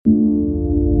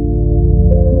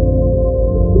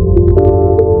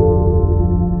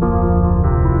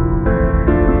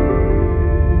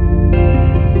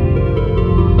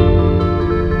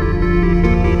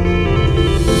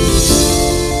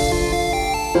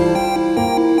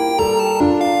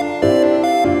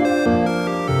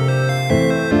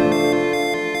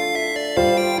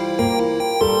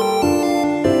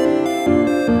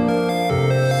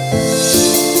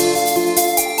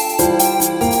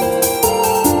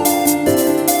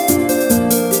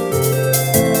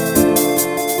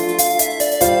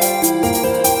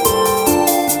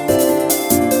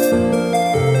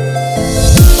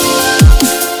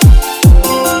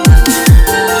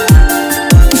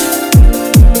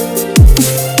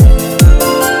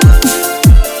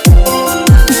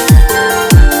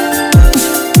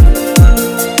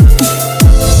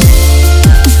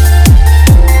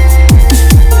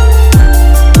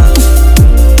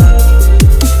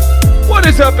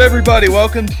everybody?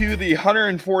 Welcome to the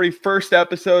 141st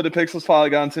episode of Pixels,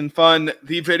 Polygons, and Fun,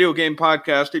 the video game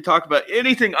podcast. We talk about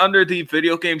anything under the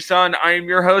video game sun. I am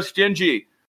your host, Gingy.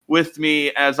 With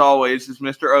me, as always, is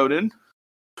Mr. Odin.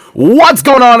 What's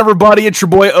going on, everybody? It's your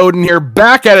boy Odin here,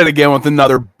 back at it again with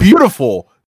another beautiful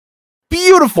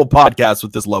podcast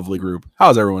with this lovely group.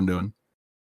 How's everyone doing?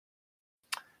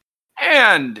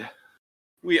 And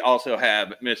we also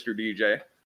have Mr. DJ.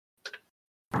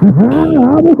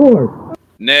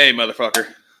 Nay, motherfucker.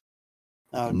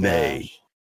 Oh, Nay.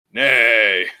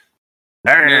 Nay.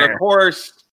 And of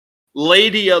course,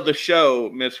 lady of the show,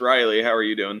 Miss Riley. How are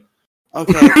you doing?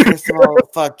 Okay, first of all,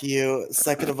 fuck you.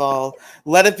 Second of all,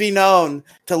 let it be known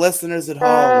to listeners at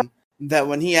home that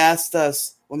when he asked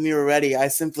us when we were ready, I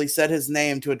simply said his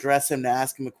name to address him to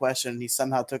ask him a question, and he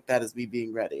somehow took that as me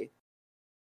being ready.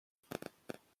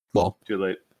 Well, too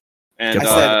late. And I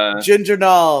said Ginger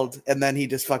Nald, and then he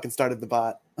just fucking started the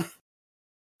bot.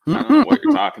 I don't know what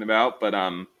you're talking about, but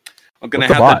I'm going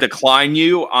to have to decline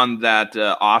you on that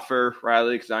offer,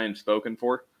 Riley, because I am spoken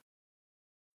for.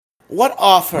 What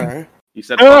offer? You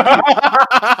said fuck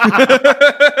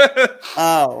you.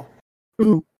 Oh.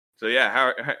 So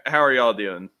yeah, how are y'all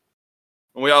doing?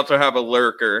 And we also have a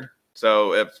lurker,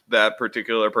 so if that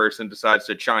particular person decides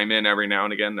to chime in every now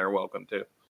and again, they're welcome to.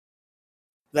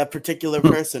 That particular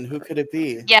person, who could it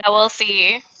be? Yeah, we'll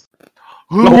see.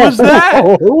 Who was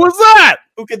that? Who was that?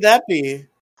 Who could that be?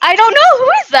 I don't know.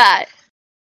 Who is that?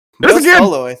 There's a kid.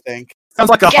 Solo, I think. Sounds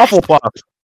like a Yes. Hufflepuff.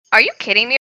 Are you kidding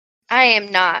me? I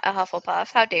am not a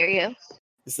Hufflepuff. How dare you?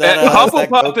 Is that,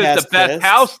 Hufflepuff is Go-Cast the best Chris?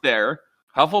 house there.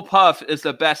 Hufflepuff is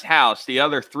the best house. The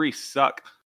other three suck.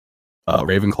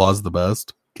 Ravenclaw's the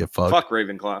best. Get fucked. Fuck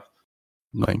Ravenclaw.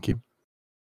 Thank you.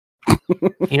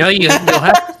 You know, you'll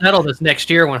have to settle this next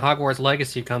year when Hogwarts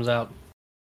Legacy comes out.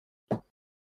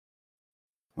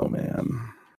 Oh, man.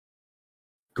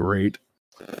 Great.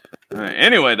 All right,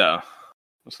 anyway, though,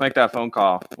 let's make that phone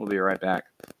call. We'll be right back.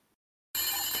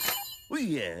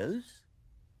 Yes,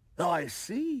 I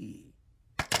see.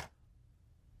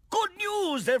 Good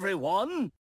news,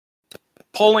 everyone!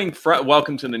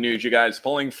 Welcome to the news, you guys.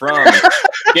 Pulling from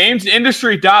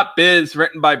GamesIndustry.biz,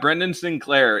 written by Brendan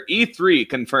Sinclair. E3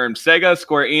 confirmed Sega,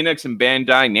 Square Enix, and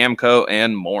Bandai Namco,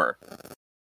 and more.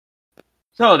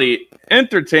 So the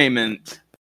Entertainment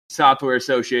Software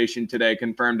Association today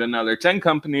confirmed another 10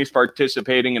 companies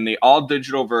participating in the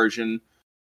all-digital version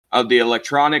of the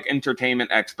Electronic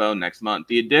Entertainment Expo next month.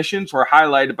 The additions were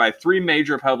highlighted by 3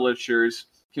 major publishers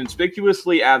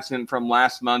conspicuously absent from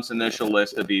last month's initial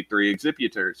list of E3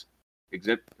 exhibitors.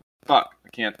 I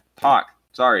can't talk.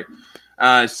 Sorry.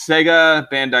 Sega,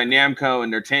 Bandai Namco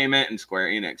Entertainment, and Square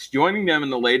Enix. Joining them in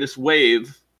the latest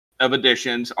wave of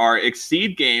additions are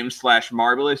Exceed Games /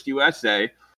 Marvelous USA,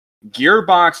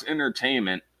 Gearbox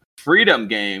Entertainment, Freedom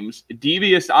Games,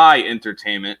 Devious Eye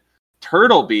Entertainment,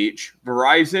 Turtle Beach,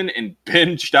 Verizon, and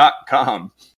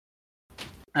Binge.com.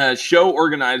 Show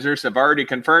organizers have already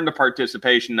confirmed the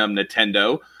participation of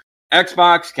Nintendo,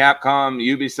 Xbox, Capcom,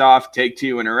 Ubisoft,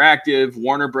 Take-Two Interactive,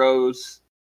 Warner Bros.,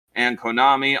 and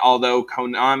Konami, although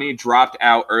Konami dropped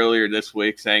out earlier this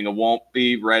week saying it won't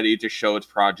be ready to show its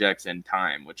projects in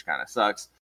time, which kind of sucks.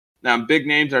 Now, big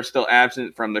names are still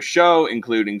absent from the show,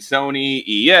 including Sony,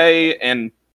 EA,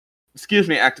 and,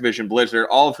 Activision Blizzard,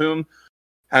 all of whom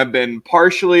have been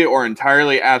partially or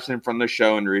entirely absent from the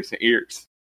show in recent years.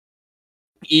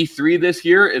 E3 this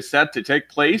year is set to take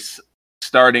place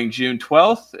starting June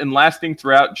 12th and lasting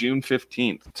throughout June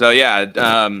 15th. So yeah,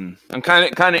 I'm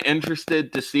kind of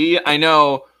interested to see. I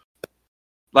know,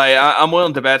 like, I'm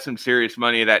willing to bet some serious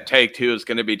money that Take-Two is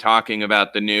going to be talking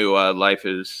about the new Life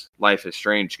is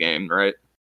Strange game, right?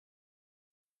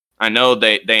 I know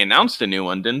they announced a new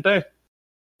one, didn't they?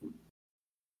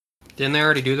 Didn't they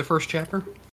already do the first chapter?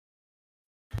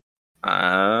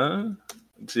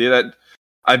 See that?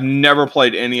 I've never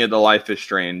played any of the Life is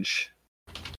Strange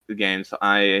games.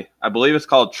 I believe it's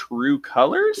called True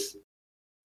Colors?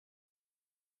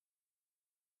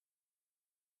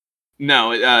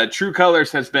 No, True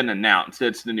Colors has been announced.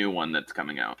 It's the new one that's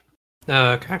coming out.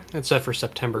 Okay. It's set for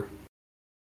September.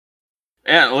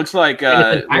 Yeah, it looks like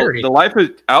the Life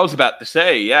is... I was about to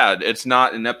say, yeah, it's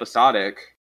not an episodic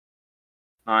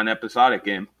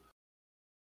game.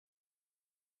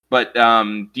 But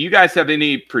do you guys have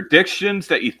any predictions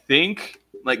that you think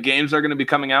like games are going to be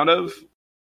coming out of?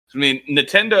 I mean,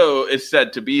 Nintendo is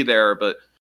said to be there, but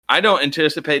I don't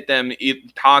anticipate them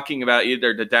talking about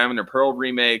either the Diamond and Pearl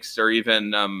remakes or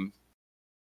even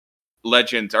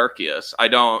Legends Arceus. I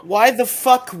don't. Why the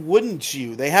fuck wouldn't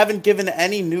you? They haven't given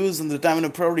any news on the Diamond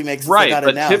and Pearl remakes. Right, they got but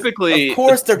announced. typically, of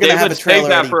course they're going to have a trailer.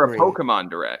 They would save that for a Pokemon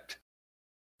Direct.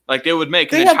 Like, they would make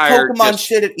They an had entire Pokemon just-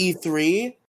 shit at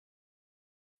E3.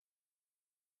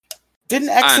 Didn't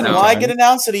I X and know, Y right? get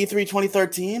announced at E3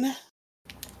 2013?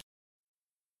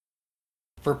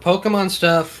 For Pokemon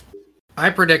stuff, I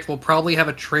predict we'll probably have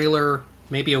a trailer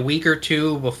maybe a week or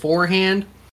two beforehand,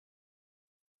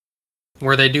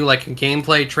 where they do like a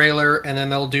gameplay trailer, and then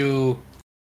they'll do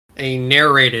a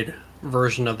narrated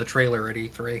version of the trailer at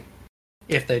E3,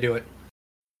 if they do it.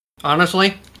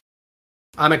 Honestly,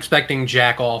 I'm expecting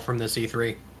jack all from this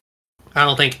E3. I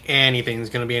don't think anything's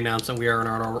going to be announced that we are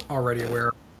not already aware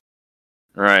of.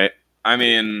 Right. I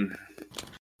mean,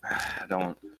 I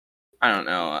don't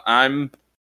know.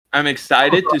 I'm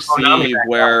excited to see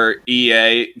where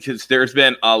EA, because there's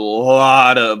been a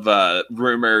lot of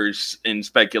rumors and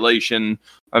speculation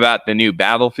about the new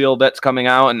Battlefield that's coming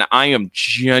out, and I am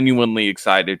genuinely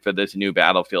excited for this new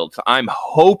Battlefield. So I'm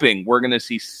hoping we're going to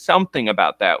see something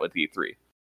about that with E3.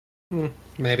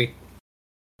 Maybe.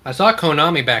 I saw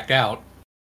Konami backed out.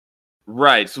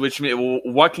 Right. So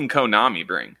what can Konami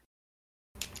bring?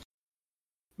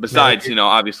 Besides,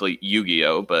 obviously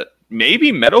Yu-Gi-Oh, but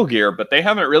maybe Metal Gear, but they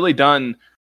haven't really done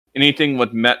anything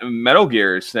with Metal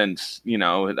Gear since,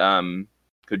 Kojima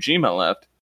left.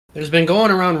 There's been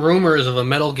going around rumors of a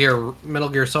Metal Gear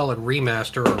Solid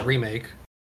remaster or remake.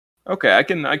 Okay, I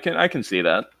can see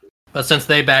that. But since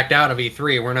they backed out of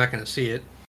E3, we're not going to see it.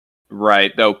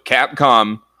 Right, though.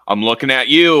 Capcom, I'm looking at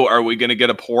you. Are we going to get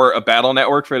a Battle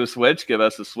Network for the Switch? Give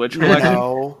us a Switch collection,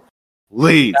 No.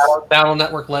 please. Battle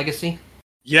Network Legacy.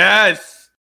 Yes,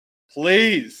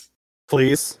 please.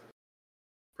 Please.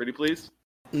 Pretty please.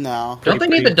 No. Don't they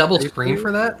need the double pretty screen please.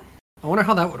 for that? I wonder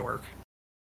how that would work.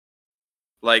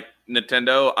 Like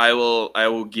Nintendo, I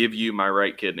will give you my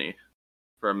right kidney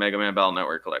for a Mega Man Battle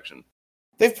Network collection.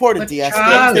 They've ported But DS games.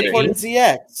 Charlie. They ported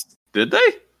ZX. Did they?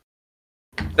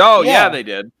 Oh yeah, Yeah. they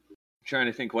did. I'm trying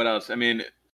to think what else. I mean,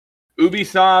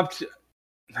 Ubisoft.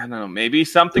 I don't know, maybe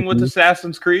something with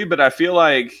Assassin's Creed, but I feel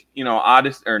like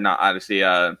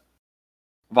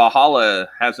Valhalla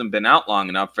hasn't been out long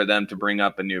enough for them to bring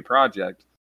up a new project.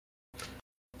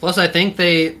 Plus, I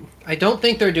don't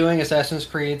think they're doing Assassin's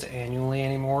Creeds annually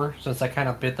anymore, since that kind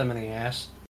of bit them in the ass.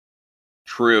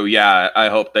 True, yeah. I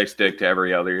hope they stick to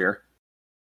every other year.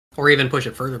 Or even push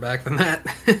it further back than that,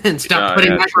 and stop Oh,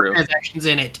 putting yeah, true. microtransactions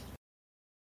in it.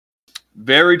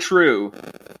 Very true.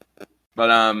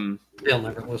 But They'll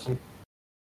never listen.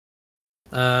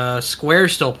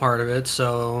 Square's still part of it,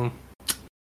 so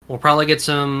we'll probably get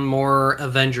some more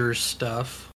Avengers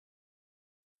stuff.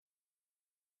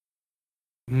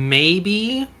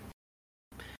 Maybe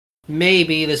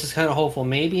this is kind of hopeful.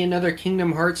 Maybe another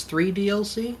Kingdom Hearts 3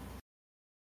 DLC?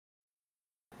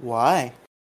 Why?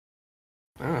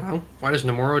 I don't know. Why does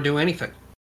Nomura do anything?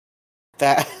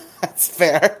 That's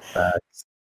fair.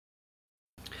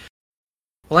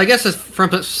 Well, I guess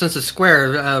since it's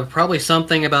Square, probably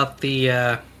something about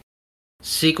the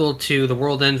sequel to The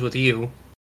World Ends With You.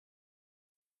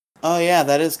 Oh yeah,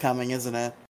 that is coming, isn't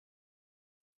it?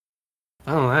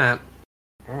 Oh, that.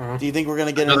 I don't know. Do you think we're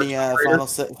gonna get Another any trailer? Final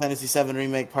Fantasy VII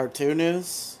Remake Part 2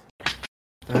 news?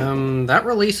 That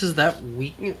releases that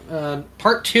week.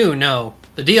 Part 2, no.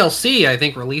 The DLC, I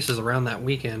think, releases around that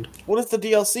weekend. What does the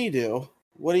DLC do?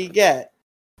 What do you get?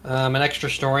 An extra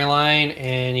storyline,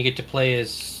 and you get to play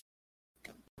as.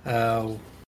 I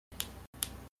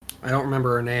don't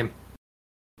remember her name.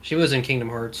 She was in Kingdom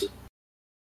Hearts.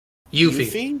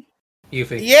 Yuffie.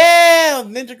 Yeah,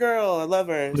 Ninja Girl. I love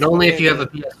her. But only if you have a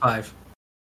PS5.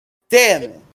 Damn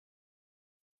it.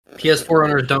 PS4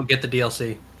 owners don't get the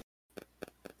DLC.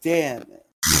 Damn it.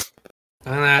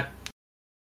 And that.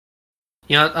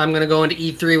 I'm going to go into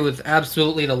E3 with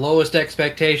absolutely the lowest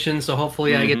expectations, so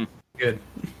hopefully I get good.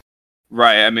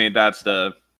 right, I mean, that's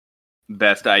the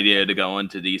best idea to go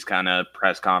into these kind of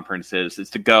press conferences, is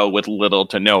to go with little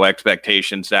to no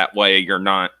expectations. That way you're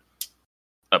not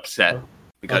upset.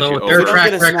 Because Although you with their If you don't track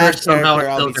get a Smash record, somehow character, it's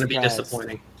I'll still be going to be surprised.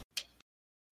 disappointing.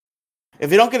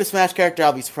 If you don't get a Smash character,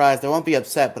 I'll be surprised. I won't be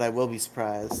upset, but I will be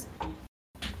surprised.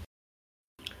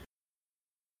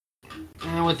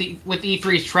 With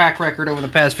E3's track record over the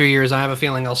past few years, I have a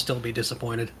feeling I'll still be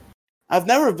disappointed. I've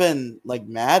never been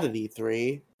mad at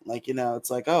E3. It's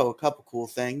like, oh, a couple cool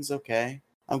things. Okay,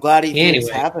 I'm glad E3 is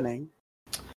Anyway. happening.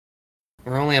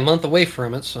 We're only a month away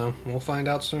from it, so we'll find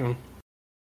out soon.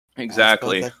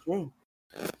 Exactly. I suppose that's true.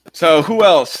 So who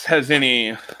else has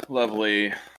any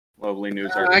lovely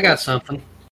news? I got something.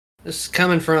 This is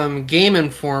coming from Game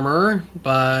Informer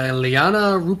by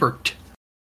Liana Rupert.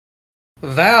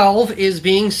 Valve is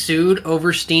being sued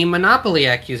over Steam monopoly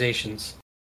accusations.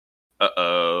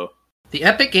 Uh-oh. The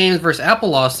Epic Games vs. Apple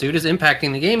lawsuit is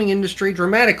impacting the gaming industry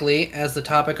dramatically as the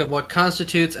topic of what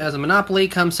constitutes as a monopoly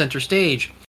comes center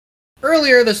stage.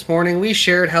 Earlier this morning, we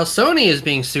shared how Sony is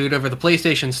being sued over the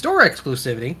PlayStation Store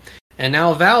exclusivity, and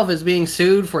now Valve is being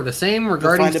sued for the same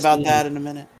regarding We'll find about Steam. that in a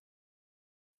minute.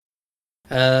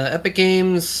 Epic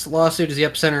Games' lawsuit is the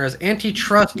epicenter as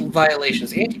antitrust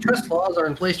violations. Antitrust laws are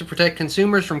in place to protect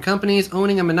consumers from companies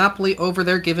owning a monopoly over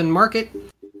their given market,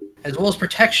 as well as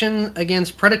protection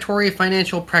against predatory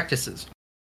financial practices.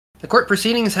 The court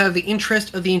proceedings have the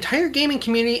interest of the entire gaming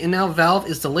community, and now Valve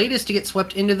is the latest to get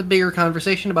swept into the bigger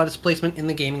conversation about its placement in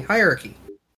the gaming hierarchy.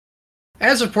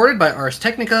 As reported by Ars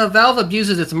Technica, Valve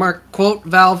abuses its market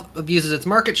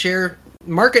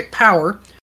power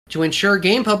to ensure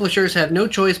game publishers have no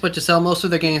choice but to sell most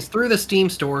of their games through the Steam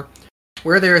store,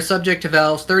 where they are subject to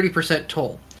Valve's 30%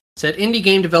 toll, said indie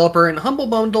game developer and Humble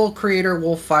Bundle creator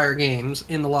Wolfire Games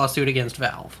in the lawsuit against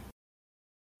Valve.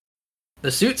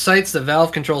 The suit cites that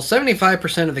Valve controls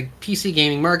 75% of the PC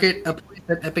gaming market, a point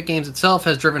that Epic Games itself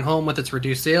has driven home with its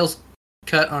reduced sales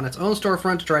cut on its own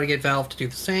storefront to try to get Valve to do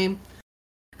the same.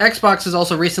 Xbox has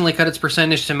also recently cut its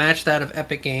percentage to match that of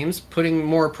Epic Games, putting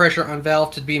more pressure on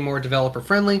Valve to be more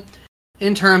developer-friendly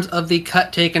in terms of the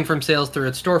cut taken from sales through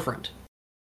its storefront.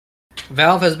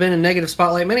 Valve has been in negative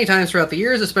spotlight many times throughout the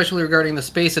years, especially regarding the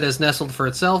space it has nestled for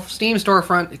itself, Steam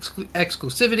storefront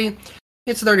exclusivity,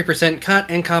 its 30% cut,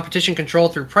 and competition control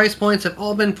through price points have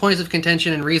all been points of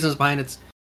contention and reasons behind its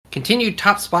continued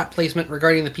top spot placement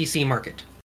regarding the PC market.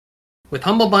 With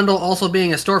Humble Bundle also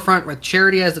being a storefront with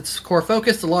charity as its core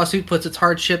focus, the lawsuit puts its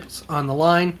hardships on the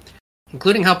line,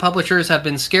 including how publishers have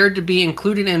been scared to be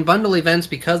included in bundle events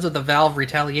because of the Valve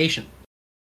retaliation.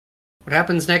 What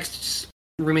happens next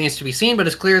remains to be seen, but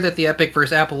it's clear that the Epic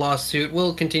vs. Apple lawsuit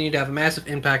will continue to have a massive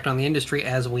impact on the industry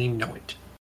as we know it.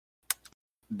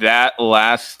 That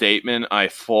last statement, I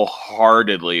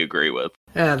full-heartedly agree with.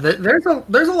 Yeah, there's a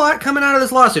lot coming out of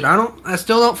this lawsuit. I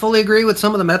still don't fully agree with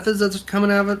some of the methods that's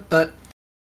coming out of it, but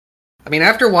I mean,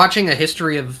 after watching a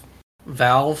history of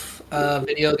Valve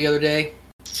video the other day,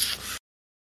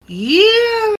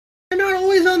 yeah, they're not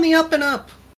always on the up and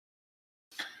up.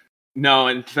 No,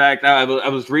 in fact, I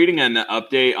was reading an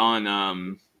update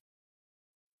on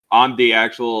the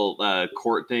actual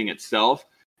court thing itself,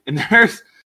 and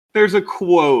there's a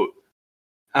quote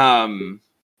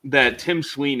that Tim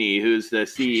Sweeney, who's the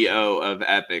CEO of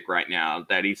Epic right now,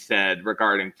 that he said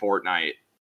regarding Fortnite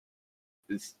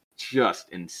is just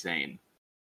insane.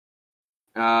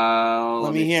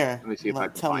 Let me hear. Let me see if I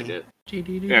can find it.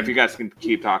 GDD. Yeah, if you guys can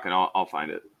keep talking, I'll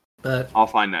find it. But I'll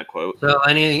find that quote. so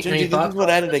any Gingy, thoughts? this is what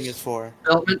editing is for.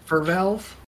 Development for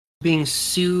Valve being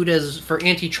sued for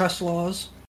antitrust laws.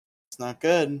 It's not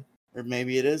good. Or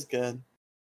maybe it is good.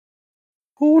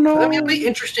 Who knows? I mean, it'll be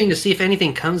interesting to see if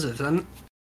anything comes of it. I'm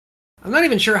not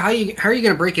even sure how are you going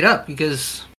to break it up,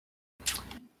 because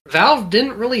Valve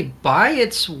didn't really buy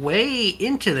its way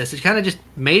into this. It kind of just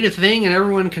made a thing and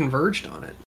everyone converged on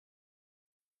it.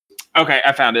 Okay,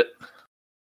 I found it.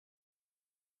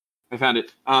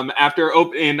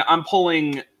 And I'm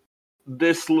pulling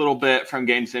this little bit from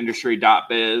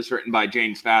GamesIndustry.biz, written by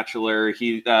James Batchelor.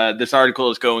 This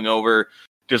article is going over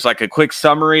just like a quick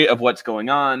summary of what's going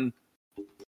on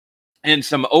and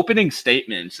some opening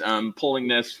statements. I'm pulling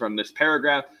this from this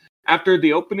paragraph. After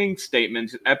the opening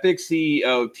statements, Epic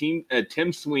CEO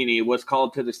Tim Sweeney was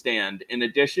called to the stand. In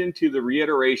addition to the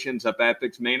reiterations of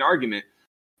Epic's main argument,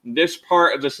 this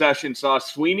part of the session saw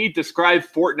Sweeney describe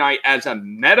Fortnite as a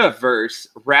metaverse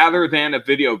rather than a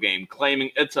video game,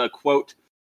 claiming it's a, quote,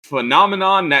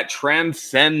 phenomenon that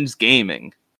transcends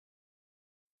gaming.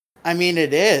 I mean,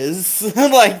 it is.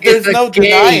 Like, there's no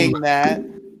denying that.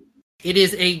 It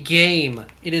is a game.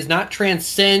 It is not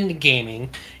transcend gaming.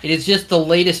 It is just the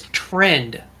latest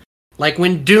trend. Like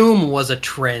when Doom was a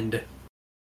trend.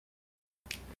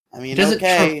 I mean,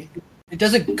 okay. It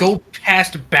doesn't go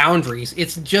past boundaries.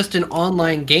 It's just an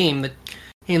online game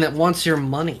that wants your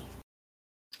money.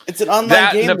 It's an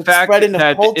online game that's spread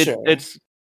into culture.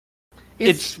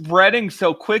 It's spreading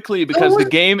so quickly because the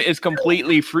game is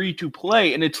completely free to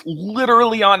play, and it's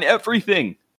literally on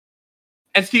everything.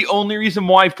 It's the only reason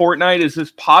why Fortnite is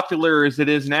as popular as it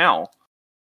is now.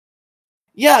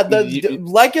 Yeah,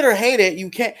 like it or hate it, you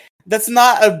can't. That's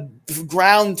not a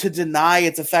ground to deny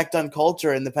its effect on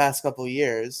culture in the past couple of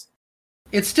years.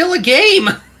 It's still a game.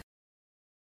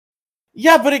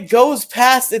 Yeah, but it goes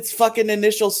past its fucking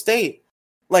initial state.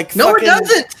 Like, no, it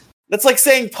doesn't. That's like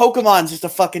saying Pokemon's just a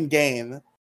fucking game.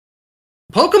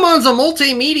 Pokemon's a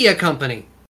multimedia company.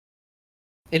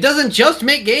 It doesn't just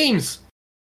make games.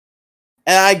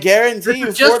 And I guarantee you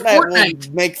Fortnite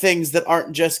will make things that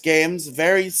aren't just games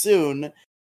very soon.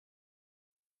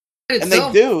 And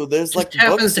itself they do. There's like just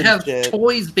happens books to and have shit.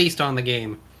 toys based on the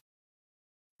game.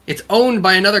 It's owned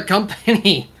by another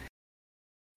company.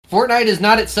 Fortnite is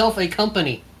not itself a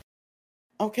company.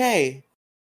 Okay.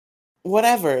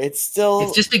 Whatever. It's still.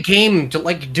 It's just a game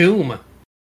like Doom.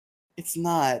 It's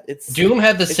not. It's Doom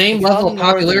had the it's same become level of more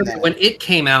than popularity that. when it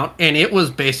came out, and it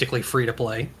was basically free to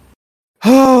play.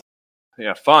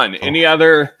 Yeah, fun. Any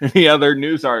other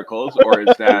news articles, or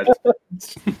is that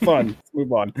Fun. Let's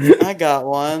move on. I got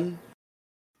one.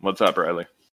 what's up, Riley?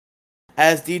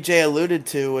 As DJ alluded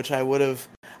to, which I was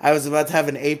about to have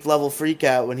an 8th level freak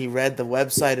out when he read the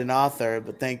website and author,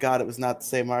 but thank God it was not the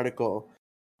same article.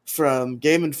 From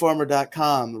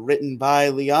GameInformer.com, written by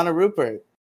Liana Rupert.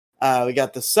 We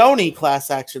got the Sony class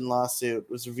action lawsuit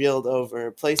was revealed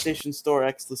over PlayStation Store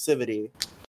exclusivity.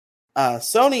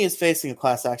 Sony is facing a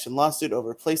class action lawsuit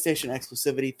over PlayStation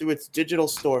exclusivity through its digital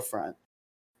storefront.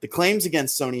 The claims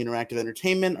against Sony Interactive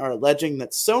Entertainment are alleging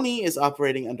that Sony is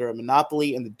operating under a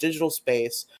monopoly in the digital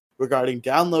space regarding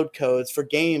download codes for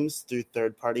games through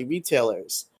third-party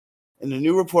retailers. In a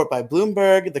new report by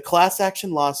Bloomberg, the class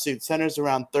action lawsuit centers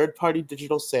around third-party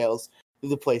digital sales through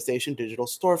the PlayStation digital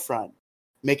storefront,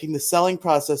 making the selling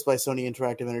process by Sony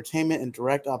Interactive Entertainment in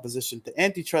direct opposition to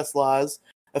antitrust laws,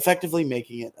 effectively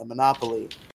making it a monopoly.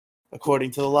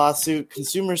 According to the lawsuit,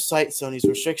 consumers cite Sony's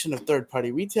restriction of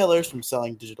third-party retailers from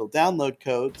selling digital download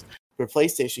codes for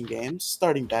PlayStation games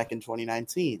starting back in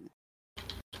 2019.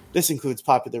 This includes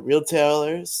popular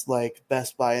retailers like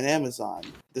Best Buy and Amazon.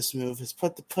 This move has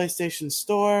put the PlayStation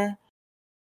Store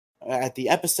at the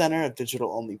epicenter of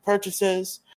digital-only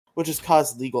purchases, which has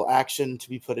caused legal action to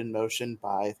be put in motion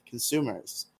by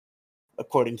consumers.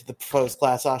 According to the proposed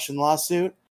class action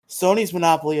lawsuit, Sony's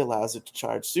monopoly allows it to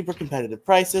charge super competitive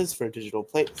prices for digital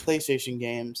PlayStation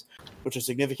games, which are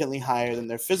significantly higher than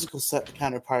their physical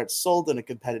counterparts sold in a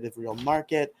competitive real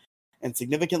market, and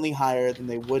significantly higher than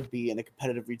they would be in a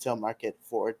competitive retail market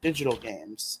for digital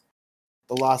games.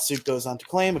 The lawsuit goes on to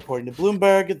claim, according to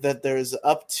Bloomberg, that there is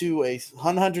up to a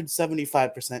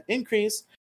 175% increase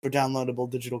for downloadable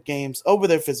digital games over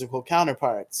their physical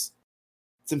counterparts.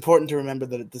 It's important to remember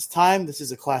that at this time, this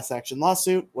is a class action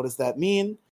lawsuit. What does that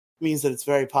mean? It means that it's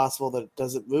very possible that it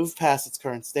doesn't move past its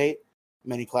current state.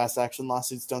 Many class action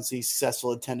lawsuits don't see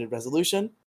successful intended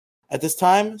resolution. At this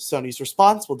time, Sony's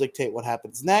response will dictate what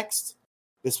happens next.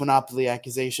 This monopoly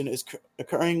accusation is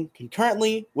occurring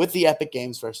concurrently with the Epic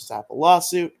Games versus Apple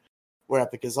lawsuit, where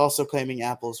Epic is also claiming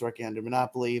Apple is working under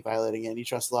monopoly, violating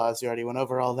antitrust laws. You already went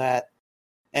over all that.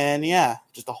 And yeah,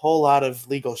 just a whole lot of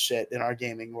legal shit in our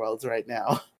gaming world right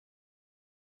now.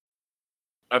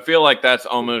 I feel like that's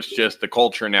almost just the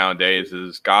culture nowadays.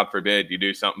 Is God forbid you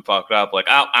do something fucked up, like,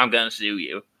 oh, I'm gonna sue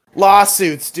you.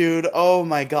 Lawsuits, dude. Oh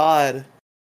my god.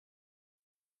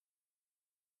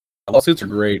 Lawsuits are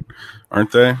great,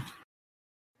 aren't they?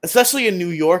 Especially in New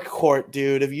York court,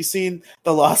 dude. Have you seen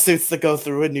the lawsuits that go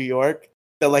through in New York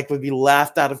that like would be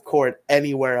laughed out of court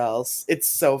anywhere else? It's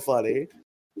so funny.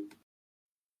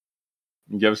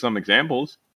 Give some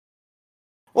examples.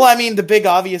 Well, I mean, the big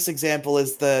obvious example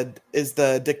is the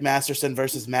Dick Masterson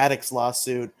versus Maddox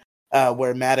lawsuit,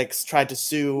 where Maddox tried to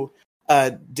sue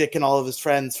Dick and all of his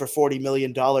friends for $40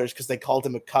 million because they called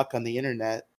him a cuck on the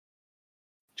internet.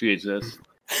 Jesus.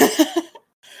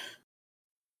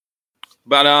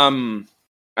 But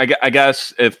I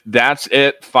guess if that's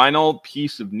it, final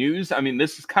piece of news. I mean,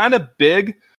 this is kind of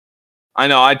big. I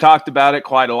know I talked about it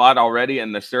quite a lot already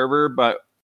in the server, but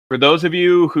for those of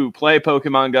you who play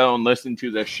Pokemon Go and listen to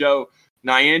the show,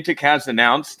 Niantic has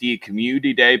announced the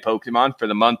Community Day Pokemon for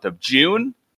the month of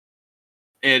June.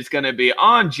 It's going to be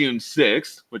on June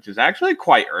 6th, which is actually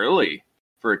quite early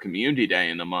for a Community Day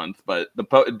in the month. But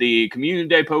the Community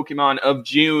Day Pokemon of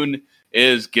June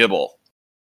is Gible.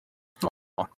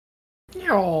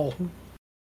 Yo.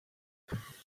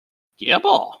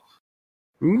 Gible.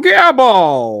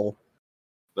 Gabble!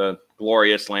 The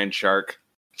glorious land shark.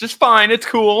 It's just fine. It's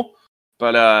cool.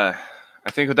 But I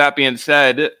think with that being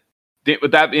said, you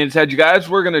guys,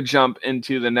 we're going to jump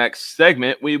into the next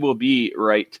segment. We will be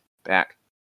right back.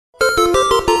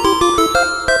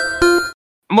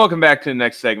 And welcome back to the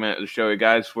next segment of the show, you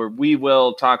guys, where we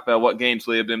will talk about what games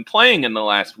we have been playing in the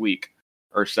last week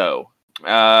or so.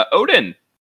 Odin,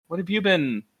 what have you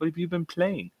been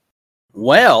playing?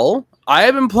 Well, I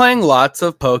have been playing lots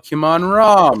of Pokemon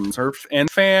ROMs and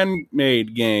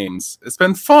fan-made games. It's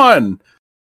been fun.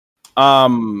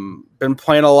 Been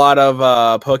playing a lot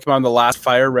of Pokemon The Last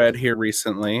Fire Red here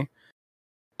recently.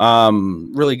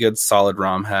 Really good, solid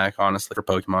ROM hack, honestly, for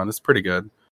Pokemon. It's pretty good.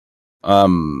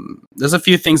 There's a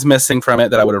few things missing from it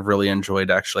that I would have really enjoyed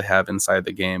to actually have inside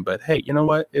the game, but hey, you know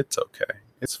what? It's okay.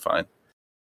 It's fine.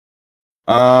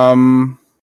 I've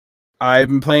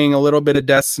been playing a little bit of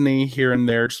Destiny here and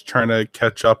there, just trying to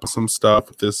catch up with some stuff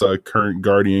with this current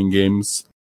Guardian Games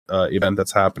event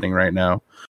that's happening right now.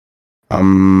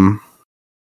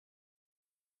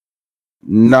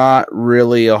 Not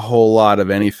really a whole lot of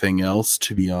anything else,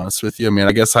 to be honest with you. I mean,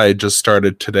 I guess I just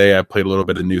started today. I played a little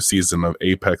bit of new season of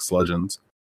Apex Legends.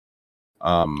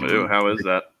 Ooh, how is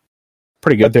that?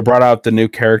 Pretty good. They brought out the new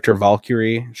character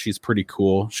Valkyrie. She's pretty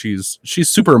cool. She's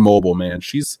super mobile, man.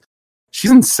 She's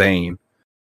insane.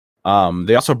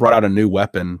 They also brought out a new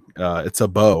weapon. It's a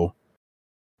bow,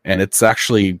 and it's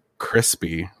actually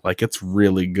crispy. Like, it's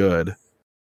really good.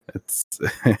 It's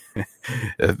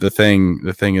the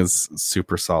thing is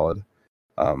super solid.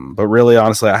 But really,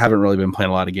 honestly, I haven't really been playing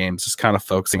a lot of games. Just kind of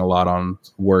focusing a lot on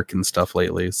work and stuff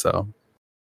lately. So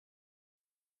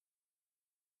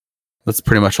that's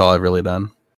pretty much all I've really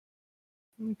done.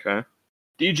 Okay.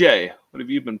 DJ, what have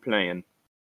you been playing?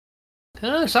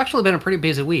 It's actually been a pretty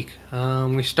busy week.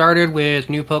 We started with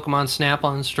new Pokemon Snap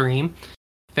on stream.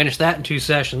 Finished that in 2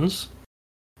 sessions.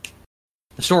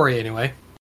 The story, anyway.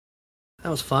 That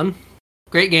was fun.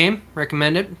 Great game.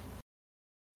 Recommend it.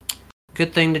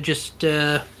 Good thing to just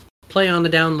play on the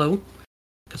down low.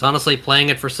 Because honestly, playing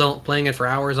it for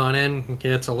hours on end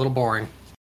gets a little boring.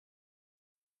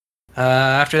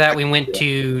 After that, we went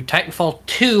to Titanfall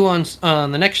 2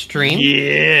 on the next stream.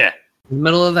 Yeah. In the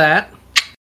middle of that.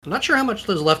 I'm not sure how much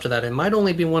there's left of that. It might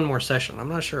only be one more session. I'm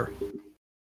not sure.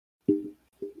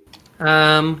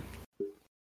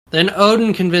 Then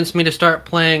Odin convinced me to start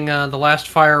playing the last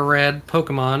Fire Red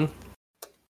Pokemon.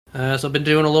 So I've been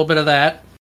doing a little bit of that.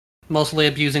 Mostly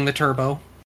abusing the turbo.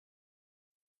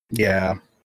 Yeah.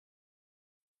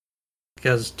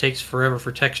 Because it takes forever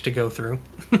for text to go through.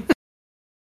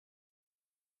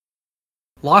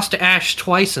 Lost to Ash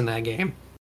twice in that game.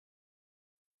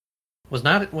 Was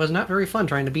not very fun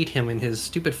trying to beat him in his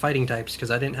stupid fighting types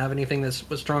because I didn't have anything that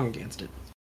was strong against it.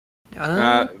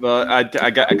 Well, I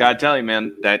gotta tell you,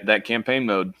 man, that campaign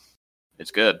mode,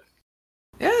 it's good.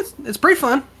 Yeah, it's pretty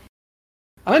fun.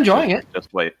 I'm enjoying it.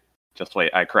 Just wait.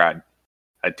 I cried.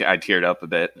 I teared up a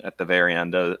bit at the very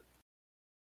end of it.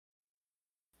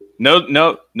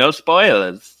 No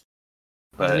spoilers.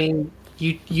 But I mean,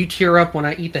 you tear up when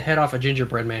I eat the head off a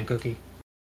gingerbread man cookie.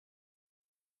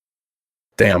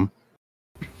 Damn.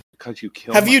 Because you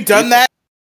killed. Have you done that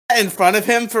in front of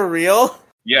him for real?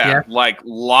 Yeah, like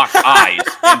locked eyes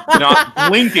and not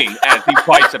blinking as he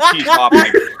bites a piece off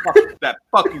that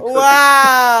fucking cookie.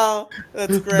 Wow,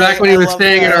 that's great. Back when he was love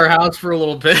staying that. at our house for a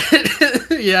little bit.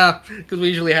 Yeah, because we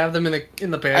usually have them in the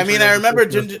pantry. I mean, I remember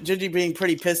Gingy being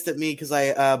pretty pissed at me because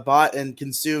I bought and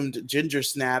consumed ginger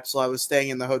snaps while I was staying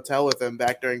in the hotel with him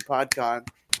back during PodCon.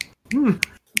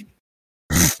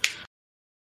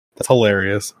 That's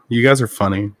hilarious. You guys are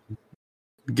funny.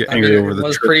 Get angry over the It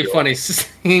was trivia. pretty funny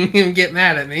seeing him get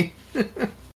mad at me.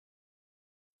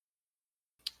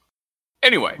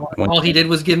 Anyway, All he did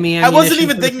was give me I wasn't ammunition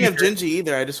even for the thinking of future. Gingy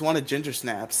either. I just wanted ginger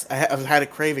snaps. I had a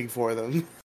craving for them.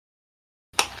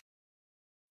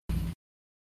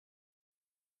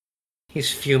 He's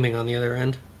fuming on the other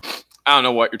end. I don't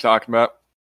know what you're talking about.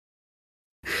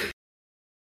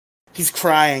 He's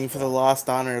crying for the lost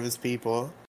honor of his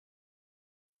people.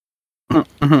 Well,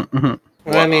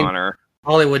 What I mean, honor?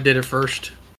 Hollywood did it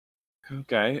first.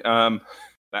 Okay,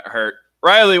 that hurt.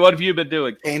 Riley, what have you been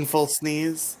doing? Painful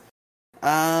sneeze.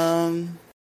 What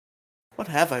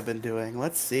have I been doing?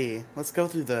 Let's see. Let's go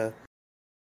through the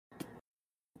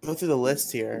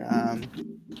list here.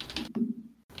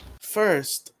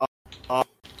 First,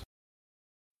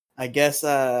 I guess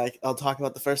I'll talk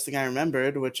about the first thing I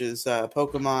remembered, which is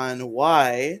Pokemon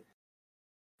Y.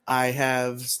 I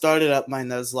have started up my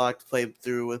Nuzlocke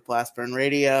playthrough with Blastburn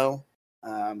Radio.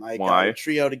 I got a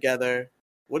trio together.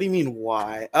 What do you mean,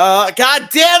 why? God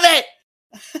damn it!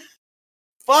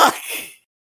 Fuck!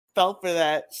 Fell for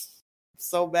that.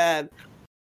 So bad.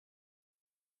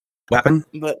 Weapon?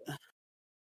 But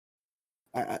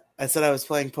I said I was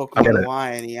playing I get Pokemon it. Y,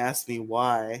 and he asked me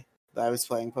why I was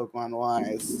playing Pokemon Y.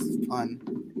 It's fun.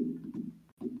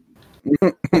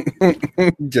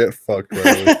 Get fucked,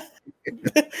 Riley.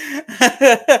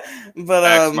 But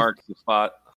X marks the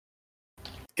spot.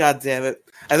 God damn it!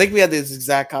 I think we had this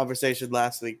exact conversation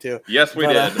last week too. Yes, we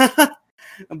But, did.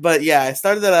 But yeah, I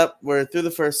started that up. We're through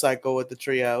the first cycle with the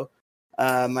trio.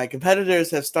 My competitors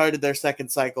have started their second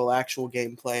cycle actual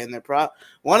gameplay, and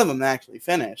one of them actually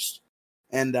finished.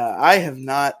 And I have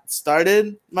not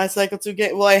started my cycle 2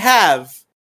 game. Well, I have,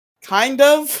 kind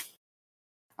of.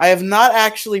 I have not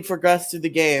actually progressed through the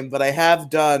game, but I have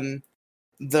done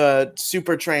the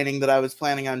super training that I was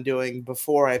planning on doing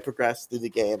before I progressed through the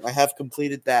game. I have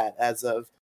completed that as of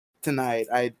tonight.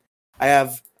 I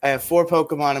have 4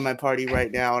 Pokemon in my party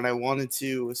right now, and I wanted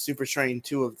to super train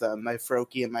 2 of them, my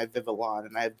Froakie and my Vivillon,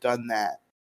 and I've done that.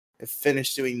 I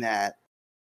finished doing that.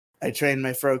 I trained my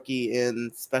Froakie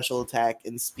in special attack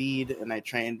and speed, and I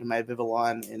trained my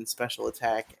Vivillon in special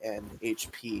attack and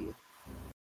HP.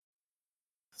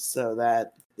 So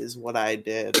that is what I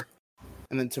did.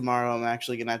 And then tomorrow I'm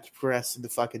actually going to have to progress through the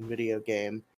fucking video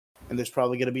game. And there's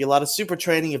probably going to be a lot of super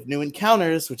training of new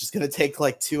encounters, which is going to take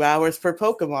like 2 hours per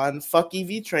Pokemon. Fuck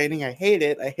EV training. I hate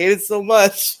it. I hate it so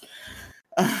much.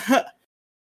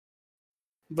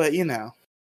 But, you know.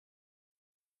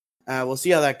 We'll see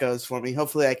how that goes for me.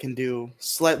 Hopefully I can do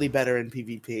slightly better in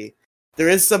PvP. There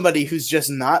is somebody who's just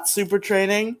not super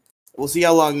training. We'll see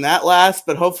how long that lasts,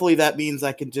 but hopefully that means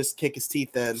I can just kick his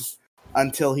teeth in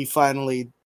until he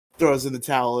finally throws in the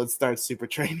towel and starts super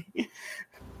training.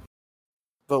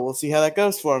 But we'll see how that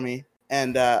goes for me.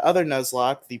 And other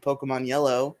Nuzlocke, the Pokemon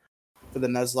Yellow for the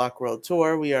Nuzlocke World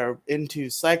Tour, we are into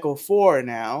Cycle 4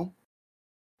 now.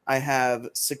 I have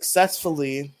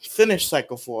successfully finished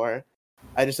Cycle 4.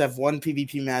 I just have 1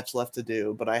 PvP match left to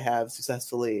do, but I have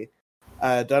successfully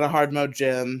done a hard mode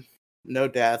gym, no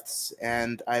deaths,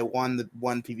 and I won the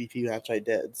 1 PvP match I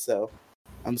did. So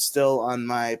I'm still on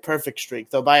my perfect streak,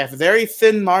 though by a very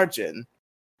thin margin.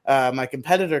 My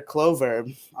competitor Clover,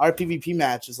 our PvP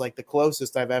match is like the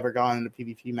closest I've ever gone in a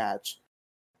PvP match.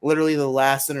 Literally the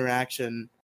last interaction,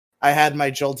 I had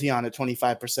my Jolteon at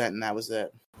 25%, and that was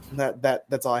it.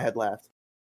 That's all I had left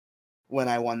when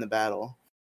I won the battle.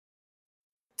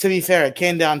 To be fair, it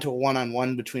came down to a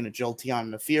 1-on-1 between a Jolteon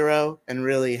and a Fearow, and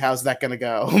really, how's that gonna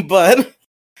go? But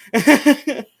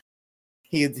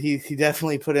he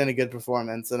definitely put in a good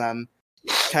performance, and I'm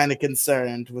kind of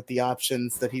concerned with the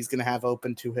options that he's gonna have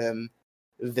open to him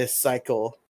this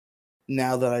cycle.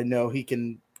 Now that I know he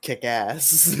can kick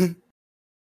ass,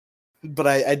 but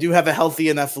I do have a healthy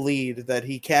enough lead that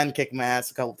he can kick my ass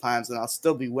a couple times, and I'll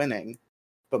still be winning.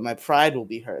 But my pride will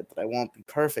be hurt that I won't be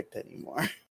perfect anymore.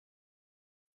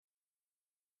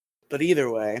 But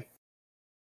either way,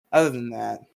 other than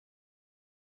that,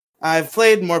 I've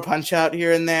played more Punch-Out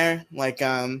here and there. Like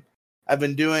I've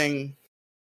been doing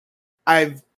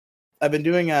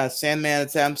Sandman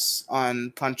attempts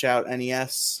on Punch-Out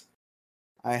NES.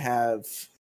 I have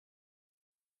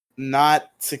not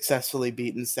successfully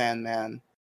beaten Sandman.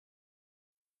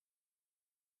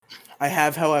 I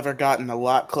have, however, gotten a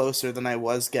lot closer than I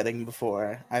was getting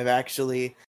before. I've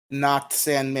actually knocked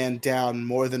Sandman down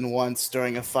more than once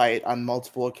during a fight on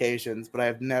multiple occasions, but I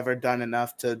have never done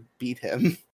enough to beat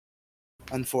him,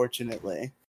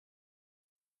 unfortunately.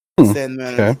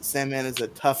 Sandman is a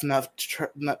tough nut to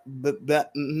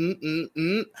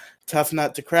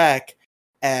crack,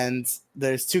 and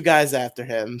there's 2 guys after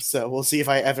him, so we'll see if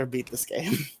I ever beat this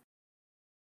game.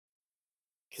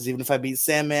 Because even if I beat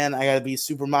Sandman, I gotta beat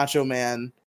Super Macho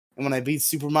Man, and when I beat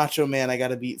Super Macho Man, I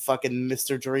gotta beat fucking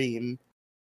Mr. Dream.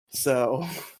 So,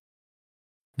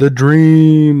 The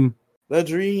Dream.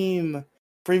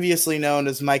 Previously known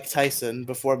as Mike Tyson,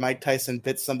 before Mike Tyson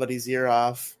bit somebody's ear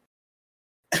off.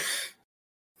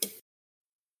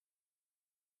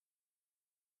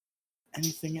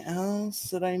 Anything else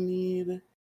that I need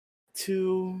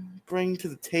to bring to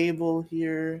the table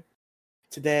here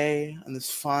today on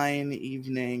this fine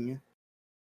evening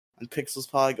on Pixels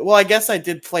Polygon? Well, I guess I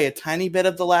did play a tiny bit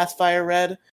of the last Fire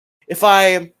Red.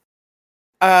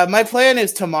 My plan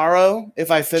is tomorrow,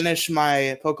 if I finish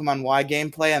my Pokemon Y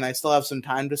gameplay and I still have some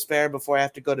time to spare before I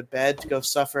have to go to bed to go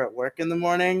suffer at work in the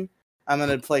morning, I'm going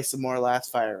to play some more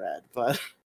Last Fire Red. But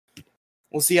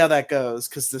we'll see how that goes,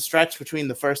 because the stretch between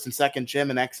the first and second gym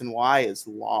in X and Y is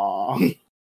long.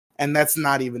 And that's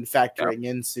not even factoring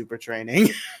in super training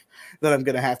that I'm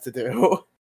going to have to do.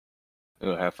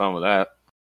 Oh, have fun with that.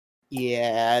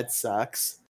 Yeah, it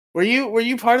sucks. Were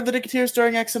you part of the Nicketeers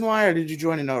during X and Y, or did you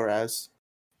join in ORAS?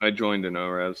 I joined in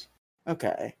ORAS.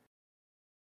 Okay.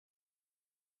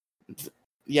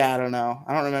 Yeah, I don't know.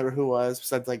 I don't remember who was,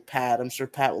 besides like Pat. I'm sure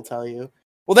Pat will tell you.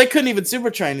 Well, they couldn't even super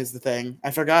train is the thing.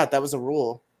 I forgot that was a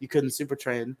rule. You couldn't super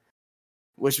train,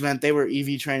 which meant they were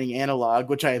EV training analog,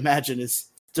 which I imagine is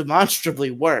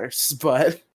demonstrably worse,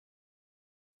 but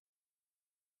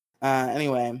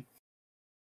anyway,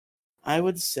 I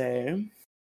would say,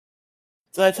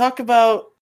 did I talk about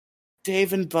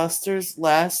Dave and Buster's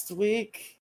last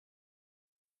week?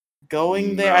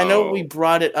 Going there? I know we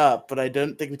brought it up, but I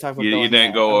don't think we talked about You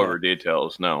didn't go over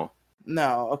details, no.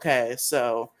 No, okay,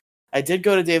 so I did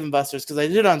go to Dave and Buster's because I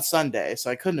did it on Sunday, so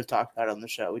I couldn't have talked about it on the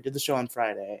show. We did the show on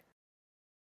Friday.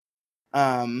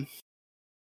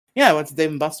 Yeah, I went to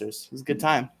Dave and Buster's. It was a good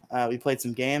time. We played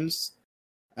some games.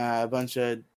 Did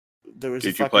you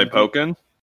play Pokken?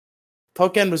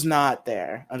 Pokken was not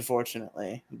there,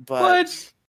 unfortunately. But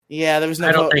What? yeah, there was no.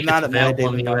 I don't think not it's at my available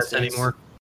in Dave the and US Buster's. anymore.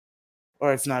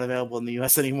 Or it's not available in the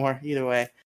US anymore. Either way.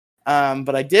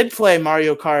 But I did play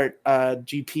Mario Kart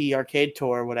GP Arcade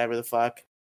Tour, whatever the fuck.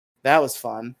 That was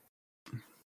fun.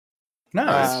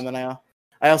 Nice. And I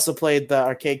also played the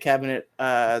arcade cabinet,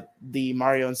 the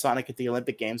Mario and Sonic at the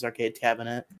Olympic Games arcade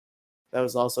cabinet. That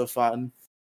was also fun.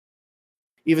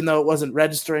 Even though it wasn't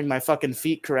registering my fucking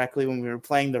feet correctly when we were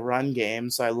playing the run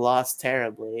game, so I lost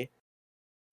terribly.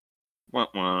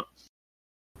 Wah.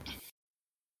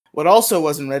 What also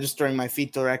wasn't registering my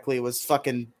feet directly was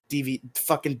fucking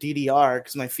DDR,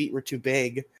 because my feet were too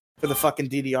big for the fucking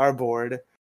DDR board.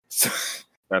 So,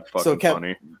 That's fucking so it kept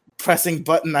funny. pressing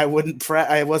button I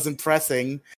wasn't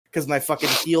pressing because my fucking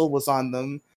heel was on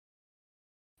them.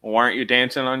 Why aren't you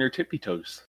dancing on your tippy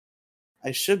toes?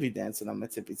 I should be dancing on my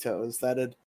tippy toes.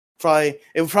 It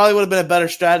probably would have been a better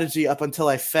strategy up until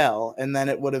I fell, and then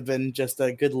it would have been just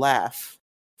a good laugh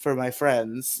for my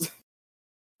friends.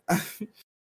 I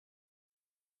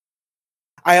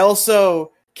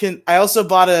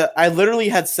literally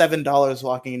had $7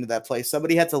 walking into that place.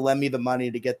 Somebody had to lend me the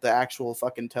money to get the actual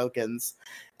fucking tokens.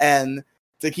 And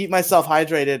to keep myself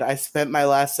hydrated, I spent my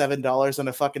last $7 on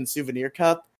a fucking souvenir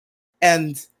cup.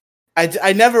 And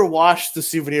I never washed the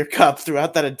souvenir cup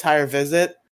throughout that entire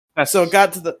visit. So it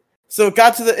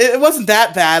wasn't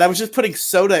that bad. I was just putting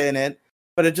soda in it,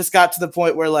 but it just got to the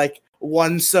point where like I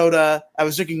was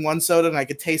drinking one soda and I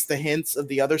could taste the hints of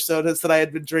the other sodas that I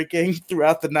had been drinking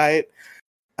throughout the night.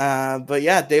 But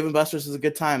yeah, Dave & Buster's was a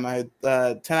good time. 10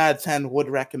 out of 10 would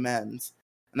recommend,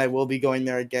 and I will be going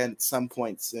there again at some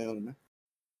point soon.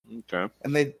 Okay.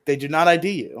 And they do not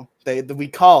ID you. We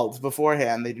called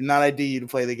beforehand. They do not ID you to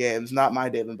play the games. Not my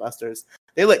Dave & Buster's.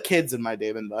 They let kids in my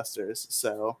Dave & Buster's,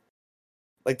 so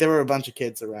like there were a bunch of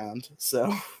kids around.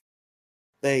 So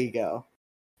there you go.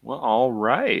 Well, all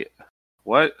right.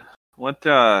 Or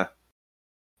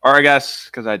I guess,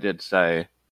 because I did say,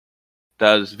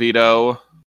 does Vito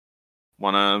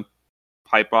want to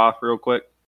pipe off real quick?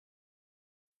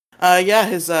 Yeah,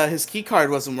 his key card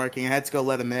wasn't working. I had to go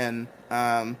let him in.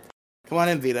 Come on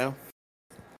in, Vito.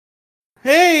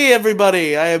 Hey,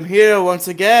 everybody! I am here once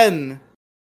again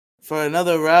for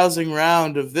another rousing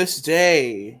round of This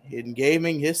Day in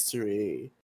Gaming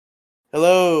History.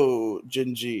 Hello,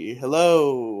 Jinji.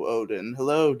 Hello, Odin.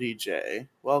 Hello, DJ.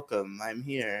 Welcome. I'm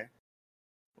here.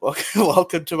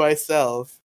 Welcome to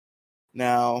myself.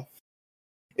 Now,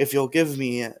 if you'll give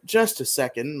me just a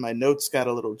second, my notes got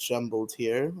a little jumbled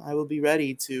here. I will be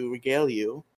ready to regale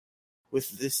you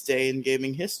with This Day in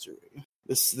Gaming History.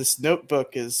 This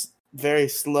notebook is very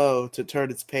slow to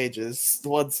turn its pages.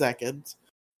 1 second.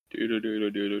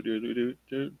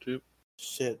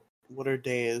 Shit. What are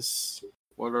days?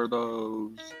 What are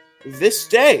those? This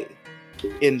day,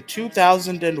 in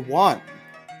 2001,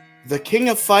 The King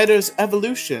of Fighters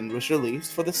Evolution was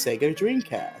released for the Sega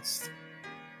Dreamcast.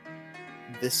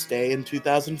 This day in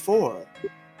 2004,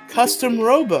 Custom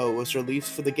Robo was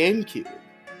released for the GameCube.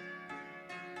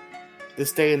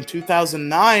 This day in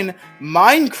 2009,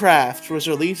 Minecraft was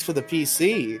released for the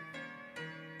PC.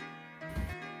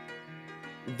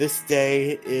 This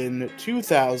day in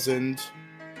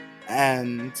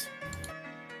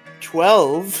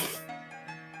 2012,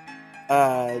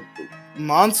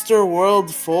 Monster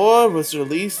World 4 was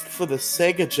released for the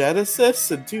Sega Genesis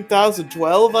in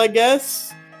 2012, I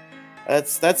guess.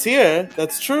 That's here.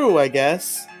 That's true, I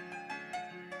guess.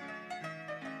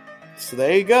 So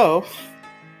there you go.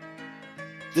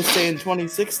 This day in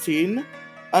 2016,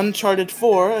 Uncharted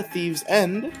 4: A Thief's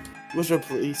End was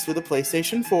released for the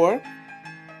PlayStation 4.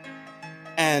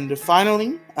 And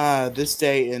finally, this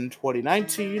day in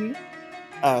 2019,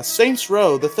 Saints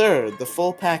Row the Third, the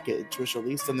full package, was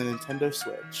released on the Nintendo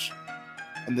Switch.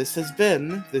 And this has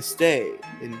been This Day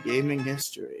in Gaming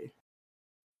History.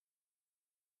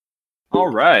 All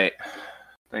right.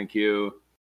 Thank you.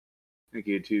 Thank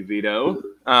you to Vito.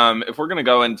 If we're going to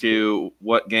go into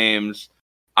what games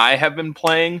I have been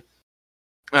playing,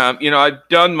 I've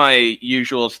done my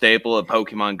usual staple of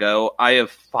Pokemon Go. I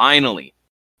have finally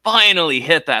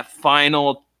hit that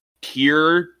final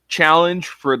tier challenge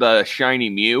for the Shiny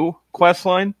Mew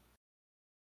questline.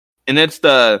 And it's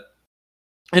the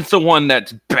one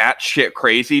that's batshit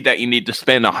crazy that you need to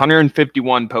spend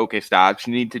 151 Pokestops.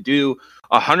 You need to do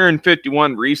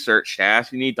 151 research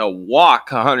tasks. You need to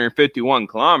walk 151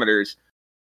 kilometers.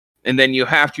 And then you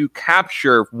have to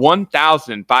capture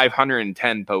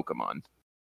 1,510 Pokemon.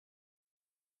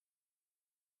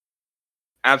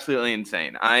 Absolutely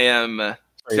insane. I am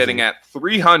sitting at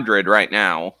 300 right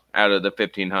now out of the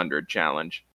 1,500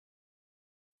 challenge.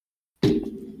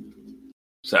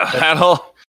 So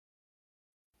that'll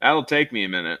take me a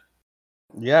minute.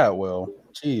 Yeah, it will.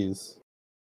 Jeez.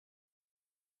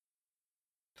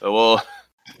 So we'll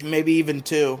Maybe even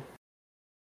 2.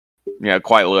 yeah,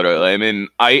 quite literally. I mean,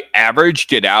 I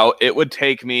averaged it out. It would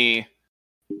take me.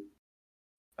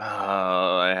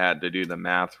 I had to do the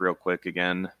math real quick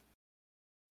again.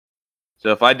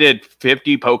 So if I did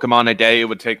 50 Pokemon a day, it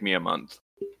would take me a month.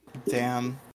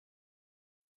 Damn.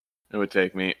 It would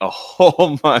take me a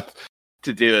whole month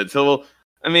to do it. So,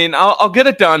 I mean, I'll get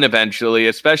it done eventually,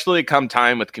 especially come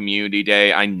time with Community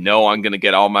Day. I know I'm going to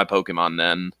get all my Pokemon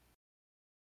then.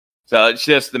 So it's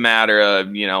just a matter of,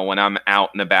 when I'm out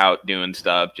and about doing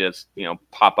stuff, just,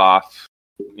 pop off,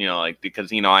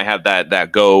 because, I have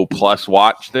that Go Plus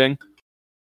watch thing.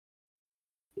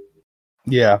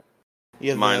 Yeah.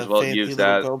 You have Might the as well fancy use little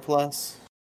that. Go Plus.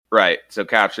 Right. So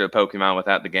capture a Pokemon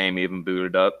without the game even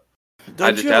booted up.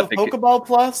 Don't just you have have a to Pokeball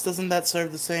Plus? Doesn't that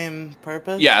serve the same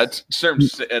purpose? Yeah, it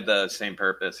serves the same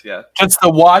purpose, yeah. Just the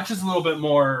watch is a little bit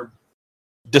more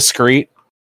discreet.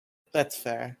 That's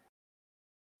fair.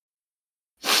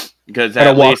 Because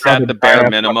Gotta at walk least around at the the bare entire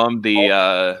minimum,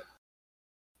 the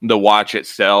watch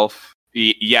itself,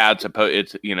 yeah, it's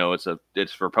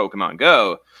for Pokemon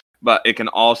Go, but it can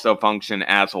also function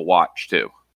as a watch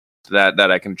too, so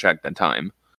that I can check the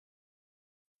time.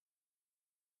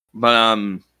 But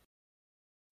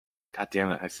God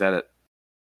damn it, I said it.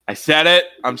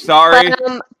 I'm sorry.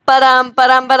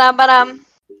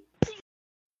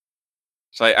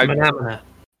 So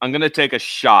I'm gonna take a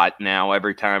shot now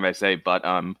every time I say but.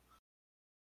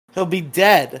 He'll be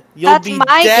dead. You'll That's be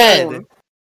my dead. game.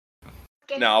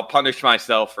 No, I'll punish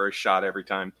myself for a shot every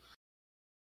time.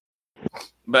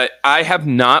 But I have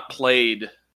not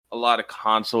played a lot of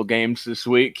console games this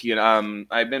week.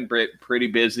 I've been pretty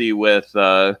busy with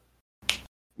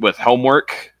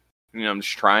homework. I'm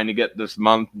just trying to get this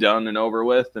month done and over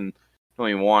with, and don't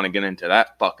even want to get into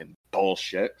that fucking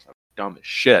bullshit. I'm dumb as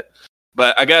shit.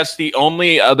 But I guess the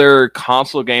only other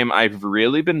console game I've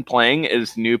really been playing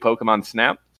is new Pokemon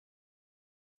Snap.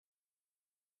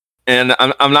 And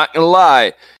I'm not gonna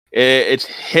lie, it's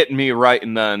hitting me right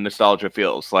in the nostalgia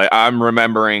feels. Like I'm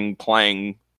remembering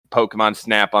playing Pokemon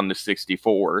Snap on the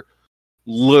 64,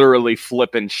 literally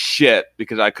flipping shit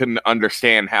because I couldn't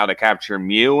understand how to capture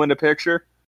Mew in a picture.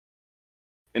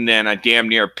 And then I damn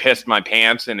near pissed my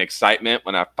pants in excitement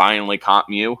when I finally caught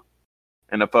Mew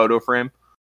in a photo frame.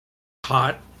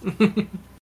 Hot.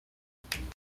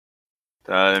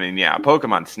 I mean, yeah,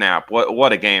 Pokemon Snap.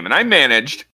 What a game! And I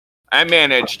managed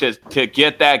to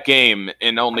get that game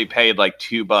and only paid like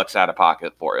 $2 out of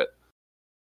pocket for it.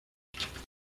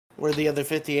 Where'd the other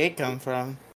 58 come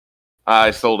from?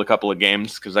 I sold a couple of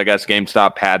games because I guess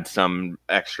GameStop had some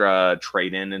extra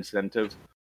trade-in incentive.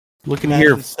 Looking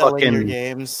Imagine here, selling your fucking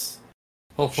games.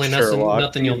 Hopefully Sherlock.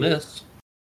 nothing you'll miss.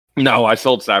 No, I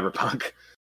sold Cyberpunk.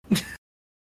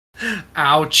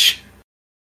 Ouch.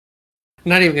 I'm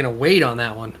not even gonna wait on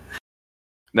that one.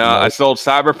 No, I sold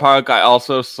Cyberpunk. I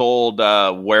also sold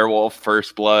Werewolf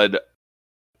First Blood.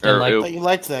 I thought you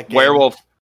liked that game. Werewolf.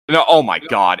 No, oh my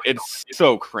god, it's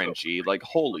so cringy. Like,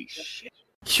 holy shit.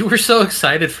 You were so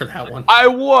excited for that one. I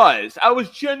was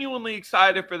genuinely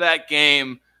excited for that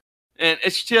game, and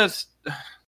it's just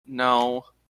no,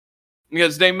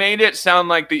 because they made it sound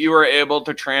like that you were able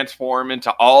to transform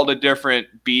into all the different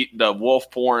the wolf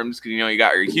forms. Because you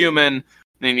got your human,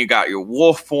 then you got your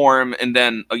wolf form, and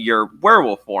then your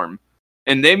werewolf form.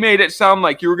 And they made it sound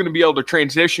like you were going to be able to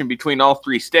transition between all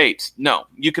three states. No,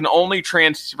 you can only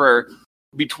transfer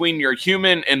between your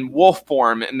human and wolf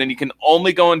form, and then you can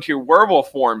only go into your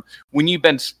werewolf form when you've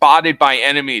been spotted by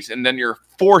enemies, and then you're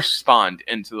force spawned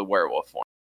into the werewolf form.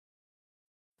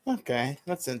 Okay,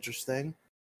 that's interesting.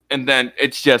 And then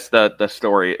it's just the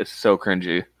story is so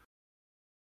cringy.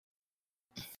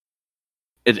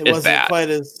 It's bad.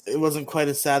 It wasn't quite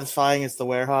as satisfying as the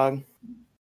Werehog.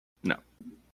 No,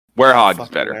 Werehog is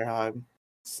Fucking better. Werehog.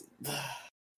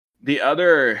 The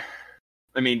other,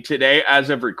 I mean, today as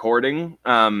of recording,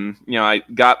 I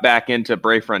got back into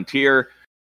Brave Frontier,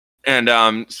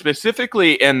 and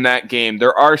specifically in that game,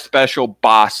 there are special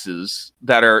bosses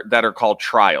that are called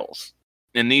trials.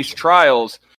 In these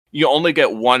trials, you only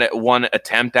get one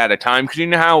attempt at a time, because you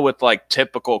know how with like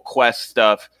typical quest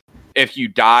stuff, if you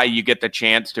die, you get the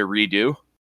chance to redo.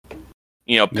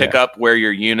 Pick up where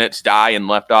your units die and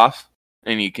left off,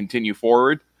 and you continue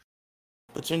forward.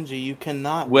 But Shinji, you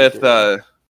cannot. With I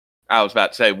was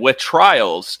about to say, with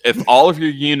trials, if all of your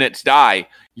units die,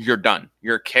 you're done.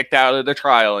 You're kicked out of the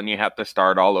trial, and you have to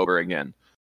start all over again.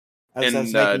 I was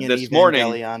and making an this morning,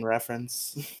 Evangelion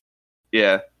reference.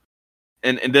 yeah.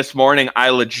 And this morning, I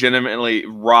legitimately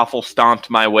raffle stomped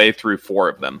my way through 4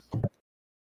 of them.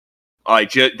 I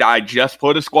just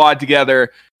put a squad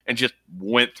together and just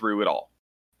went through it all.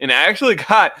 And I actually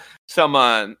got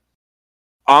some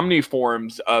Omni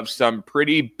forms of some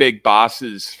pretty big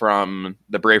bosses from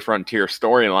the Brave Frontier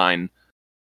storyline.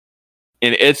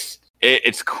 And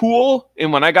it's cool.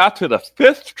 And when I got to the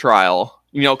 5th trial,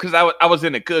 because I was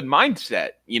in a good mindset,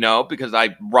 because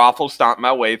I raffle stomped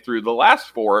my way through the last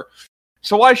 4.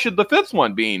 So why should the 5th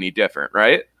one be any different,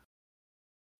 right?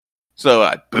 So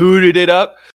I booted it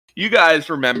up. You guys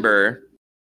remember,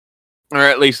 or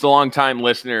at least the longtime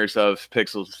listeners of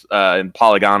Pixels and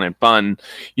Polygon and Fun,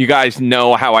 you guys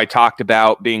know how I talked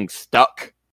about being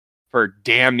stuck for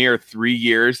damn near 3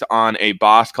 years on a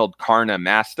boss called Karna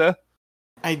Masta.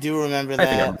 I do remember I think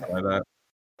I that. remember that.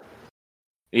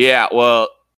 Yeah, well,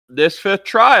 this 5th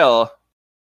trial,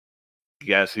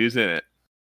 guess who's in it?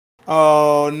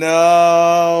 Oh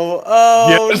no!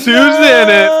 Oh, Guess who's in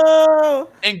it?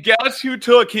 And guess who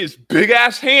took his big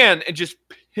ass hand and just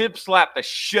hip slapped the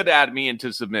shit out of me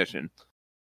into submission?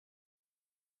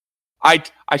 I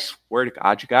swear to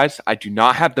God, you guys, I do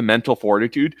not have the mental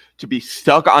fortitude to be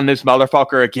stuck on this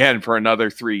motherfucker again for another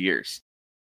 3 years.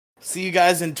 See you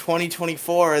guys in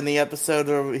 2024 in the episode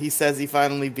where he says he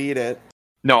finally beat it.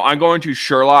 No, I'm going to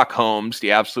Sherlock Holmes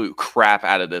the absolute crap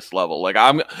out of this level. Like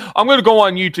I'm going to go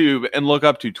on YouTube and look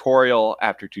up tutorial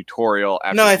after tutorial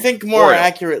after. No, I think tutorial. more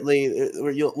accurately,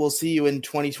 we'll see you in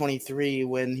 2023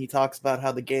 when he talks about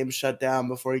how the game shut down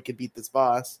before he could beat this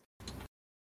boss.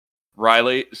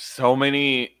 Riley, so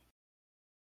many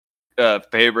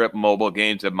favorite mobile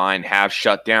games of mine have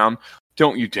shut down.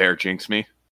 Don't you dare jinx me.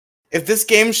 If this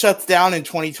game shuts down in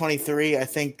 2023, I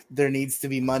think there needs to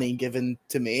be money given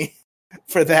to me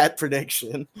for that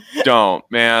prediction. Don't,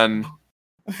 man.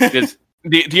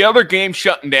 The other game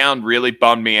shutting down really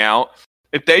bummed me out.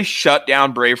 If they shut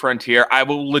down Brave Frontier, I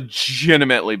will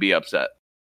legitimately be upset.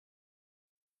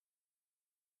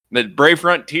 The Brave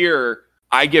Frontier,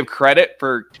 I give credit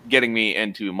for getting me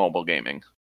into mobile gaming.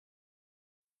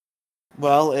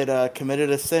 Well, it committed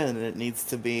a sin and it needs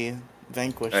to be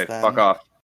vanquished. Hey, then. fuck off.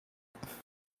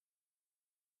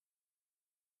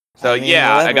 So I mean,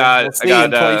 yeah, whatever. I got We'll see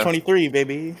in 2023,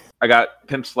 baby. I got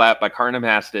Pimp Slap by Karna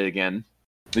Masta again,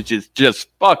 which is just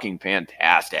fucking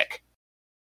fantastic.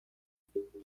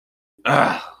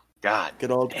 Ugh, God.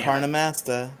 Good old damn. Karna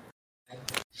Masta.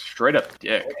 Straight up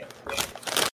dick.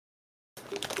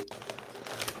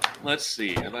 Let's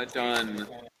see. Have I done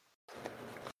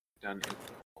anything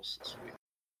else this week?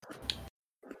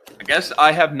 I guess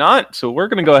I have not. So we're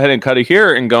going to go ahead and cut it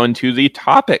here and go into the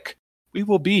topic. We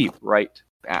will be right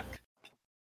back.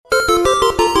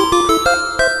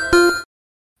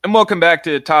 And welcome back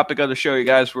to the topic of the show, you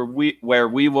guys, where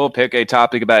we will pick a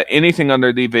topic about anything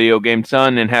under the video game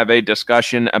sun and have a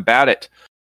discussion about it.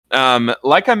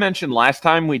 Like I mentioned last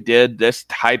time we did this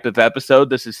type of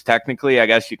episode, this is technically, I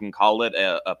guess you can call it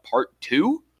a part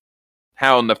 2.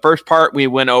 How in the first part we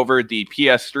went over the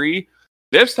PS3.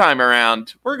 This time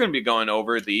around, we're going to be going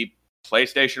over the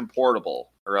PlayStation Portable,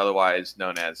 or otherwise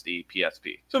known as the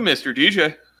PSP. So, Mr.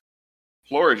 DJ,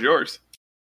 floor is yours.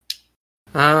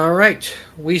 All right,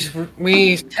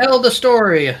 we tell the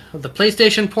story of the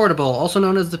PlayStation Portable, also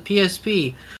known as the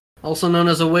PSP, also known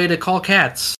as a way to call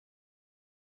cats.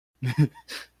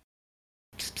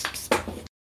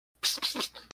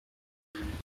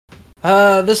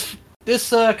 This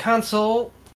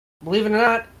console, believe it or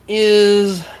not,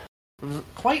 is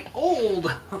quite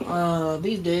old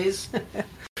these days.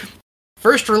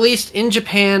 First released in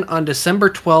Japan on December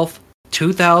 12th,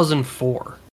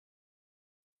 2004.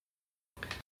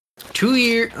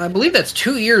 I believe that's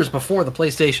 2 years before the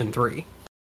PlayStation 3.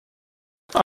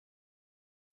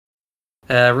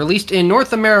 Released in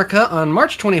North America on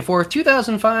March 24th,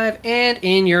 2005, and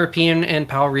in European and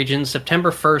PAL regions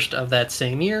September 1st of that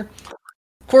same year.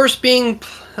 Of course, being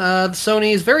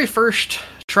Sony's very first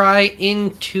try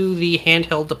into the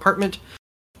handheld department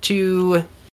to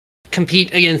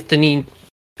compete against the,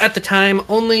 at the time,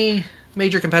 only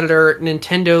major competitor,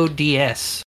 Nintendo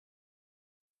DS.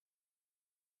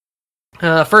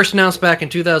 First announced back in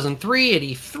 2003 at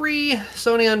E3,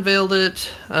 Sony unveiled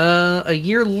it a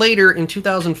year later in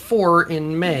 2004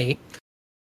 in May.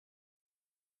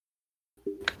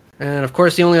 And of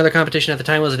course, the only other competition at the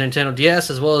time was a Nintendo DS,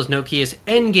 as well as Nokia's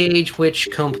N-Gage, which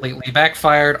completely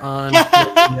backfired on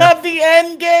the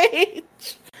N-Gage!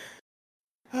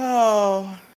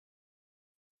 Oh.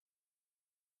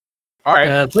 All right.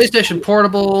 PlayStation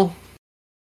Portable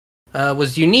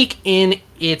was unique in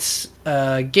its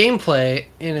gameplay,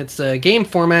 in its game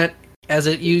format, as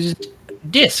it used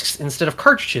discs instead of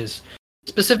cartridges.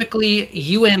 specifically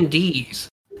UMDs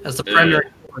as the primary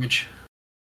storage,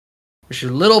 which are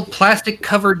little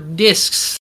plastic-covered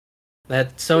discs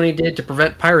that Sony did to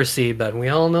prevent piracy, but we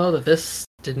all know that this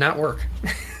did not work.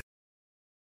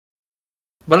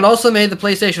 But it also made the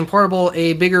PlayStation Portable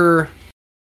a bigger...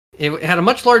 It had a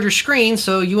much larger screen,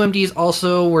 so UMDs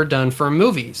also were done for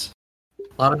movies.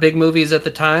 A lot of big movies at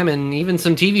the time, and even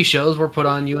some TV shows were put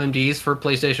on UMDs for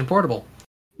PlayStation Portable.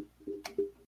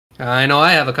 I know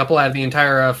I have a couple. I have the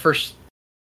entire first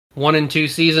 1 and 2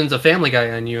 seasons of Family Guy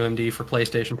on UMD for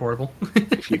PlayStation Portable.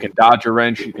 If you can dodge a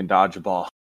wrench, you can dodge a ball.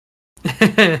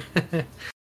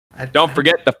 Don't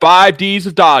forget the 5 Ds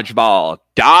of dodgeball.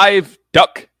 Dive,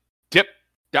 duck, dip,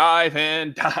 dive,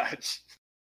 and dodge.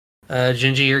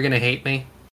 Gingy, you're going to hate me.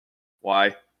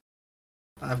 Why?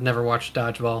 I've never watched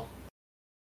Dodgeball.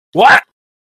 What?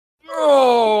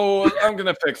 Oh, I'm going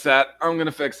to fix that. I'm going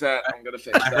to fix that. I'm going to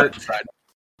fix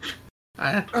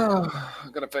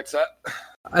that.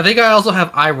 I think I also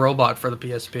have iRobot for the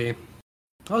PSP.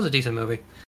 That was a decent movie.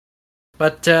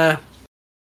 But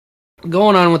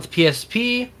going on with the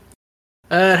PSP,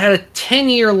 it had a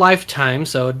 10-year lifetime,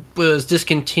 so it was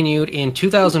discontinued in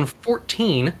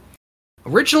 2014,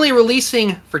 originally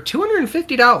releasing for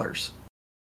 $250.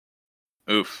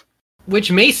 Oof.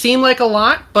 Which may seem like a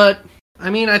lot, but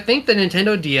I mean, I think the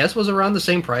Nintendo DS was around the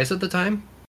same price at the time.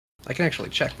 I can actually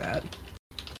check that.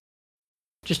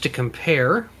 Just to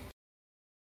compare.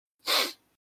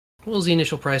 What was the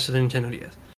initial price of the Nintendo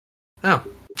DS? Oh.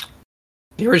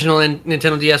 The original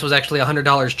Nintendo DS was actually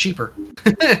 $100 cheaper.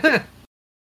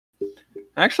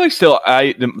 Actually, still,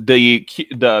 the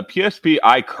PSP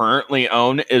I currently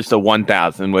own is the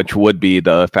 1000, which would be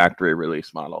the factory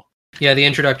release model. Yeah, the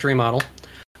introductory model.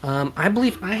 I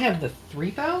believe I have the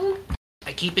 3000.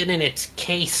 I keep it in its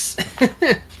case.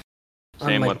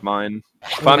 Same with mine.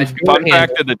 Fun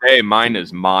fact of the day, mine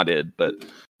is modded, but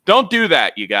don't do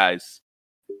that, you guys.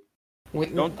 We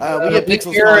get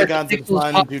Pixels polygons and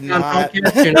fun.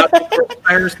 Do not support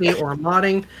piracy or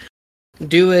modding.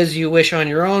 Do as you wish on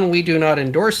your own. We do not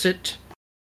endorse it,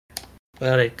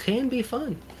 but it can be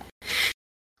fun.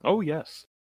 Oh yes,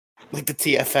 like the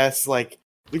TFS. Like,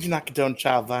 we do not condone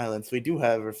child violence. We do,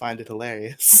 however, find it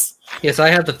hilarious. Yes, I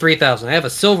have the 3000. I have a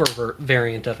silver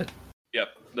variant of it. Yep,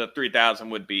 the 3000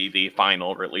 would be the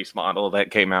final release model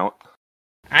that came out.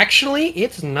 Actually,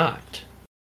 it's not.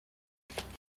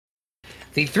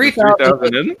 The 3000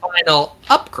 was the final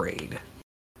upgrade,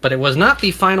 but it was not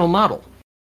the final model.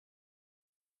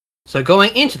 So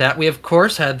going into that, we of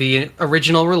course had the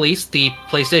original release, the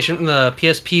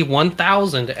PSP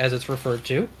 1000 as it's referred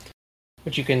to,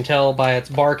 which you can tell by its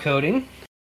barcoding.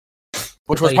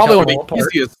 Which was probably one of the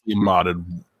easiest modded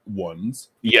ones.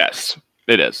 Yes,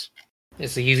 it is.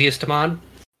 It's the easiest to mod?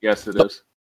 Yes, it is.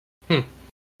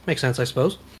 Makes sense, I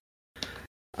suppose.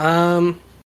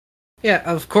 Yeah,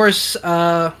 of course,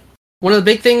 one of the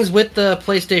big things with the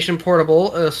PlayStation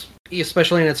Portable,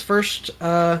 especially in its first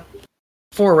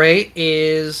foray,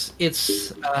 is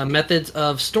its methods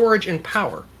of storage and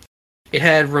power. It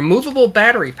had removable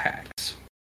battery packs,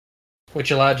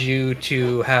 which allowed you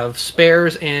to have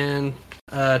spares and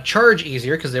charge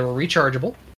easier because they were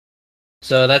rechargeable.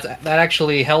 So that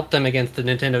actually helped them against the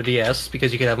Nintendo DS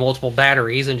because you could have multiple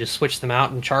batteries and just switch them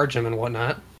out and charge them and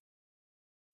whatnot.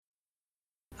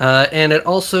 And it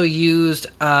also used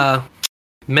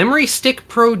Memory Stick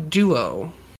Pro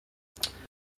Duo.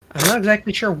 I'm not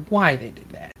exactly sure why they did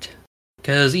that,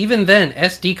 because even then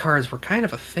SD cards were kind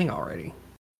of a thing already.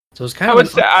 So it was kind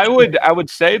of. I would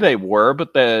say they were,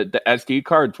 but the SD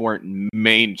cards weren't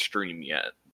mainstream yet.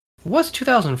 It was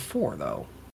 2004 though.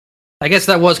 I guess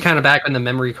that was kind of back in the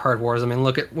memory card wars. I mean,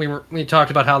 look at we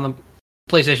talked about how the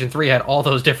PlayStation 3 had all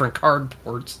those different card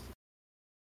ports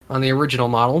on the original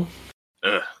model.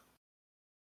 Ugh.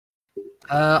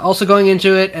 Also going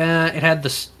into it, it had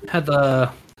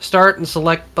the start and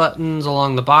select buttons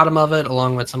along the bottom of it,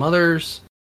 along with some others.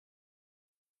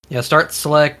 Yeah, start,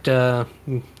 select, the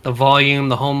volume,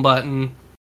 the home button.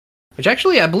 Which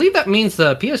actually, I believe that means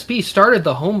the PSP started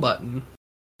the home button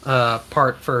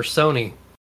part for Sony.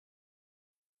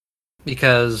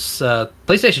 Because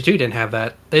PlayStation 2 didn't have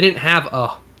that. They didn't have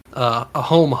a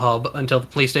home hub until the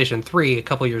PlayStation 3 a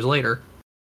couple years later.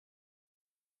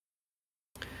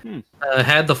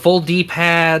 Had the full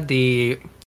D-pad, the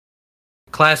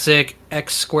classic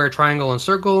X, square, triangle, and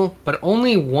circle, but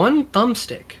only one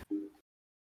thumbstick.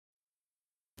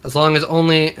 As well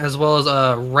as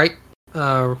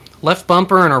a left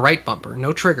bumper and a right bumper,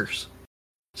 no triggers.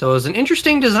 So it was an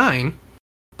interesting design,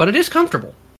 but it is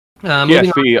comfortable. Go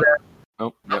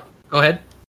ahead.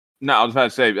 No, No, I was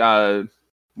about to say,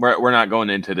 We're not going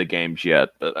into the games yet,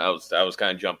 but I was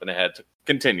kind of jumping ahead. To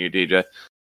continue, DJ.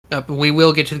 We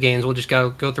will get to the games. We'll just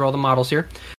go through all the models here.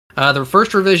 The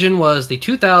first revision was the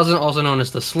 2000, also known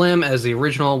as the Slim, as the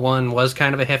original one was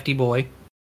kind of a hefty boy.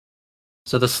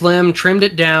 So the Slim trimmed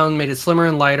it down, made it slimmer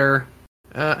and lighter.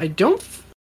 Game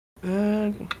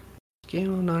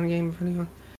non-game for anyone.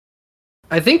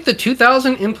 I think the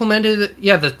 2000 implemented,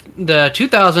 the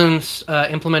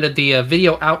 2000s implemented the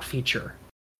video out feature,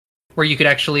 where you could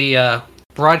actually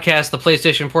broadcast the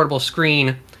PlayStation Portable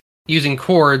screen using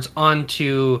cords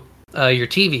onto your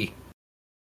TV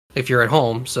if you're at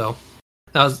home. So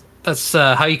that's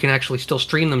how you can actually still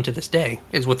stream them to this day,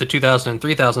 is with the 2000 and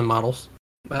 3000 models.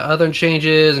 Other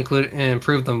changes include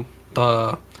improve the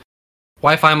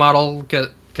Wi-Fi model,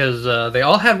 because they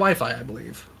all had Wi-Fi, I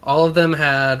believe. All of them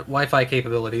had Wi-Fi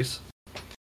capabilities.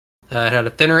 It had a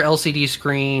thinner LCD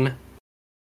screen.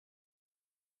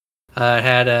 It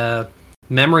had a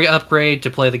memory upgrade to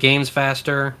play the games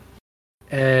faster.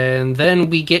 And then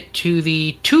we get to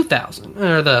the 2000.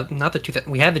 Not the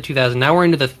 2000. We had the 2000. Now we're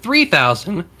into the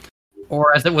 3000.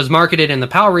 Or as it was marketed in the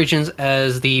PAL regions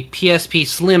as the PSP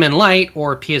Slim and Light,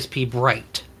 or PSP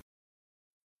Bright.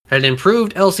 Had an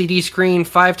improved LCD screen,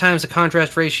 5 times the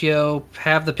contrast ratio,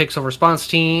 half the pixel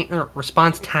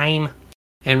response time,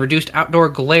 and reduced outdoor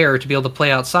glare to be able to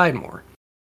play outside more.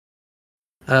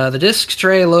 The disc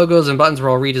tray, logos, and buttons were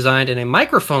all redesigned, and a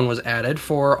microphone was added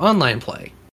for online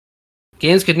play.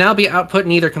 Games could now be output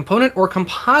in either component or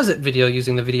composite video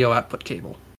using the video output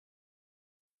cable.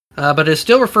 But it is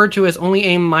still referred to as only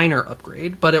a minor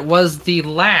upgrade, but it was the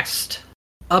last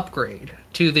upgrade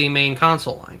to the main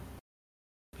console line.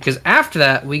 Because after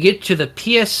that, we get to the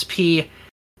PSP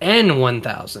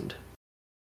N1000.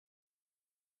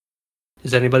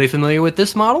 Is anybody familiar with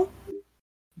this model?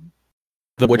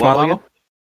 The which model again?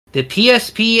 The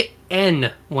PSP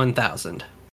N1000.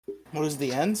 What does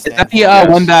the N Is stand that for?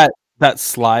 the one that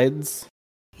slides?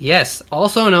 Yes,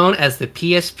 also known as the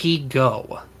PSP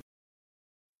Go.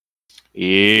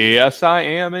 Yes, I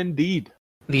am indeed.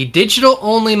 The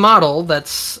digital-only model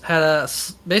that's had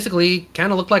basically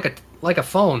kind of looked like a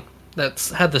phone that's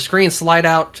had the screen slide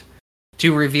out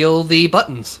to reveal the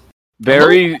buttons.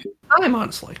 Very time,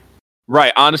 honestly.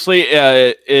 Right. Honestly,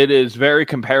 it is very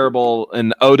comparable.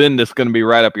 And Odin, this is going to be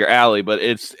right up your alley, but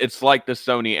it's like the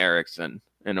Sony Ericsson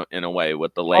in a way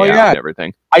with the layout and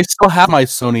everything. I still have my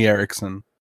Sony Ericsson.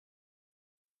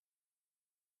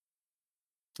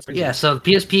 Yeah, so the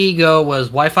PSP Go was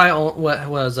Wi-Fi.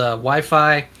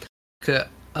 Wi-Fi.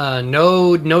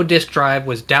 No disk drive,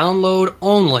 was download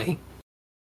only,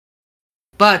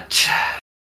 but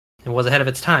it was ahead of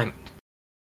its time.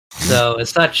 So as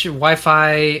such,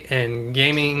 Wi-Fi and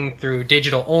gaming through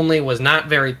digital only was not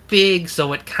very big,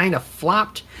 so it kind of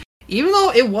flopped. Even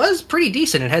though it was pretty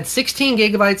decent, it had 16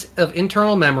 gigabytes of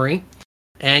internal memory,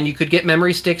 and you could get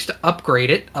memory sticks to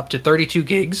upgrade it up to 32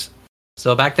 gigs.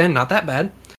 So back then, not that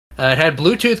bad. It had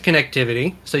Bluetooth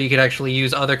connectivity, so you could actually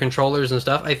use other controllers and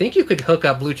stuff. I think you could hook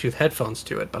up Bluetooth headphones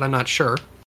to it, but I'm not sure.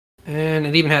 And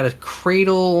it even had a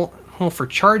cradle for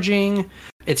charging.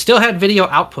 It still had video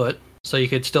output, so you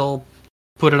could still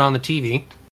put it on the TV.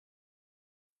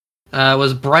 It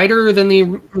was brighter than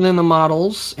the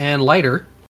models and lighter.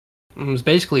 It was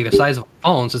basically the size of a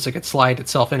phone, since it could slide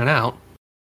itself in and out.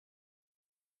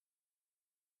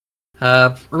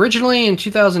 Originally in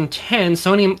 2010,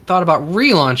 Sony thought about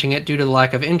relaunching it due to the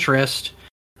lack of interest,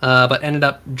 but ended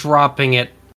up dropping it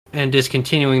and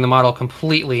discontinuing the model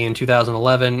completely in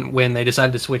 2011 when they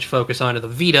decided to switch focus onto the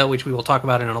Vita, which we will talk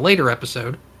about in a later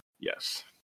episode. Yes.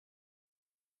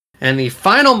 And the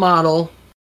final model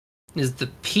is the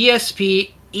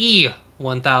PSP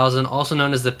E1000, also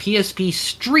known as the PSP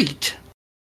Street,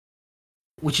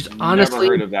 which is honestly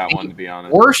never heard of that one, to be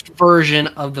honest. Worst version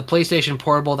of the PlayStation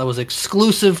Portable that was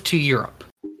exclusive to Europe.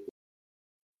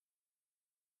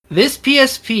 This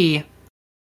PSP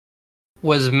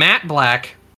was matte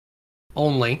black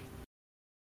only,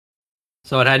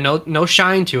 so it had no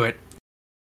shine to it.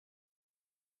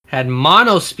 Had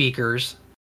mono speakers,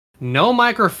 no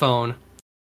microphone,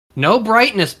 no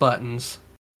brightness buttons,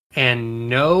 and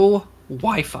no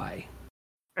Wi-Fi.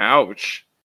 Ouch.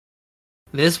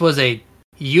 This was a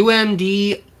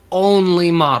UMD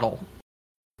only model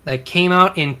that came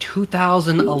out in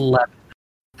 2011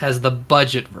 as the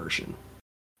budget version.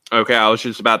 Okay, I was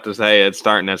just about to say it's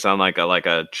starting to sound like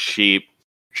a cheap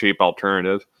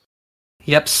alternative.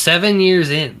 Yep, 7 years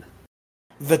in.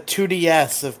 The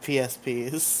 2DS of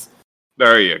PSPs.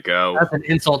 There you go. That's an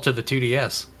insult to the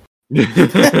 2DS.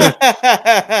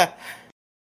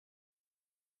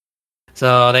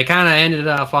 So they kind of ended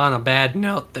off on a bad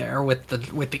note there with the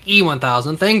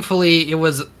E1000. Thankfully, it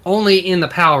was only in the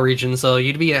PAL region, so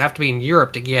have to be in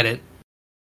Europe to get it.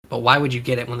 But why would you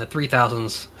get it when the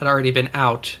 3000s had already been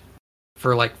out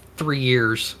for like 3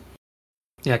 years?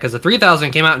 Yeah, because the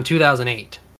 3000 came out in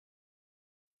 2008.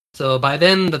 So by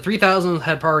then, the 3000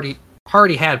 had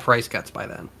already had price cuts by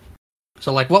then.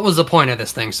 So like, what was the point of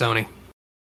this thing, Sony?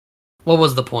 What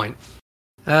was the point?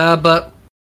 But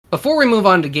before we move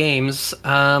on to games,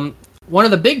 one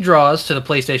of the big draws to the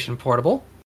PlayStation Portable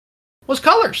was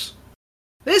colors.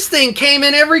 This thing came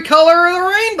in every color of the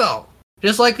rainbow.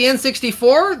 Just like the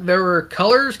N64, there were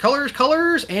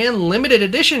colors, and limited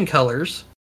edition colors.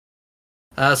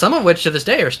 Some of which to this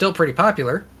day are still pretty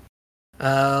popular.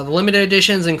 The limited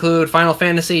editions include Final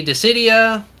Fantasy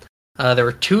Dissidia. There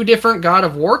were 2 different God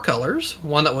of War colors,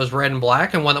 one that was red and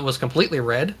black and one that was completely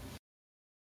red.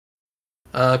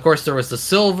 Of course, there was the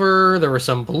silver, there were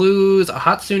some blues, a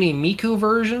Hatsune Miku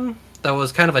version that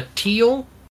was kind of a teal.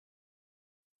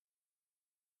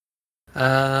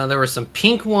 There were some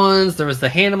pink ones, there was the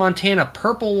Hannah Montana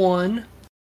purple one,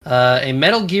 a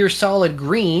Metal Gear Solid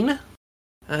green.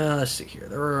 Let's see here.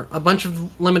 There were a bunch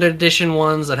of limited edition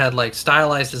ones that had like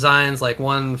stylized designs, like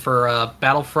one for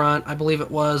Battlefront, I believe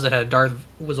it was, that had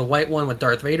was a white one with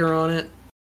Darth Vader on it.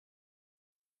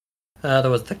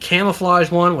 There was the camouflage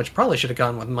one, which probably should have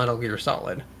gone with Metal Gear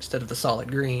Solid instead of the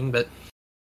solid green, but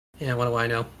yeah, what do I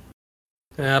know?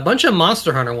 A bunch of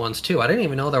Monster Hunter ones too. I didn't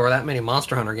even know there were that many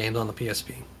Monster Hunter games on the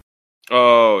PSP.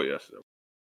 Oh, yes.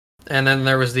 And then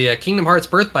there was the Kingdom Hearts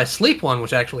Birth by Sleep one,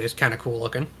 which actually is kind of cool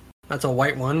looking. That's a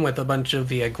white one with a bunch of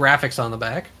the graphics on the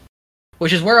back,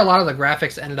 which is where a lot of the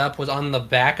graphics ended up, was on the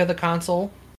back of the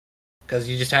console, because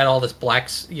you just had all this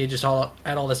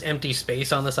had all this empty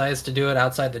space on the sides to do it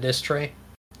outside the disc tray.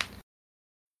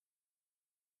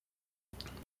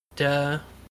 Yeah,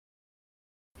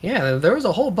 there was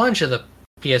a whole bunch of the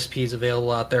PSPs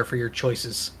available out there for your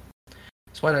choices.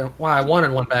 That's why I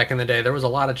wanted one back in the day. There was a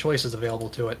lot of choices available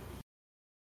to it.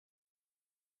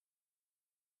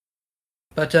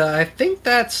 But I think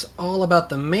that's all about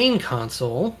the main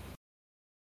console.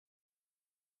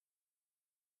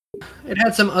 It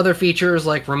had some other features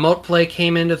like remote play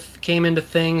came into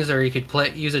things, or you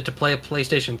could use it to play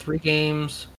PlayStation 3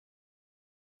 games.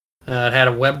 It had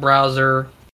a web browser.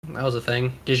 That was a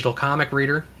thing. Digital comic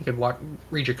reader. You could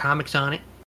read your comics on it.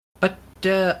 But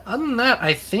other than that,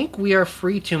 I think we are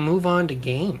free to move on to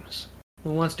games.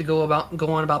 Who wants to go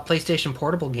on about PlayStation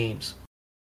Portable games?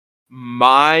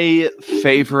 My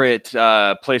favorite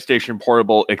PlayStation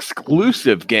Portable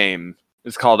exclusive game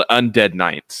is called Undead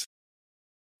Knights.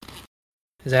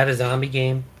 Is that a zombie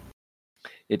game?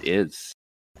 It is.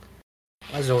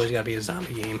 There's always got to be a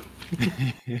zombie game.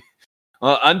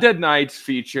 Well, Undead Knights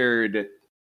featured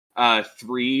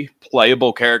 3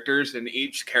 playable characters, and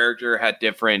each character had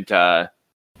different,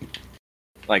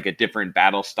 like a different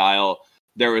battle style.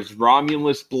 There was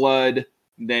Romulus Blood,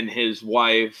 then his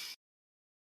wife.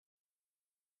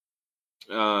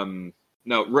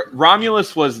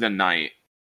 Romulus was the knight.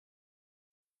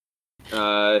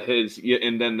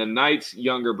 And then the knight's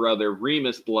younger brother,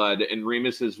 Remus Blood, and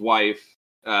Remus's wife,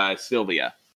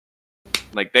 Sylvia.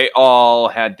 Like, they all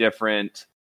had different...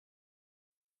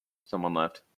 Someone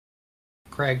left.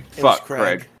 Craig. Fuck,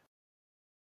 Craig.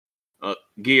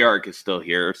 Geark is still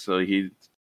here, so he's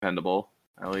dependable,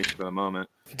 at least for the moment.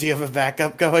 Do you have a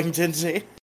backup going, Tingy?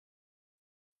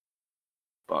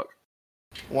 Fuck.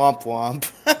 Womp womp.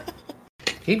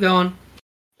 Keep going.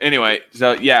 Anyway,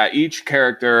 so yeah, each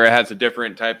character has a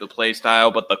different type of play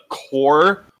style, but the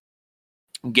core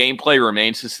gameplay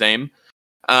remains the same.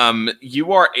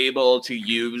 You are able to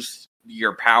use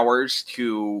your powers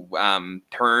to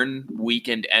turn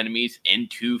weakened enemies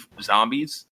into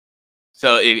zombies.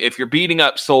 So if you're beating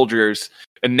up soldiers,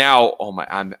 and now,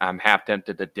 I'm half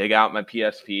tempted to dig out my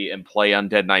PSP and play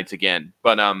Undead Knights again.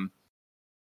 But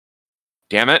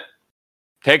damn it,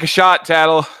 take a shot,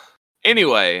 Tattle.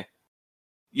 Anyway.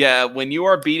 Yeah, when you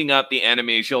are beating up the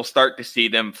enemies, you'll start to see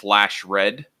them flash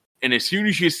red. And as soon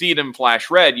as you see them flash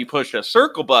red, you push a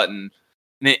circle button,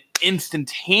 and it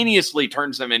instantaneously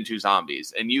turns them into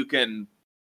zombies. And you can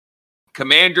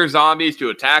command your zombies to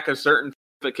attack a certain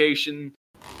location.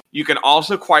 You can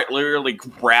also quite literally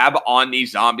grab on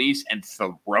these zombies and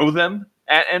throw them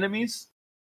at enemies.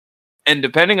 And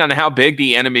depending on how big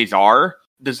the enemies are,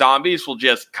 the zombies will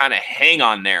just kind of hang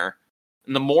on there.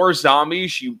 And the more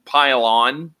zombies you pile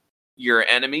on your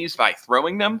enemies by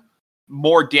throwing them,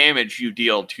 more damage you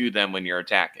deal to them when you're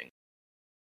attacking.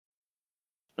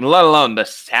 And let alone the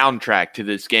soundtrack to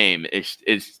this game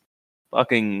is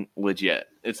fucking legit.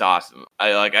 It's awesome.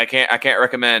 I can't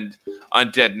recommend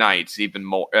Undead Knights even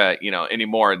more, any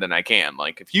more than I can.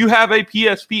 Like, if you have a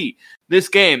PSP, this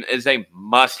game is a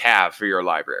must-have for your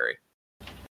library.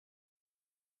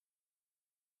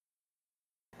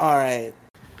 All right.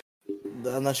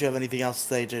 Unless you have anything else to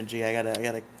say, Genji, I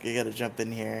gotta jump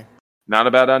in here. Not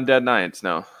about Undead Knights,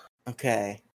 no.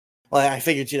 Okay. Well, I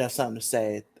figured you'd have something to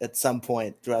say at some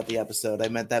point throughout the episode. I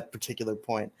meant that particular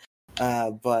point.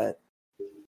 So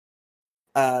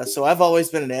I've always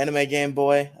been an anime game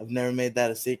boy. I've never made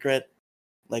that a secret.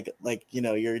 Like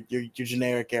your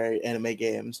generic anime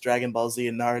games, Dragon Ball Z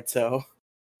and Naruto.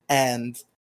 And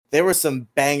there were some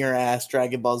banger ass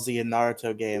Dragon Ball Z and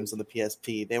Naruto games on the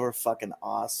PSP. They were fucking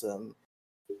awesome.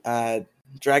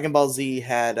 Dragon Ball Z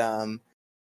had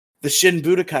the Shin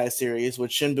Budokai series,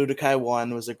 which Shin Budokai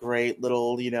 1 was a great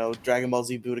little, Dragon Ball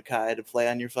Z Budokai to play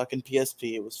on your fucking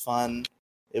PSP. It was fun.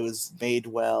 It was made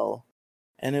well.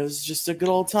 And it was just a good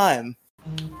old time.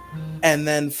 And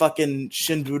then fucking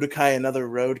Shin Budokai Another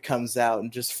Road comes out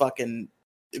and just fucking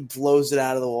blows it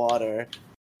out of the water.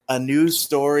 A new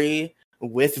story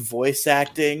with voice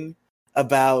acting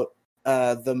about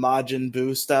the Majin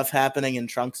Buu stuff happening in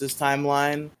Trunks'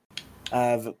 timeline.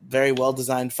 Very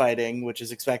well-designed fighting, which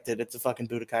is expected. It's a fucking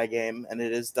Budokai game, and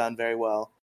it is done very well.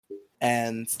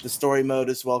 And the story mode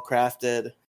is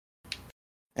well-crafted.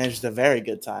 And it's just a very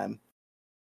good time.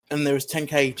 And there was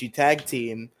Tenkaichi Tag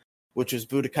Team, which was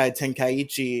Budokai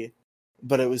Tenkaichi,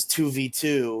 but it was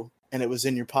 2v2, and it was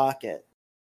in your pocket.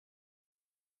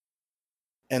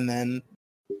 And then,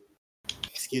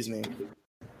 excuse me,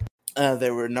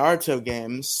 there were Naruto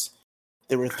games.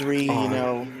 There were three,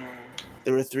 like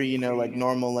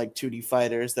normal, like 2D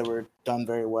fighters that were done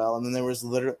very well. And then there was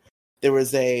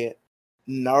a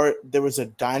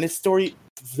Dynasty.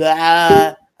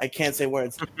 I can't say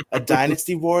words. A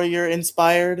Dynasty Warrior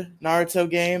inspired Naruto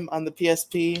game on the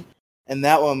PSP, and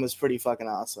that one was pretty fucking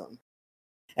awesome.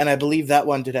 And I believe that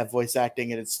one did have voice acting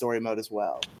in its story mode as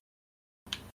well.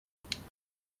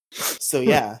 So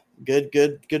yeah,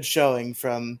 good showing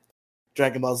from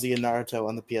Dragon Ball Z and Naruto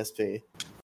on the PSP.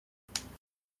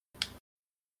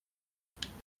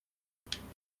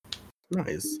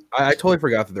 Nice. I totally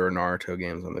forgot that there were Naruto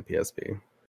games on the PSP.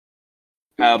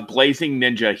 Blazing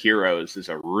Ninja Heroes is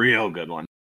a real good one.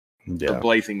 Yeah. Or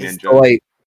Blazing Ninja. So, like,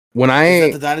 Is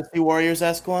that the Dynasty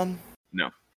Warriors-esque one?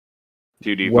 No.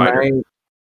 2D fighter.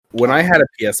 When I had a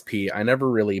PSP, I never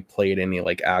really played any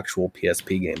like actual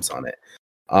PSP games on it.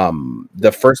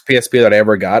 The first PSP that I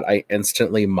ever got, I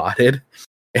instantly modded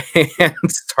and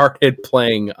started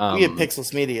playing. We at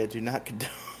Pixels Media do not condone.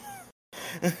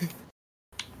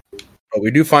 But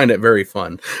we do find it very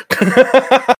fun.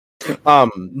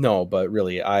 No, but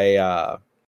really, I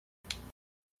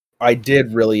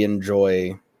did really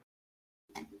enjoy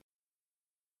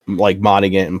like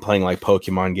modding it and playing like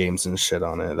Pokemon games and shit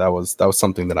on it. That was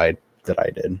something that I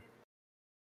did.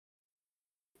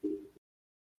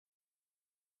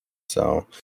 So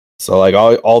like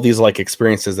all these like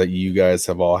experiences that you guys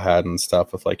have all had and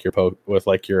stuff with like your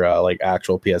like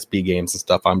actual PSP games and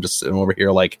stuff. I'm just sitting over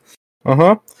here like,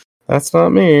 that's not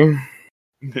me.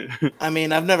 I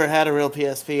mean, I've never had a real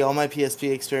PSP. All my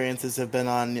PSP experiences have been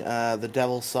on the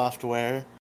Devil software.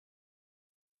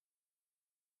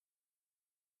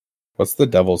 What's the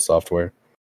Devil software?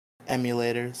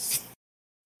 Emulators.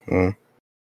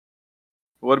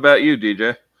 What about you,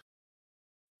 DJ?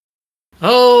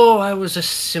 Oh, I was a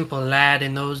simple lad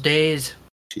in those days.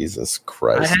 Jesus I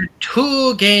Christ. had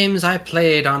 2 games I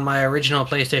played on my original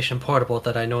PlayStation Portable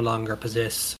that I no longer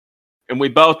possess. And we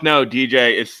both know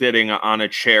DJ is sitting on a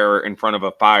chair in front of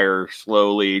a fire,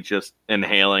 slowly just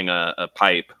inhaling a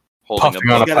pipe, holding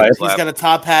Puffing on a a book. pipe. He's got a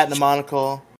top hat and a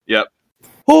monocle. Yep.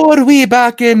 Who are we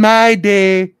back in my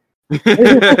day?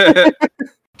 You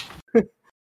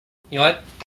know what?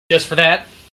 Just for that,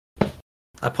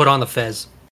 I put on the fez.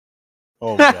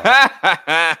 Oh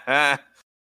god.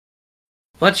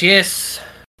 But yes,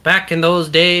 back in those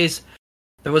days,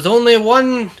 there was only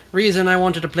one reason I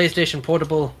wanted a PlayStation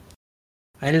Portable.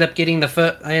 I ended up getting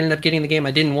the game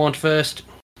I didn't want first,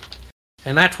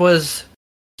 and that was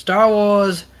Star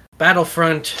Wars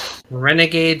Battlefront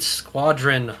Renegade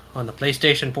Squadron on the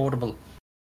PlayStation Portable.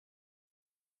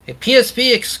 A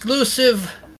PSP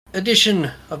exclusive edition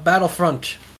of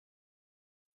Battlefront,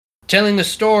 telling the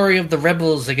story of the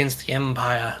rebels against the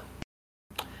Empire.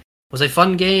 It was a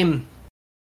fun game.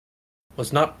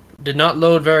 Did not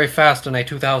load very fast on a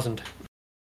 2000.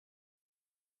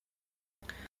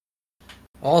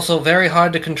 Also very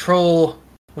hard to control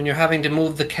when you're having to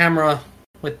move the camera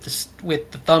with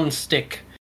the thumbstick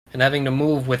and having to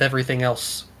move with everything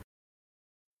else.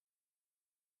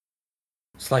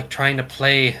 It's like trying to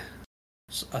play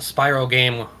a Spyro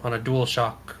game on a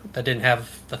DualShock that didn't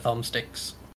have the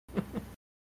thumbsticks.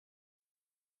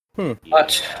 But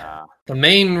Yeah. the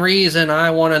main reason I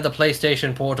wanted the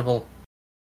PlayStation Portable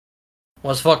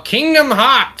was for Kingdom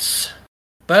Hearts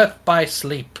Birth by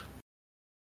Sleep.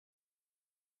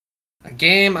 A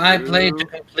game I played to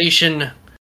completion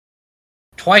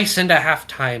 2.5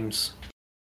 times.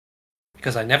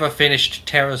 Because I never finished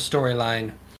Terra's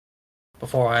storyline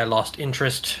before I lost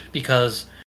interest because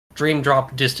Dream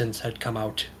Drop Distance had come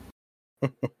out.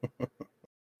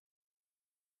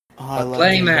 I love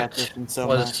playing Dream that Drop Distance so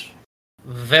was much.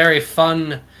 very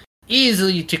fun,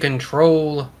 easy to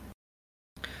control.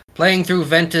 Playing through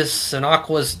Ventus and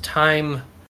Aqua's time,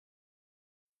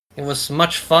 it was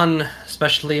much fun,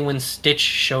 especially when Stitch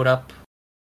showed up.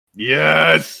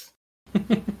 Yes.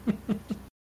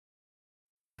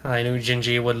 I knew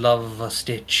Gingy would love a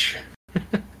Stitch.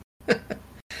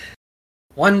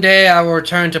 One day I will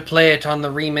return to play it on the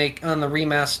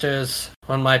remasters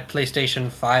on my PlayStation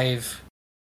 5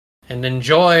 and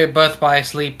enjoy Birth by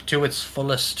Sleep to its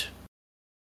fullest.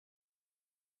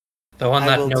 Though on I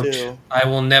that will note, too, I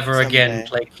will never again someday.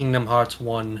 play Kingdom Hearts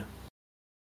 1.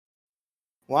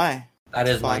 Why? That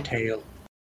is my Fine. tale.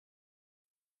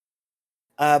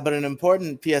 But an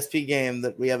important PSP game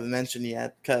that we haven't mentioned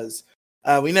yet, because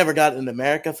we never got it in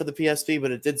America for the PSP,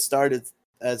 but it did start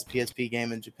as a PSP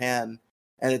game in Japan.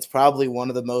 And it's probably one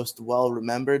of the most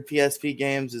well-remembered PSP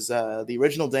games. Is the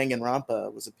original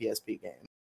Danganronpa was a PSP game.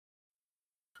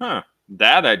 Huh.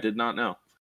 That I did not know.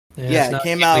 Yeah, it's it not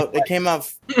came a game out. we It came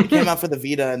out. It came out for the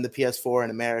Vita and the PS4 in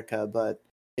America, but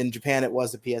in Japan it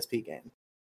was a PSP game.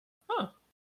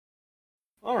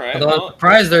 All right. Although Well,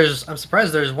 I'm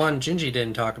surprised there's one Gingy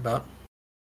didn't talk about.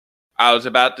 I was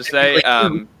about to say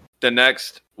Technically, the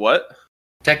next what?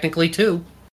 Technically, two.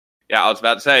 Yeah, I was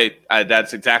about to say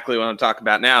that's exactly what I'm talking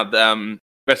about now.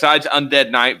 Besides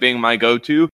Undead Night being my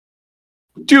go-to,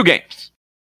 two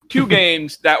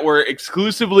games that were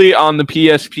exclusively on the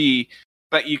PSP,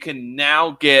 but you can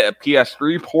now get a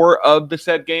PS3 port of the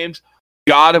said games: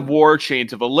 God of War: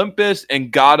 Chains of Olympus and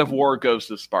God of War: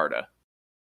 Ghosts of Sparta.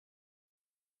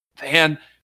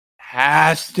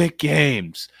 Fantastic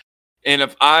games. And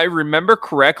if I remember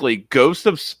correctly, Ghost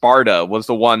of Sparta was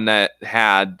the one that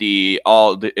had the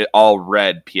all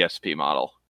red PSP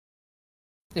model.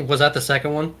 Was that the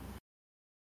second one?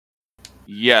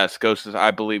 Yes,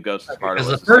 I believe Ghost of Sparta.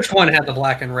 Because Was the first one had the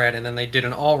black and red, and then they did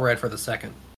an all red for the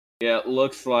second. Yeah, it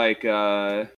looks like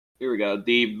here we go.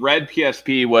 The red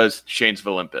PSP was Chains of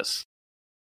Olympus.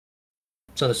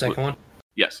 So the second one?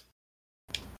 Yes.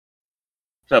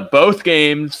 So both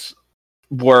games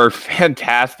were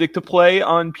fantastic to play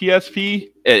on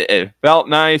PSP. It felt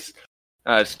nice.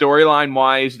 Storyline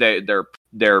wise, they're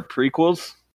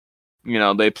prequels. You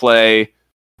know, they play.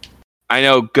 I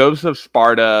know Ghosts of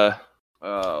Sparta.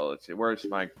 Let's see, where's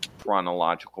my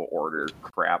chronological order?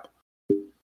 Crap.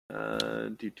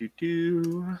 Because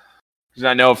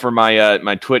I know for my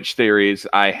my Twitch theories,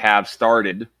 I have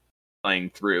started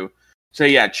playing through. So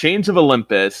yeah, Chains of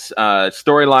Olympus,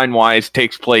 storyline-wise,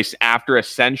 takes place after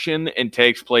Ascension and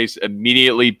takes place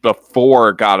immediately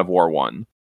before God of War 1.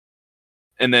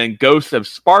 And then Ghosts of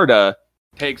Sparta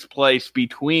takes place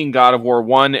between God of War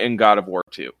 1 and God of War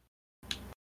 2.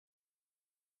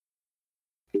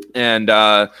 And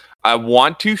I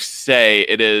want to say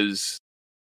it is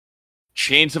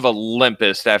Chains of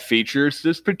Olympus that features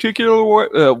this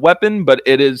particular weapon, but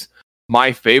it is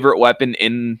my favorite weapon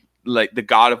in like the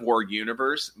God of War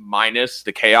universe, minus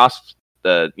the Chaos,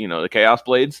 the Chaos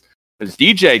Blades. Because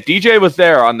DJ was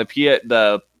there on the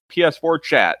PS4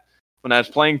 chat when I was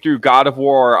playing through God of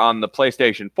War on the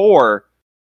PlayStation 4,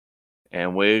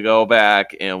 and we go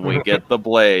back and we get the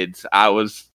blades. I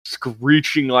was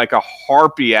screeching like a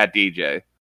harpy at DJ.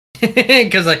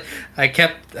 Because I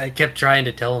kept trying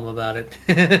to tell him about it.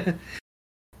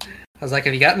 I was like,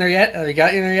 "Have you gotten there yet? Have you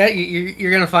gotten there yet?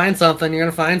 You're gonna find something. You're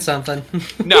gonna find something."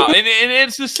 No, and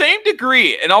it's the same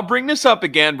degree. And I'll bring this up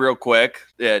again real quick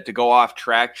to go off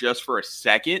track just for a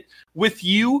second. With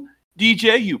you,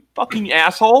 DJ, you fucking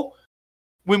asshole.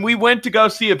 When we went to go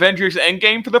see Avengers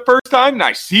Endgame for the first time, and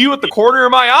I see you at the corner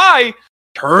of my eye,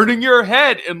 turning your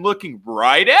head and looking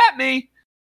right at me.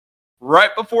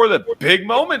 Right before the big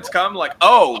moments come, like,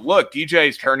 oh, look,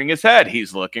 DJ's turning his head.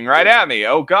 He's looking right at me.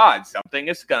 Oh, God, something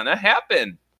is gonna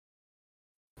happen.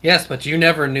 Yes, but you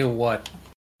never knew what.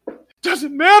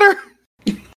 Doesn't matter.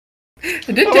 It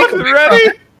did I take wasn't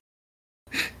ready.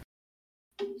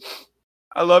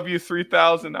 I love you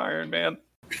 3000, Iron Man.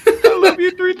 I love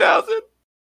you 3000.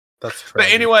 That's true.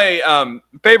 But anyway,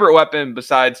 favorite weapon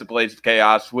besides the Blades of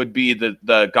Chaos would be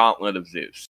the Gauntlet of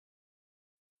Zeus.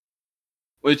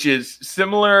 which is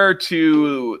similar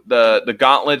to the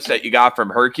gauntlets that you got from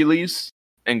Hercules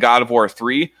and God of War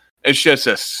 3. It's just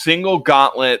a single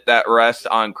gauntlet that rests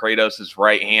on Kratos'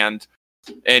 right hand.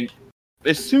 And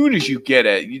as soon as you get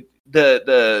it,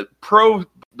 the pro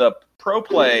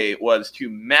play was to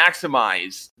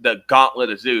maximize the Gauntlet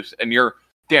of Zeus, and you're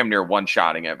damn near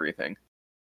one-shotting everything.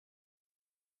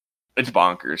 It's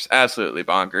bonkers. Absolutely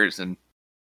bonkers. And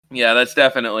yeah, that's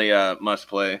definitely a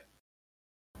must-play.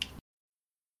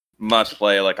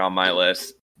 Must-play, like, on my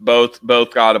list. Both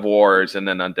God of Wars and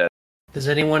then Undead. Does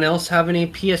anyone else have any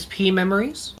PSP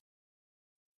memories?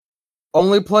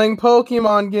 Only playing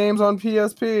Pokemon games on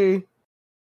PSP.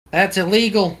 That's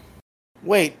illegal.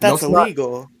 Wait, that's No, it's not.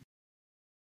 illegal.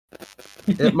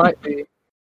 It might be.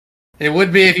 It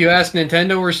would be if you asked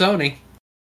Nintendo or Sony.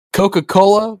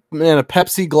 Coca-Cola in a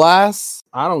Pepsi glass?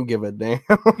 I don't give a damn.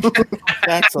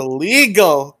 That's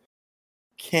illegal.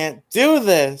 Can't do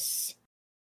this.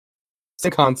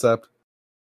 Same concept.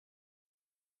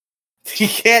 You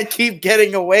can't keep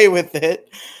getting away with it.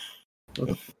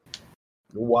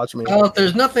 Watch me. Well, if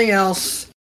there's nothing else,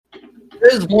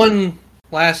 there's one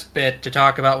last bit to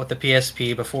talk about with the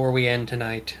PSP before we end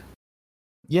tonight.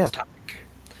 Yeah.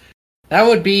 That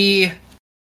would be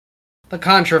the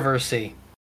controversy.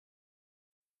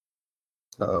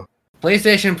 Uh-oh.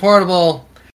 PlayStation Portable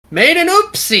made an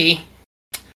oopsie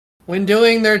when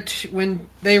doing their when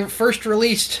they first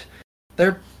released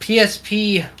their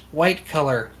PSP white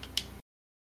color.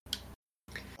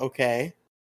 Okay.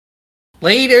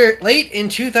 Late in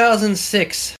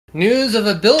 2006, news of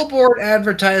a billboard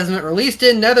advertisement released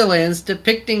in Netherlands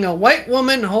depicting a white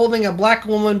woman holding a black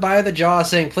woman by the jaw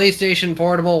saying PlayStation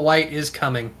Portable White is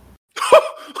coming.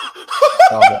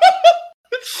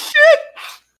 Shit!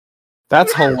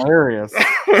 That's hilarious.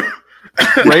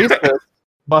 Racist,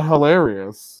 but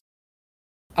hilarious.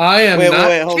 I am Wait,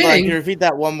 not hold on. kidding. Can you repeat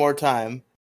that one more time?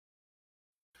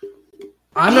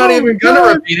 I'm not Oh even my going to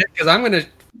God. repeat it because I'm going to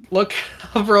look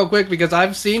up real quick because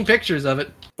I've seen pictures of it.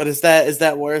 But is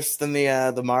that worse than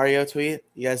the Mario tweet?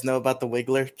 You guys know about the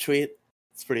Wiggler tweet?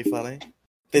 It's pretty funny.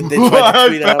 They tried to I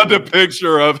tweet out. found a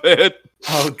picture of it.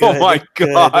 Oh, good. Oh my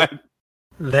good. god.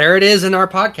 There it is in our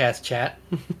podcast chat.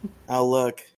 I'll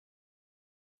look.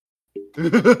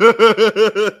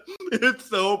 It's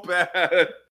so bad.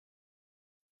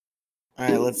 All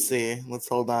right, let's see. Let's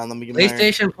hold on. Let me get my.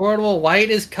 PlayStation Portable White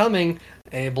is coming.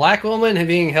 A black woman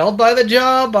being held by the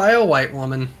jaw by a white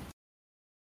woman.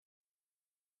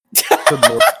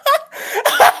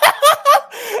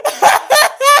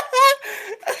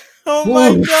 Oh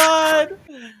my god!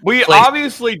 We Like-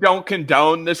 obviously don't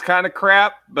condone this kind of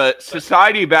crap, but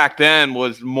society back then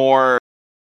was more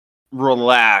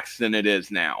relaxed than it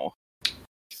is now.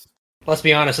 Let's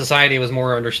be honest, society was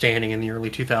more understanding in the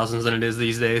early 2000s than it is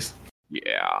these days.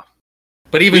 Yeah.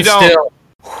 But even We don't- still,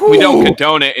 We don't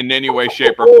condone it in any way,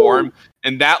 shape, or form,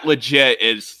 and that legit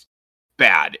is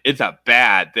bad. It's a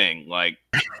bad thing. Like,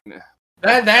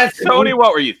 that's Tony,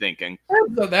 what were you thinking?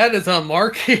 that is a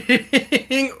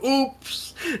marketing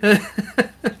oops. I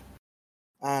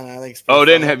don't know. I think it's pretty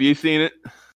Odin, funny. have you seen it?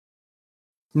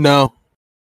 No.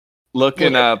 Look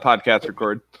in podcast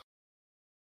record.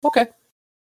 Okay.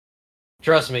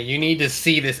 Trust me, you need to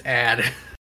see this ad.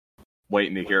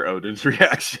 Waiting to hear Odin's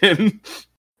reaction.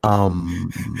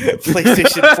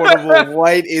 PlayStation Portable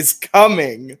White is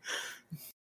coming.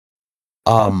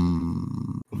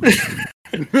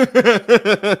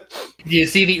 Do you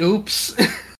see the oops?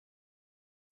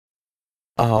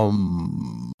 I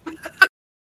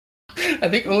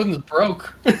think Odin's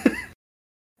broke.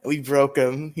 We broke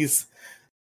him. He's.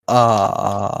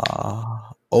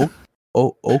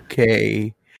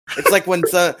 Okay. It's like when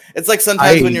it's like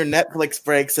sometimes when your Netflix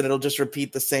breaks and it'll just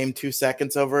repeat the same 2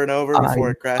 seconds over and over before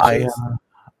it crashes.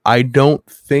 I don't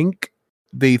think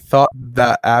they thought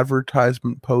that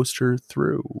advertisement poster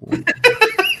through.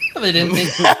 They didn't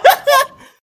think.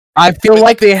 I feel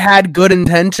like they had good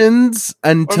intentions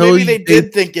Or until maybe they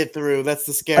did think it through. That's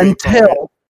the scary part.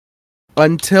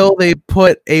 until they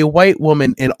put a white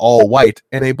woman in all white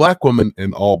and a black woman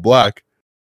in all black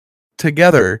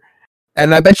together.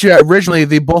 And I bet you originally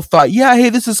they both thought, yeah, hey,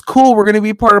 this is cool. We're going to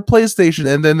be part of PlayStation.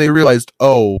 And then they realized,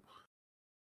 oh,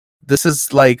 this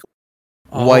is like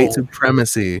white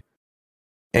supremacy.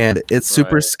 And it's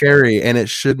super Right. scary and it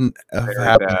shouldn't have Very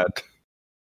happened. bad.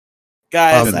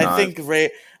 Guys, Not.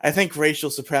 I think racial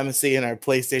supremacy in our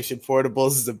PlayStation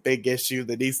Portables is a big issue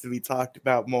that needs to be talked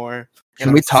about more. in Can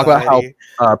our we talk about how society.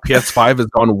 PS5 has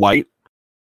gone white?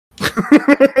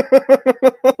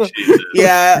 Jesus.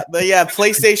 Yeah, but yeah,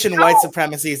 PlayStation white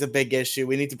supremacy is a big issue.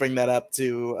 We need to bring that up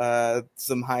to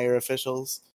some higher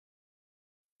officials.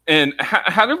 And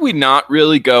how did we not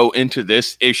really go into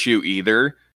this issue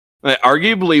either? Like,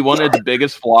 arguably one of the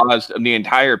biggest flaws of the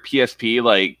entire PSP,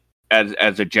 like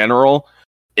as a general,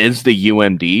 is the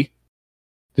UMD.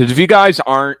 Because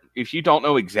if you don't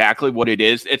know exactly what it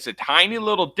is, it's a tiny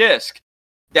little disc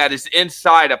that is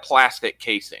inside a plastic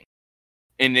casing.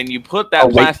 And then you put that a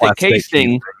white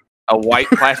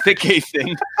plastic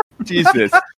casing,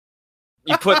 Jesus.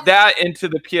 You put that into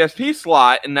the PSP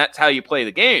slot, and that's how you play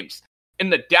the games. And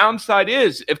the downside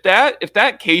is, if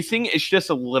that casing is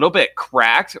just a little bit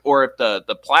cracked, or if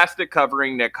the plastic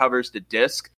covering that covers the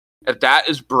disc, if that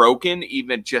is broken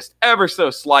even just ever so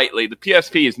slightly, the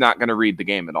PSP is not going to read the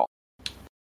game at all.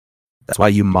 That's why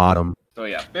you mod them. So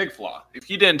yeah, big flaw. If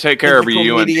you didn't take care of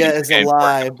your UMD, media is a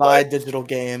lie. Buy digital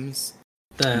games.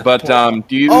 But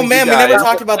do you? Oh man, you guys, we never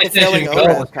talked about the failing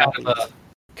ORAD copies.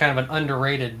 Kind of an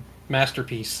underrated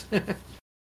masterpiece.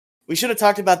 We should have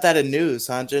talked about that in news,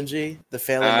 huh, Gingy? The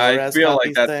failing ORAD I feel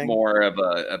like that's thing. more of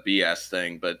a BS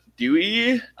thing. But do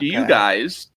you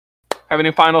guys have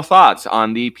any final thoughts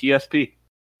on the PSP?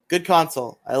 Good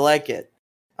console. I like it.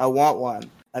 I want one.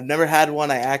 I've never had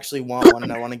one. I actually want one,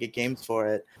 and I want to get games for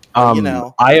it.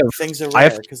 Things are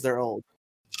rare because they're old.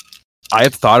 I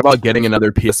have thought about getting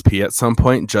another PSP at some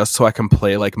point, just so I can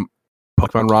play like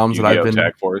Pokemon ROMs that I've been.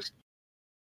 Tag Force.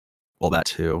 Well, that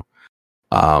too.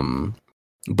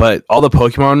 But all the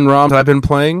Pokemon ROMs I've been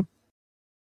playing,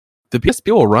 the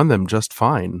PSP will run them just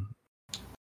fine.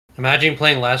 Imagine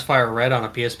playing Last Fire Red on a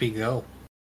PSP Go.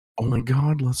 Oh my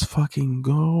god, let's fucking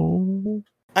go.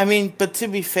 I mean, but to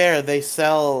be fair, they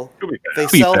sell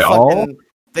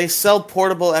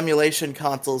portable emulation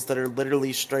consoles that are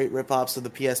literally straight rip-offs of the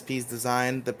PSP's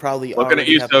design that probably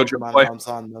already have Pokemon ROMs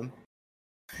on them.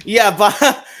 Yeah,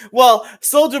 but well,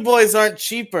 Soldier Boys aren't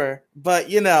cheaper, but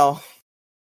you know.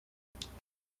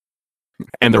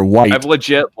 And they're white. I've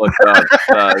legit looked up.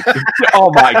 Oh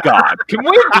my god! Can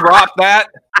we drop that?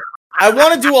 I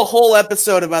want to do a whole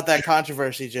episode about that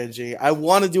controversy, Gingy. I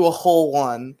want to do a whole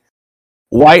one.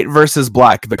 White versus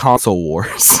black, the console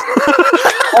wars.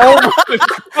 Oh my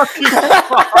fucking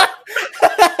god!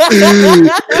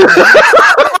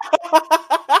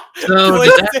 So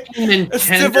a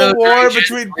civil war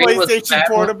between PlayStation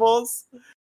portables.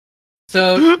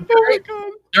 So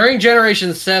during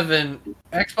Generation 7,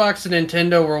 Xbox and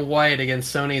Nintendo were white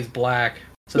against Sony's black.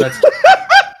 So that's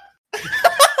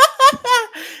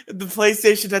the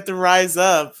PlayStation had to rise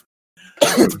up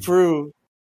to prove.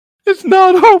 It's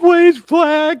not always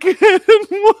black and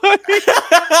white.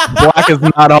 Black is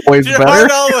not always Your better.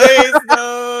 heart always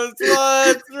knows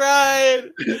what's right.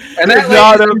 And it's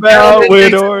not about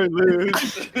win or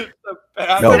lose.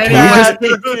 No, And I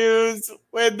choose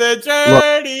when the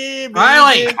journey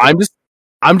begins.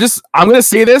 I'm gonna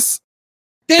say this,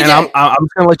 and I'm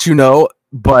just gonna let you know.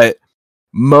 But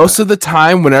most of the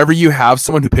time, whenever you have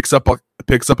someone who picks up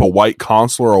a white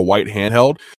console or a white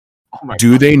handheld,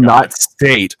 do they not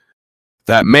state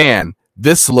that, man,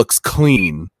 this looks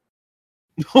clean?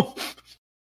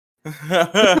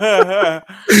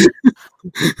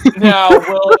 Now,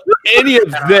 will any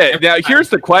of this? Now, here's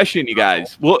the question, you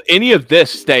guys: will any of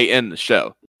this stay in the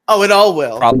show? Oh, it all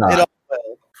will. Probably not. It all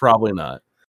will. Probably not.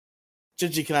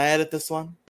 Gigi, can I edit this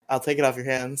one? I'll take it off your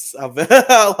hands. I'll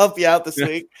help you out this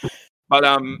week.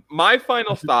 But my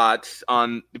final thoughts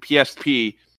on the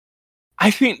PSP: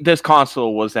 I think this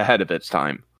console was ahead of its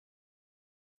time.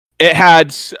 It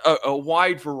had a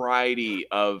wide variety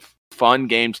of fun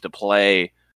games to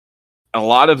play. A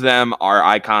lot of them are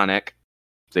iconic.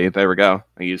 See, there we go.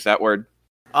 I used that word.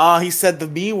 Oh, he said the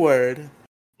me word.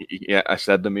 Yeah, I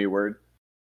said the me word.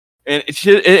 And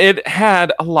it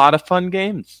had a lot of fun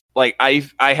games. Like I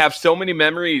have so many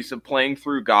memories of playing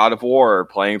through God of War,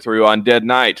 playing through Undead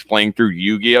Knights, playing through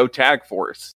Yu-Gi-Oh! Tag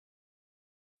Force,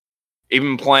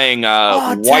 even playing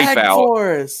Wipeout. Tag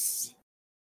Force.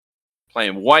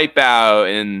 Playing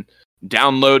Wipeout and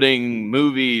downloading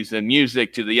movies and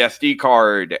music to the SD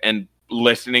card and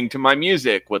listening to my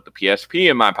music with the PSP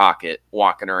in my pocket,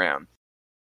 walking around.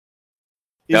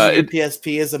 Using your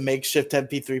PSP as a makeshift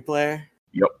MP3 player?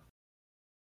 Yep.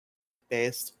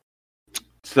 Based.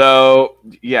 So,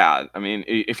 yeah, I mean,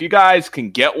 if you guys can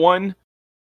get one,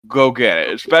 go get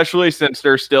it. Especially since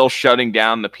they're still shutting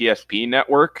down the PSP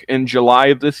network in July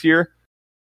of this year.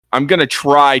 I'm going to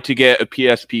try to get a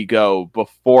PSP Go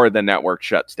before the network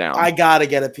shuts down. I got to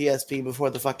get a PSP before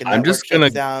the fucking network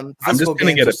shuts down. Physical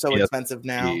games are so expensive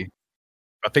now. I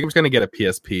think I'm just going to get a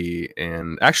PSP.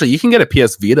 And actually, you can get a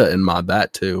PS Vita and mod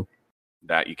that too.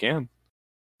 That you can.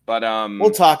 But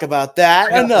we'll talk about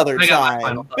that another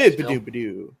time.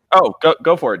 Oh,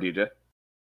 go for it, DJ.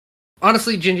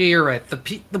 honestly, Gingy, you're right. The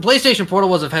PlayStation Portal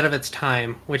was ahead of its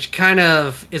time, which kind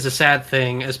of is a sad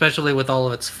thing, especially with all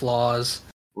of its flaws.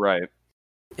 Right.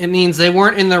 It means they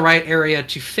weren't in the right area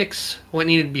to fix what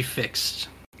needed to be fixed.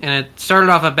 And it started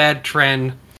off a bad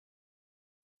trend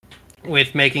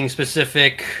with making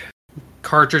specific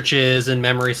cartridges and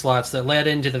memory slots that led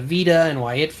into the Vita and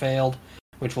why it failed,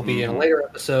 which will be in a later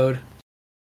episode.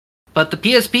 But the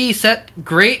PSP set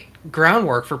great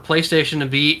groundwork for PlayStation to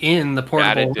be in the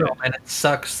portable realm, and it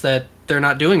sucks that they're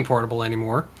not doing portable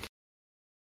anymore.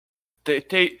 The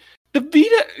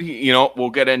Vita, you know, we'll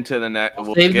get into the next.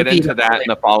 We'll get into that in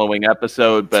the following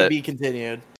episode. But to be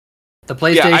continued. The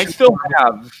PlayStation.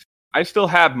 Yeah, I still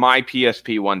have my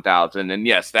PSP 1000, and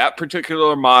yes, that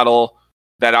particular model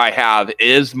that I have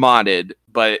is modded,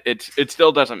 but it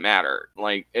still doesn't matter.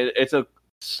 Like it's a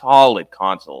solid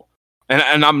console,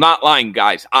 and I'm not lying,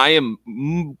 guys. I am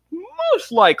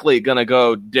most likely gonna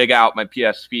go dig out my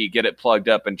PSP, get it plugged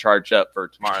up, and charged up for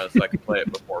tomorrow, so I can play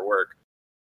it before work.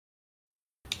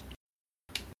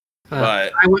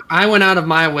 But I went out of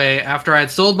my way after I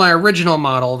had sold my original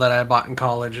model that I bought in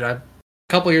college. A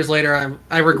couple years later,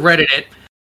 I regretted it.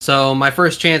 So my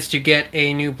first chance to get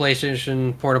a new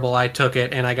PlayStation Portable, I took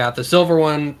it, and I got the silver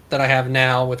one that I have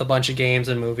now with a bunch of games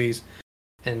and movies,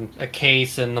 and a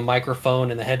case and the microphone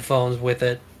and the headphones with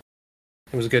it.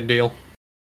 It was a good deal.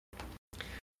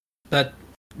 But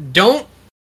don't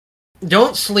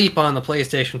sleep on the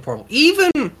PlayStation Portable.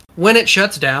 Even when it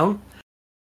shuts down,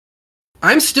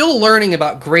 I'm still learning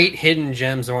about great hidden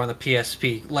gems on the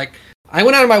PSP. Like, I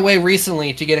went out of my way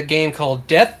recently to get a game called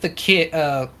Death the Kid.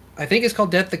 I think it's called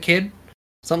Death the Kid,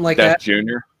 something like that. Death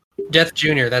Junior. Death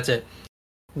Junior, that's it.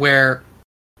 Where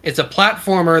it's a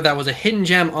platformer that was a hidden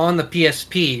gem on the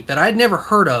PSP that I'd never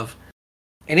heard of,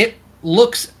 and it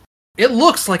looks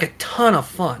like a ton of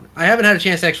fun. I haven't had a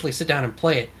chance to actually sit down and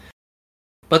play it,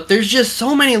 but there's just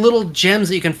so many little gems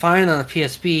that you can find on the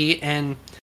PSP, and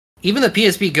even the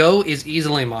PSP Go is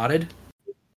easily modded.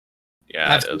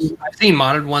 Yeah, I've seen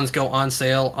modded ones go on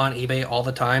sale on eBay all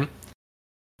the time.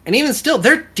 And even still,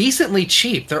 they're decently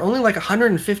cheap. They're only like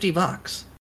 $150.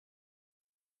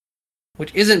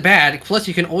 Which isn't bad. Plus,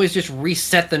 you can always just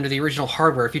reset them to the original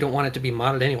hardware if you don't want it to be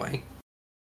modded anyway.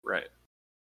 Right.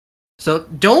 So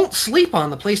don't sleep on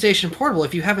the PlayStation Portable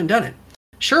if you haven't done it.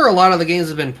 Sure, a lot of the games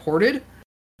have been ported,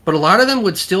 but a lot of them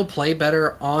would still play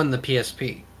better on the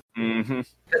PSP. Mm-hmm.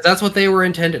 Because that's what they were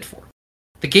intended for.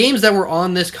 The games that were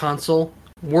on this console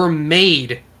were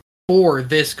made for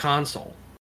this console.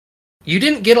 You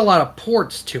didn't get a lot of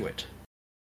ports to it.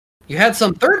 You had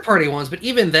some third-party ones, but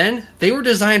even then, they were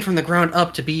designed from the ground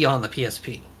up to be on the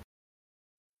PSP.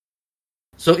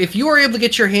 So if you are able to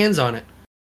get your hands on it,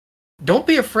 don't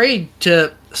be afraid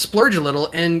to splurge a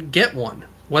little and get one.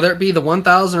 Whether it be the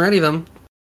 1000 or any of them,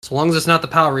 as long as it's not the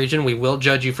PAL region, we will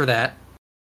judge you for that.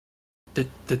 The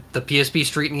PSP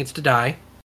Street needs to die.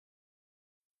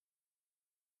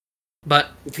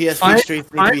 But the PSP Street needs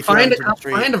to be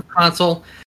find a console.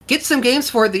 Get some games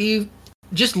for it that you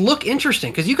just look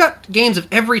interesting, because you got games of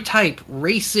every type: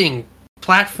 racing,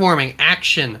 platforming,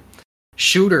 action,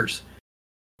 shooters.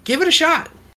 Give it a shot.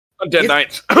 Dead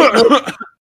Knights.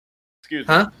 Excuse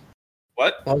me. Huh?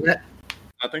 What? What was that?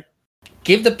 Nothing.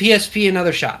 Give the PSP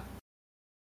another shot,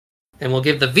 and we'll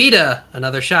give the Vita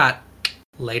another shot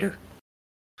later.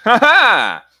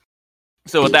 Haha!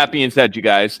 So with that being said, you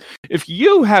guys, if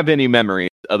you have any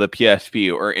memories of the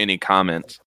PSP or any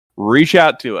comments, reach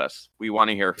out to us. We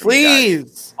want to hear from you guys.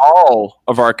 Please. All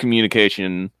of our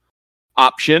communication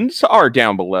options are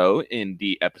down below in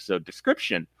the episode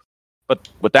description. But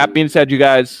with that being said, you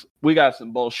guys, we got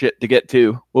some bullshit to get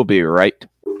to. We'll be right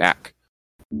back.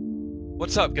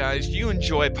 What's up, guys? Do you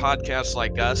enjoy podcasts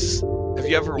like us? Have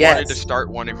you ever wanted to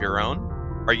start one of your own?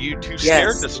 Are you too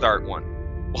scared to start one?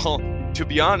 Well, to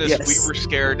be honest, we were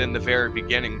scared in the very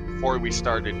beginning before we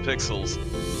started Pixels,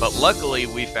 but luckily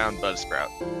we found Buzzsprout.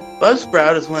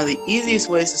 Buzzsprout is one of the easiest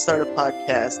ways to start a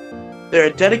podcast. They're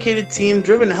a dedicated team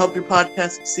driven to help your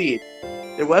podcast succeed.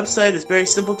 Their website is very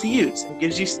simple to use and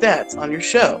gives you stats on your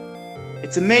show.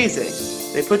 It's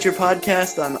amazing. They put your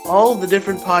podcast on all the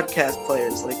different podcast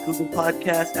players like Google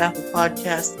Podcasts, Apple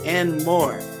Podcasts, and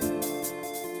more.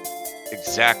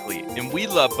 Exactly, and we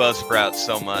love Buzzsprout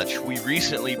so much, we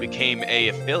recently became an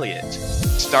affiliate.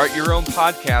 Start your own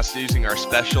podcast using our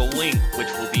special link, which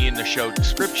will be in the show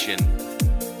description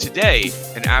today,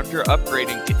 and after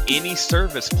upgrading to any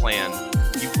service plan,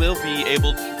 you will be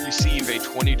able to receive a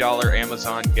 $20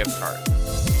 Amazon gift card.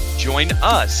 Join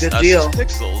us, Good us deal. as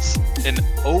Pixels, and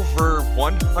over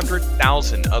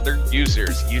 100,000 other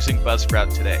users using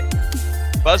Buzzsprout today.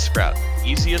 Buzzsprout,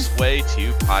 easiest way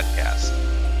to podcast.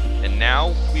 And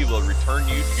now we will return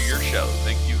you to your show.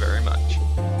 Thank you very much.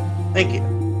 Thank you.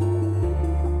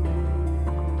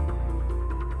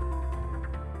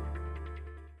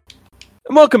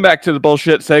 And welcome back to the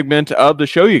bullshit segment of the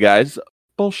show, you guys.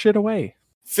 Bullshit away.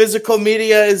 Physical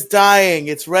media is dying.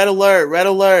 It's red alert. Red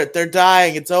alert. They're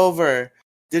dying. It's over.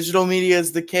 Digital media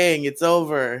is the king. It's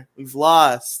over. We've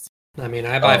lost. I mean,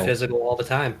 I buy physical all the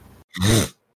time.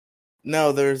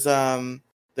 No, there's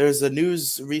a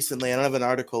news recently. I don't have an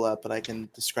article up, but I can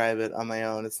describe it on my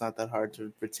own. It's not that hard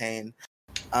to retain.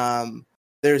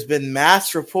 There's been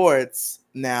mass reports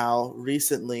now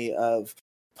recently of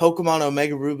Pokemon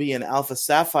Omega Ruby and Alpha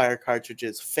Sapphire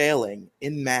cartridges failing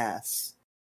in mass.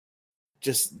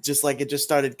 Just like it just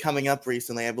started coming up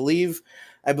recently. I believe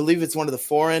it's one of the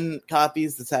foreign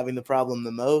copies that's having the problem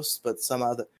the most, but some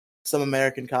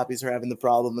American copies are having the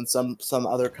problem, and some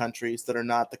other countries that are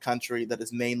not the country that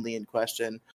is mainly in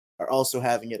question are also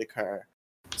having it occur.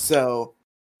 So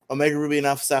Omega Ruby and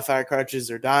Alpha Sapphire cartridges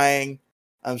are dying,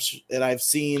 and I've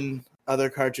seen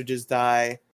other cartridges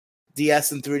die.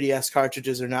 DS and 3DS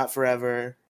cartridges are not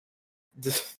forever.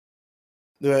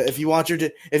 If you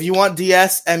want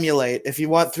DS, emulate. If you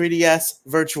want 3DS,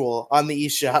 virtual on the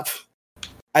eShop.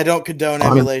 I don't condone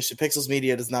emulation. Pixels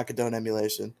Media does not condone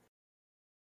emulation.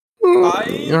 All right.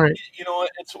 You know,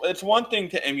 it's one thing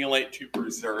to emulate to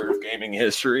preserve gaming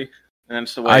history. And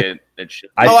that's the way it should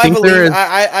be.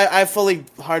 I fully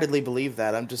heartedly believe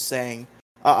that. I'm just saying,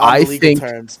 on the legal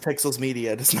terms, Pixels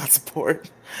Media does not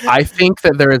support. I think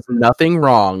that there is nothing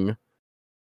wrong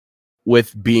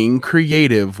with being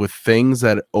creative with things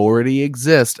that already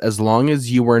exist, as long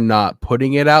as you are not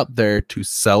putting it out there to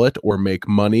sell it or make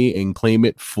money and claim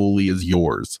it fully as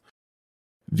yours.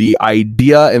 The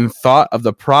idea and thought of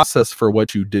the process for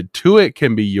what you did to it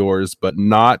can be yours, but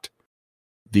not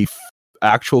the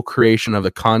actual creation of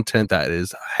the content that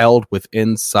is held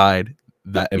inside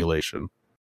that emulation.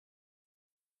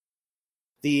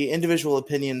 The individual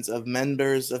opinions of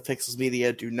members of Pixels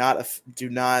Media do not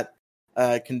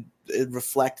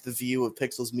reflect the view of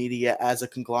Pixels Media as a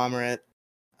conglomerate.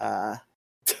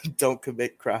 Don't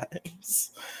commit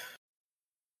crimes.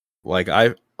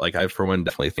 I for one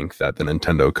definitely think that the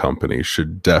Nintendo company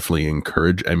should definitely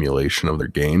encourage emulation of their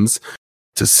games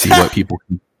to see what people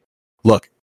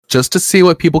just to see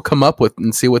what people come up with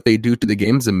and see what they do to the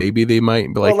games, and maybe they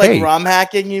might be like, like hey, ROM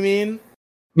hacking, you mean?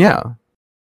 Yeah.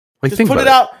 Like, just put it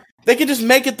out. They can just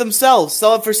make it themselves.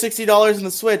 Sell it for $60 in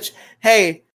the Switch.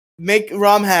 Hey, make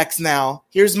ROM hacks now.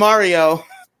 Here's Mario.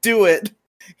 Do it.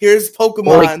 Here's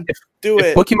Pokemon. Do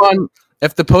it.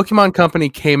 If the Pokemon company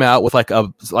came out with like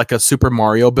a Super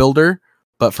Mario builder,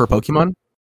 but for Pokemon,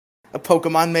 a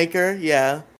Pokemon Maker,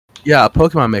 yeah, a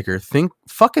Pokemon Maker. Think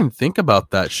about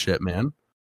that shit, man.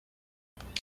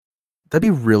 That'd be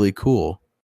really cool.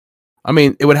 I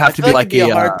mean, it would have to be like a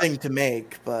hard thing to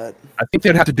make, but I think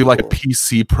they'd have to do like a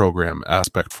PC program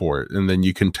aspect for it, and then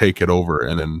you can take it over,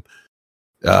 and then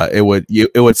it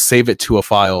would save it to a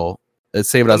file. It'd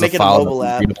save it as a file. Make it a mobile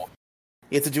app.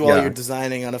 You have to do all your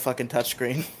designing on a fucking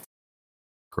touchscreen.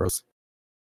 Gross.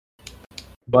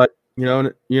 But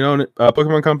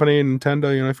Pokemon Company and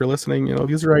Nintendo, if you're listening,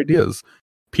 these are ideas.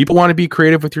 People want to be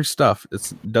creative with your stuff.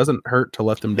 It doesn't hurt to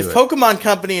let them do it. If Pokemon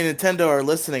Company and Nintendo are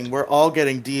listening, we're all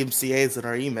getting DMCAs in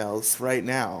our emails right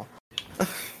now.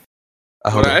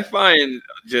 What I find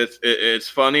it's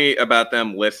funny about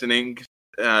them listening.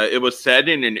 It was said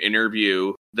in an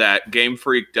interview that Game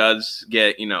Freak does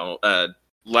get,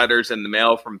 letters in the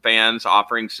mail from fans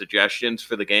offering suggestions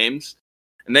for the games.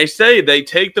 And they say they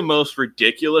take the most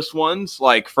ridiculous ones.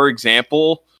 Like, for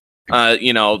example,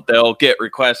 they'll get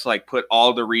requests like put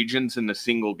all the regions in a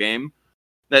single game.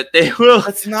 That they will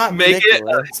make it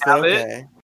a habit. Okay.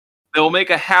 They'll make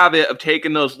a habit of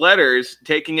taking those letters,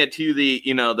 taking it to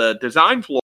the design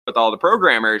floor with all the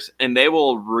programmers, and they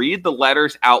will read the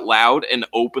letters out loud and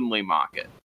openly mock it.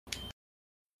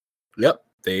 Yep,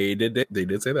 they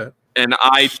did say that. And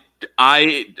I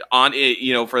on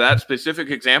it, for that specific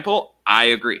example, I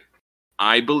agree.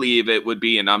 I believe it would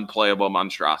be an unplayable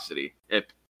monstrosity if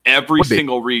every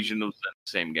single region was in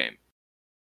the same game.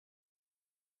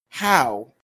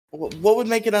 How? What would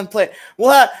make it unplayable?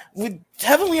 Well,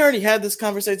 haven't we already had this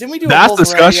conversation? Didn't we do that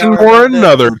discussion for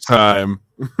another time?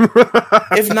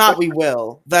 If not, we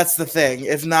will. That's the thing.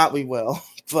 If not, we will.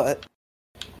 But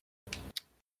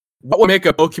what would make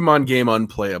a Pokemon game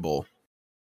unplayable?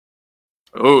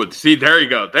 Oh, see, there you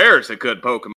go. There's a good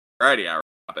Pokemon variety hour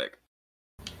topic.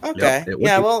 Okay.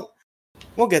 Well,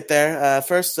 we'll get there.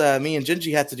 First, me and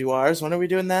Gingy had to do ours. When are we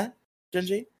doing that,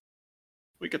 Gingy?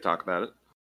 We could talk about it.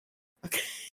 Okay.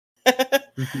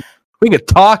 We could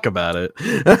talk about it.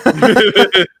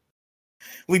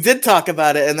 We did talk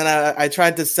about it, and then I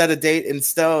tried to set a date in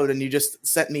stone, and you just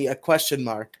sent me a question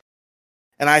mark.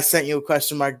 And I sent you a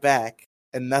question mark back,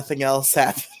 and nothing else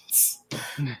happens.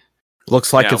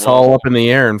 Looks like Yeah, it's well- all up in the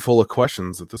air and full of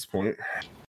questions at this point.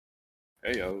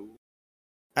 Heyo.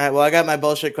 All right, well, I got my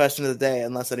bullshit question of the day,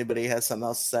 unless anybody has something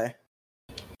else to say.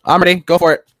 I'm ready. Go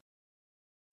for it.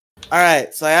 All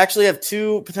right, so I actually have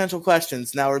 2 potential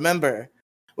questions. Now, remember,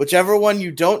 whichever one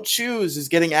you don't choose is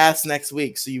getting asked next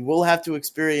week, so you will have to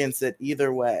experience it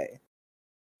either way.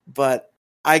 But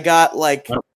I got like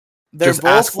they're Just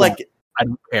both ask one. like I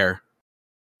don't care.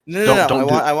 no. don't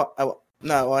do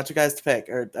I want you guys to pick,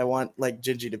 or I want like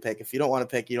Gingy to pick. If you don't want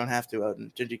to pick, you don't have to.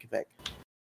 Odin, Gingy can pick.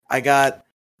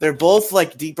 They're both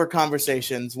like deeper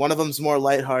conversations. One of them's more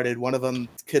lighthearted. One of them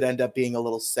could end up being a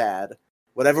little sad.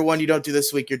 Whatever one you don't do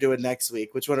this week, you're doing next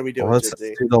week. Which one are we doing, Let's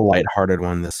Gingy? do the lighthearted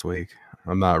one this week.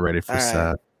 I'm not ready for All right.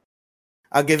 sad.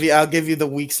 I'll give you the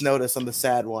week's notice on the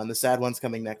sad one. The sad one's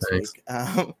coming next Thanks.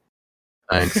 week.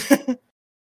 Thanks.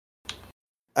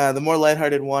 The more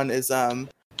lighthearted one is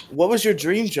what was your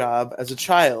dream job as a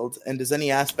child, and does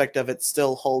any aspect of it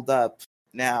still hold up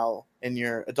now in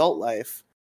your adult life?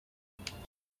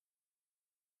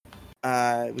 We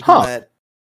can let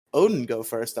Odin go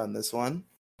first on this one.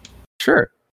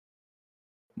 Sure.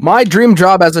 My dream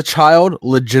job as a child,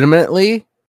 legitimately,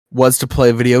 was to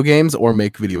play video games or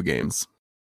make video games.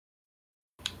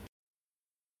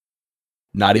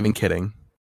 Not even kidding.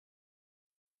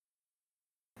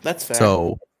 That's fair.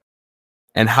 So,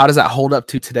 and how does that hold up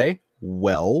to today?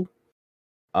 Well,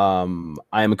 I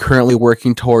am currently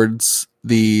working towards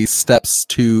the steps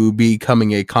to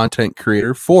becoming a content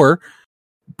creator for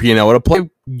being able to play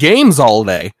games all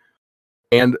day.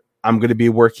 And I'm going to be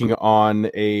working on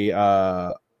a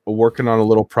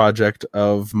little project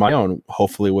of my own,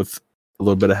 hopefully with a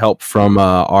little bit of help from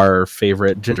our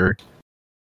favorite Ginger.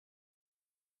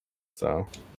 So,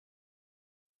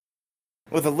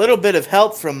 with a little bit of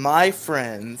help from my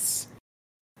friends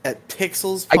at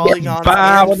Pixels, I get Polygons,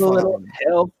 by and with a little Fun.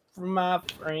 help from my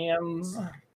friends.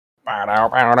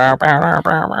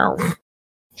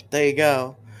 There you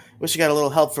go. Wish you got a little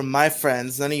help from my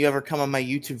friends. None of you ever come on my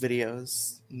YouTube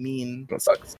videos. Mean. That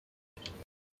sucks.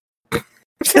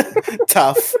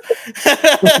 Tough.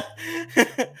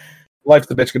 Life's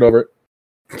the bitch, get over it.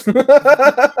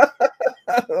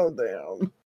 Oh,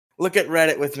 damn. Look at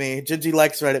Reddit with me. Gingy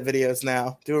likes Reddit videos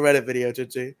now. Do a Reddit video,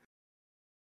 Gingy.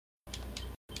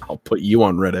 I'll put you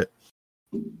on Reddit.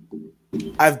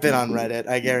 I've been on Reddit.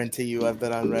 I guarantee you I've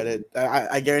been on Reddit.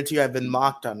 I guarantee you I've been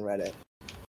mocked on Reddit.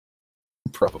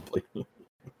 Probably.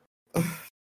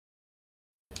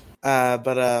 But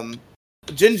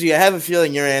Gingy, I have a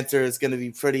feeling your answer is going to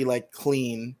be pretty like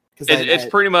clean. It's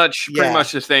pretty much yeah.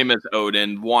 the same as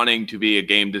Odin wanting to be a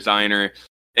game designer,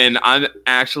 and I'm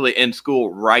actually in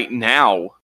school right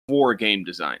now for game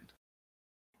design.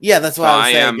 Yeah, that's why So I was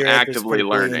I saying am your answer's actively pretty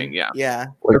learning, clean. yeah. Yeah.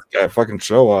 This guy fucking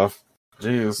show off.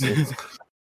 Jeez.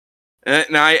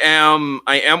 And I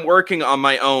am working on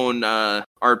my own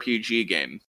RPG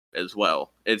game as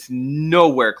well. It's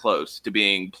nowhere close to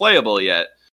being playable yet,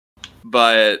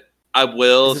 but I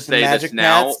will Is it the say Magic this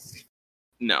now. Mats?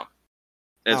 No,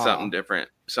 it's Aw. something different,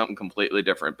 something completely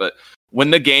different. But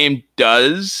when the game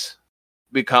does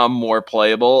become more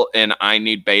playable and I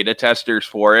need beta testers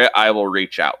for it, I will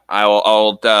reach out.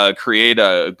 I'll create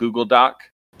a Google Doc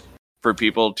for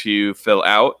people to fill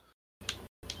out.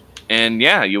 And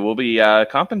yeah, you will be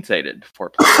compensated for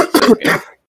playing this game.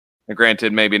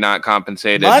 Granted, maybe not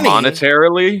compensated Money?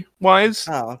 monetarily wise,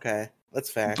 Oh, okay. That's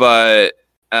fair. but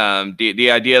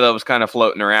the idea that was kind of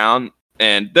floating around,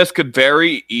 and this could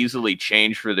very easily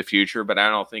change for the future, but I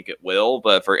don't think it will.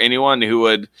 But for anyone who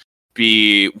would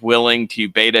be willing to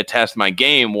beta test my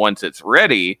game once it's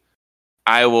ready,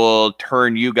 I will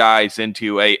turn you guys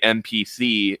into a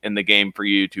NPC in the game for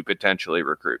you to potentially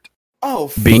recruit.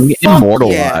 Oh, Being fuck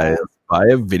immortalized yeah. by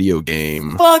a video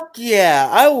game. Fuck yeah.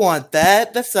 I want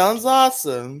that. That sounds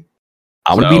awesome.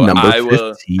 I want to So be number I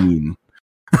will- 15.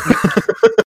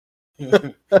 Hey,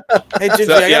 Gingy,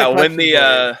 So I got yeah, a when question for you.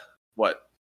 the what?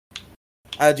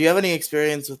 Do you have any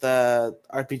experience with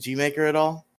RPG Maker at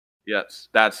all? Yes,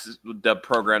 that's the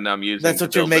program that I'm using. That's to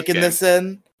what you're build making game. this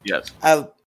in? Yes. I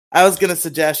was gonna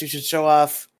suggest you should show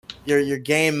off your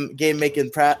game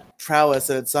making prowess,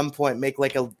 and at some point make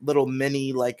like a little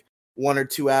mini like 1 or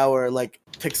 2 hour like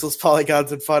Pixels,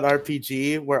 Polygons, and Fun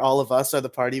RPG where all of us are the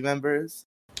party members,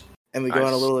 and we go on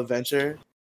a Nice. little adventure.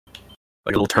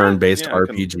 Like a little turn-based Yeah, I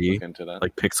can RPG. look into that.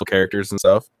 Like pixel characters and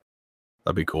stuff.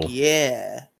 That'd be cool.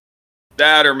 Yeah.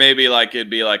 That, or maybe like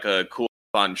it'd be like a cool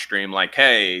fun stream, like,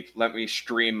 hey, let me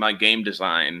stream my game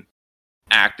design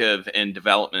active in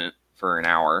development for an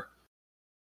hour.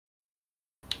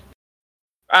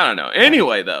 I don't know.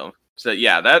 Anyway, though, so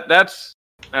yeah, that's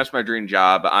my dream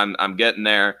job. I'm getting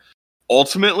there.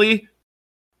 Ultimately,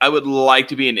 I would like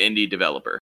to be an indie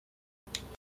developer.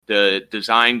 To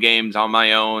design games on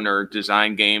my own or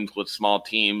design games with small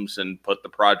teams and put the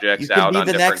projects You out could on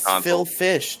be the different next consoles. Phil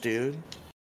Fish, dude.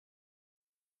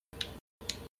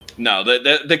 No,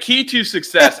 the key to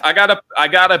success, I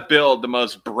gotta build the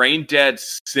most brain dead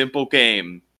simple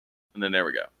game, and then there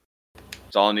we go.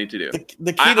 That's all I need to do.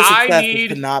 The key to success is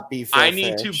to not be Phil I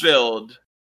need to Fish. build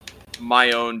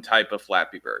my own type of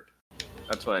Flappy Bird.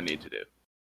 That's what I need to do.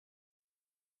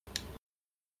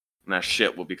 And that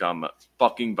shit will become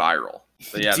fucking viral.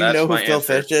 So yeah, Do you know who my Phil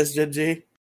answer. Fish is, Gingy?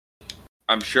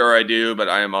 I'm sure I do, but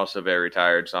I am also very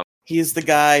tired. So He's the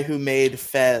guy who made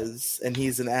Fez, and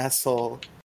he's an asshole.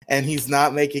 And he's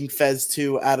not making Fez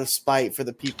 2 out of spite for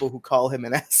the people who call him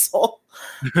an asshole.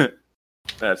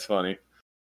 that's funny.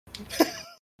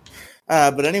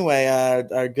 But anyway,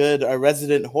 our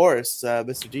resident horse,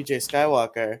 Mr. DJ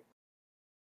Skywalker.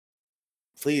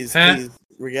 Please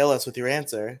regale us with your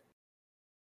answer.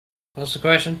 What's the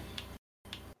question?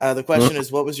 The question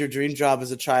is, what was your dream job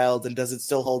as a child, and does it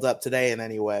still hold up today in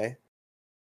any way?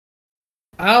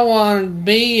 I want to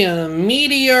be a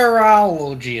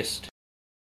meteorologist.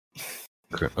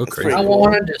 Okay. I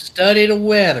wanted to study the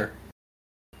weather.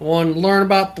 I wanted to learn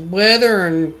about the weather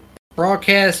and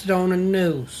broadcast it on the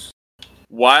news.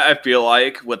 Why I feel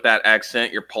like with that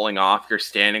accent you're pulling off, you're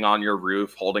standing on your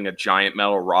roof holding a giant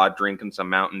metal rod, drinking some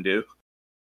Mountain Dew.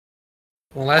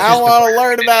 Well, that's I just want to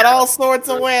learn about all sorts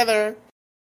of weather.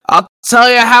 I'll tell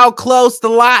you how close the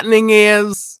lightning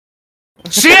is.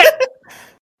 Shit!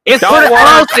 It's pretty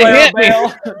close to hit me.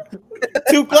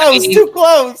 Too close, too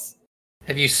close.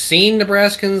 Have you seen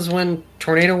Nebraskans when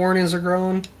tornado warnings are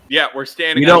growing? Yeah, we're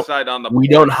standing We don't- outside on the we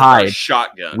porch don't with our hide.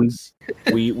 shotguns.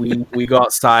 We go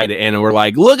outside and we're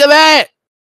like, look at that!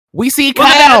 We see Look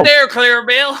at cow! that there,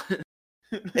 Clarabelle.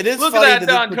 It is Look at funny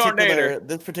that that Don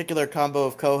this particular combo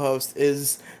of co-hosts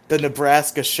is the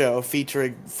Nebraska show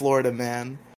featuring Florida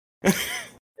Man.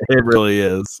 It really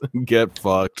is. Get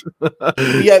fucked.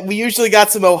 Yeah, we usually got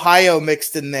some Ohio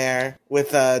mixed in there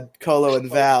with Colo and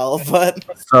Val, but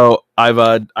So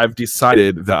I've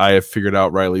decided that I have figured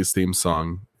out Riley's theme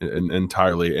song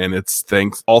entirely, and it's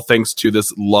thanks to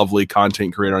this lovely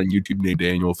content creator on YouTube named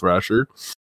Daniel Thrasher.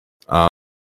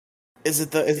 is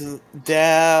it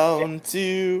down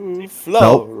to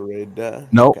Florida?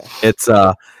 Nope, Okay. it's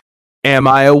am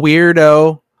I a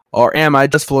weirdo or am I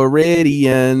just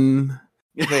Floridian?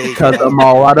 There you Because go. I'm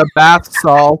all out of bath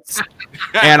salts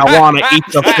and I want to eat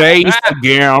the face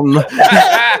again.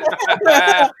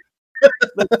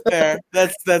 That's fair.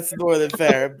 That's more than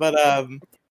fair. But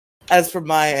as for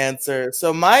my answer,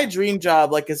 so my dream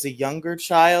job, like as a younger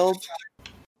child,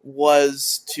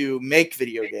 was to make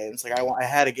video games. Like I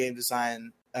had a game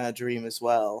design dream as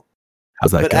well.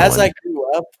 How's that But going? as I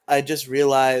grew up, I just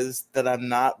realized that I'm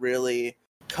not really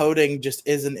coding. Just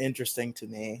isn't interesting to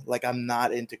me. Like I'm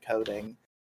not into coding.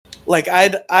 Like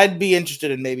I'd be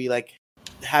interested in maybe like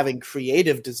having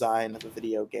creative design of a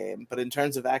video game, but in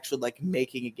terms of actually like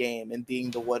making a game and being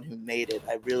the one who made it,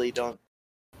 I really don't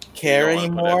care You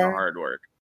don't wanna put in the anymore. hard work.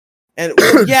 And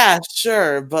yeah,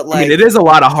 sure, but like I mean, it is a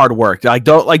lot of hard work.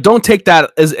 Don't take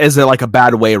that as a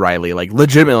bad way, Riley. Like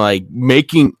legitimately, like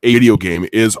making a video game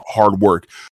is hard work.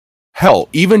 Hell,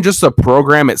 even just the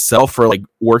program itself for like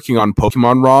working on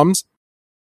Pokemon ROMs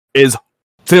is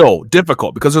still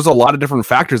difficult because there's a lot of different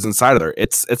factors inside of there.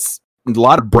 It's a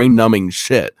lot of brain numbing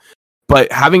shit. But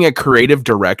having a creative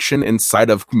direction inside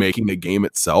of making a game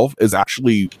itself is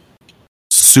actually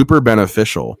super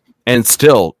beneficial. And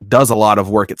still does a lot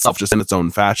of work itself, just in its own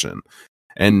fashion.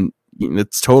 And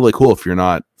it's totally cool if you're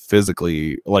not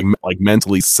physically, like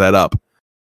mentally set up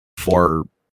for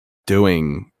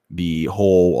doing the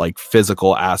whole like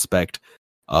physical aspect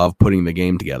of putting the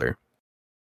game together.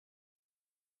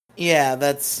 yeah,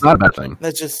 that's It's not a bad thing.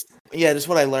 That's just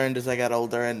what I learned as I got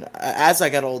older, and as I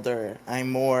got older, I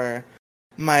more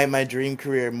my dream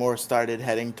career more started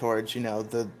heading towards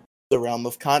the realm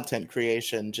of content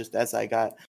creation. Just as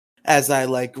I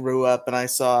like grew up and I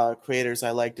saw creators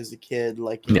I liked as a kid,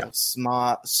 like you know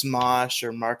Smosh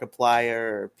or Markiplier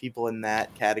or people in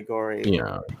that category.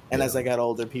 Yeah. And as I got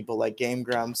older, people like Game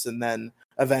Grumps, and then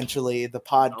eventually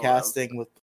podcasting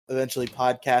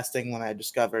when I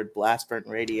discovered Blastburn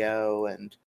Radio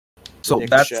and So Nick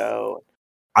that's Show.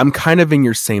 I'm kind of in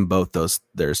your same boat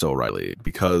there, so Riley,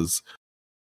 because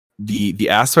the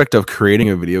aspect of creating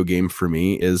a video game for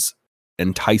me is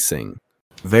enticing.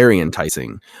 very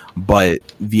enticing, but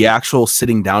the actual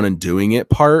sitting down and doing it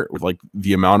part, with like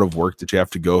the amount of work that you have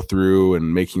to go through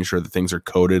and making sure that things are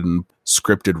coded and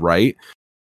scripted right,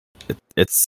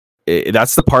 that's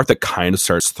the part that kind of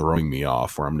starts throwing me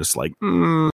off, where I'm just like,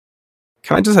 can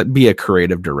I just be a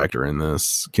creative director in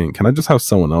this? Can I just have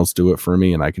someone else do it for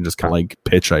me, and I can just kind of like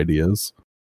pitch ideas?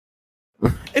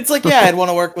 It's like, yeah, I'd want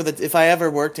to work with it if I ever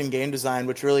worked in game design,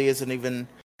 which really isn't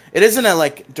a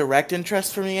like direct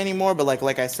interest for me anymore, but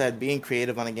like I said, being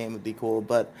creative on a game would be cool.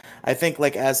 But I think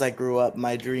like as I grew up,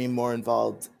 my dream more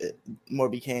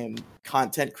became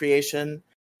content creation.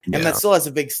 And that still has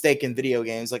a big stake in video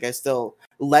games. Like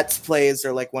Let's Plays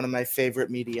are like one of my favorite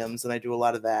mediums, and I do a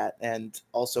lot of that. And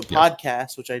also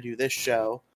podcasts, which I do this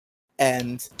show.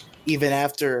 And even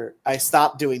after I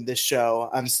stop doing this show,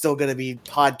 I'm still going to be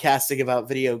podcasting about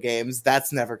video games.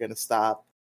 That's never going to stop.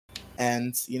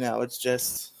 And, it's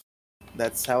just,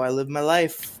 that's how I live my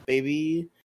life, baby.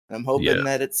 And I'm hoping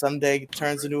that it someday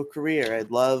turns into a career.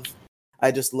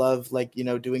 I just love, like,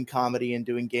 doing comedy and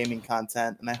doing gaming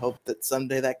content. And I hope that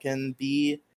someday that can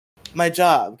be my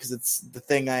job, because it's the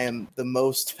thing I am the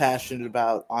most passionate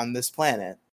about on this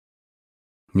planet.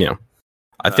 Yeah.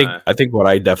 I think what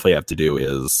I definitely have to do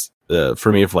is,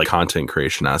 for me, for like content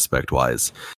creation aspect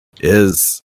wise,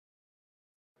 is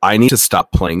I need to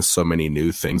stop playing so many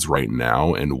new things right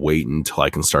now and wait until I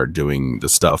can start doing the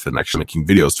stuff and actually making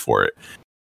videos for it.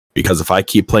 Because if I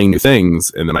keep playing new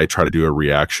things and then I try to do a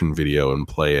reaction video and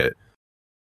play it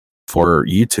for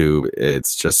YouTube,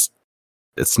 it's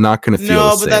not going to feel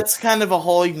the same. But that's kind of a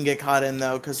hole you can get caught in,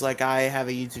 though, because like I have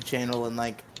a YouTube channel, and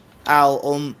like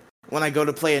when I go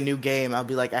to play a new game, I'll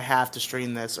be like, I have to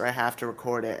stream this or I have to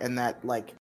record it, and that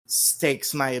like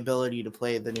stakes my ability to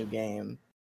play the new game.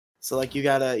 So like you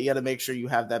gotta make sure you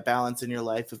have that balance in your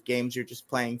life of games you're just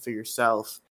playing for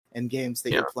yourself and games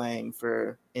that you're playing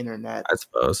for internet, I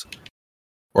suppose.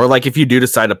 Or like if you do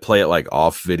decide to play it like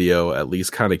off video, at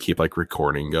least kind of keep like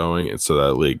recording going, and so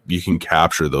that like you can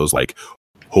capture those like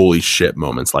holy shit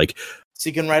moments, like so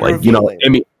you can write like a review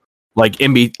later.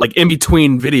 In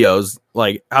between videos,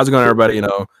 like, how's it going, everybody?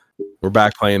 We're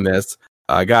back playing this.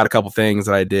 I got a couple things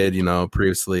that I did,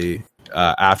 previously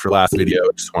after last video.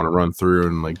 I just want to run through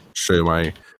and like show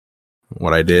you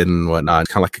what I did and whatnot.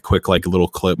 Kind of like a quick like little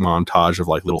clip montage of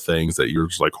like little things that you're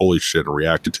just like holy shit and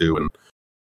reacted to, and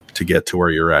to get to where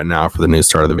you're at now for the new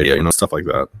start of the video, stuff like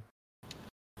that.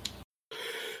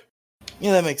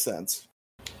 Yeah, that makes sense.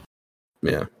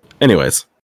 Yeah. Anyways.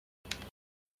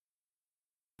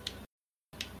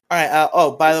 All right.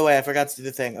 By the way, I forgot to do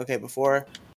the thing. Okay, before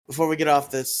we get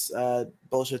off this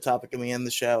bullshit topic and we end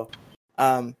the show,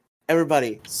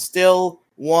 everybody still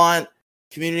want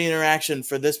community interaction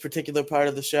for this particular part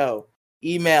of the show.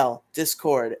 Email,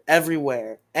 Discord,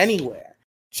 everywhere, anywhere.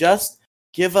 Just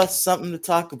give us something to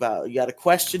talk about. You got a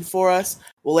question for us?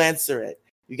 We'll answer it.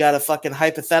 You got a fucking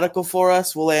hypothetical for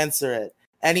us? We'll answer it.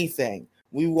 Anything.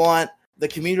 We want the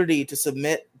community to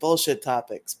submit bullshit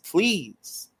topics.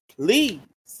 Please. Please.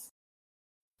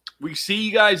 We see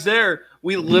you guys there.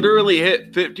 We literally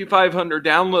hit 5,500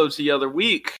 downloads the other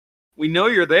week. We know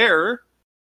you're there.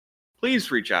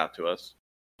 Please reach out to us.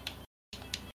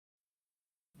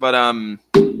 But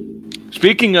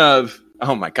speaking of,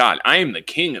 oh my god, I am the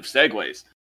king of segues.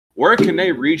 Where can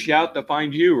they reach out to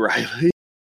find you, Riley?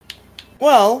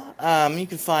 Well, you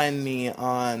can find me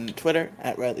on Twitter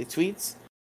at Riley Tweets.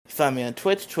 You can find me on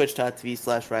Twitch,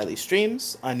 twitch.tv/Riley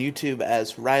Streams. On YouTube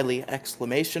as Riley !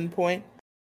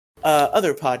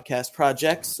 Other podcast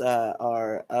projects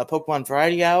are Pokemon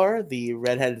Variety Hour, the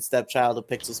redheaded stepchild of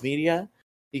Pixels Media.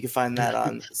 You can find that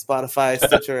on Spotify,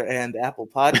 Stitcher, and Apple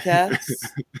Podcasts,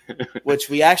 which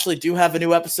we actually do have a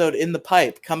new episode in the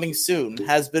pipe coming soon.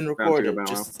 Has been recorded.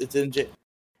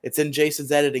 It's in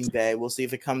Jason's editing bay. We'll see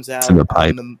if it comes out. It's in the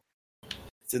pipe.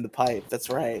 It's in the pipe. That's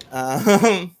right.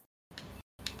 And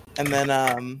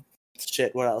then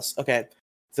shit. What else? Okay.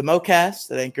 The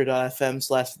MoCast at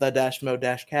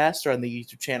anchor.fm/the-mo-cast, or on the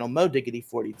YouTube channel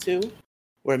MoDiggity42,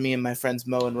 where me and my friends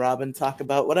Mo and Robin talk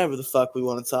about whatever the fuck we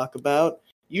want to talk about.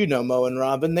 You know Mo and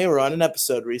Robin. They were on an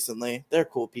episode recently. They're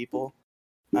cool people.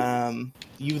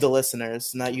 You, the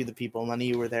listeners, not you, the people. None of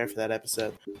you were there for that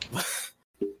episode.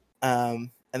 And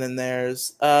then there's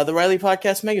the Riley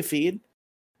Podcast Mega Feed,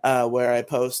 where I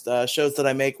post shows that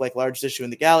I make, like Largest Issue in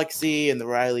the Galaxy and the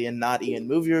Riley and Not Ian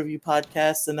Movie Review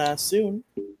podcast, and soon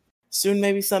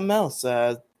maybe something else.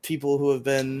 People who have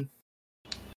been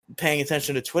paying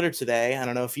attention to Twitter today, I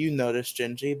don't know if you noticed,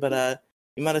 Gingy, but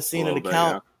you might have seen an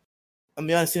account. You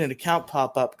might have seen an account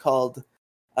pop up called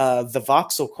The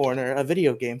Voxel Corner, a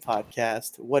video game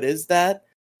podcast. What is that?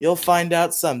 You'll find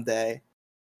out someday.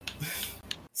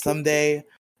 someday,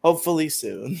 hopefully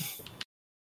soon.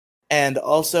 And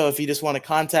also, if you just want to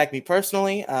contact me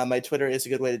personally, my Twitter is a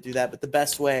good way to do that. But the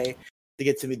best way to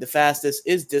get to me the fastest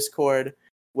is Discord,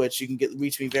 which you can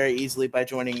reach me very easily by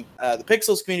joining the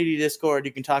Pixels Community Discord.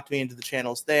 You can talk to me into the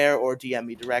channels there or DM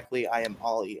me directly. I am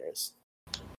all ears.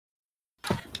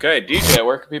 Okay, DJ,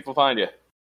 where can people find you?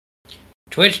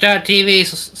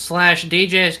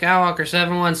 Twitch.tv/DJ Skywalker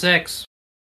 716.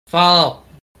 Follow.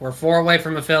 We're 4 away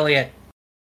from affiliate.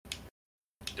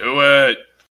 Do it.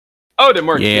 Odin,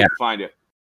 where can Yeah. people find you?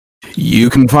 You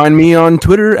can find me on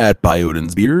Twitter at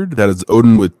ByOdinsBeard. That is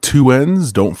Odin with 2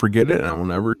 N's. Don't forget it. I will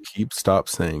never stop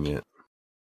saying it.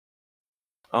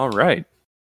 All right.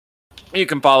 You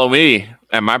can follow me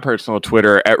at my personal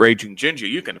Twitter at Raging Ginger.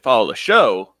 You can follow the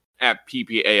show at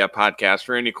PPA Podcast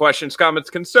for any questions, comments,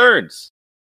 concerns,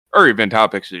 or even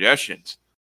topic suggestions.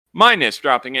 Minus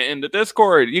dropping it into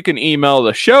Discord. You can email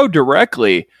the show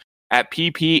directly at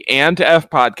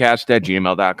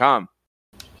ppandfpodcast@gmail.com.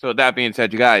 So with that being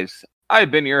said, you guys,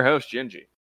 I've been your host, Gingy.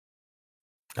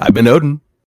 I've been Odin.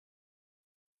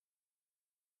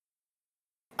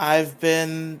 I've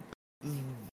been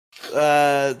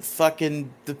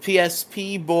fucking the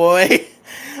PSP boy.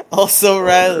 Also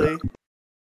Riley.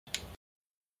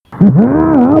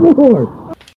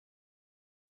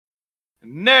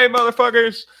 Nay,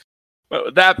 motherfuckers. But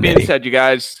with that being said, you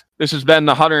guys, this has been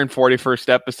the 141st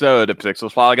episode of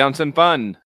Pixels, Polygons, and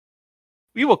Fun.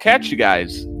 We will catch you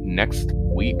guys next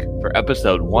week for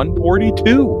episode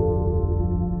 142.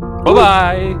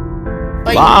 Bye-bye.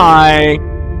 Bye. Bye.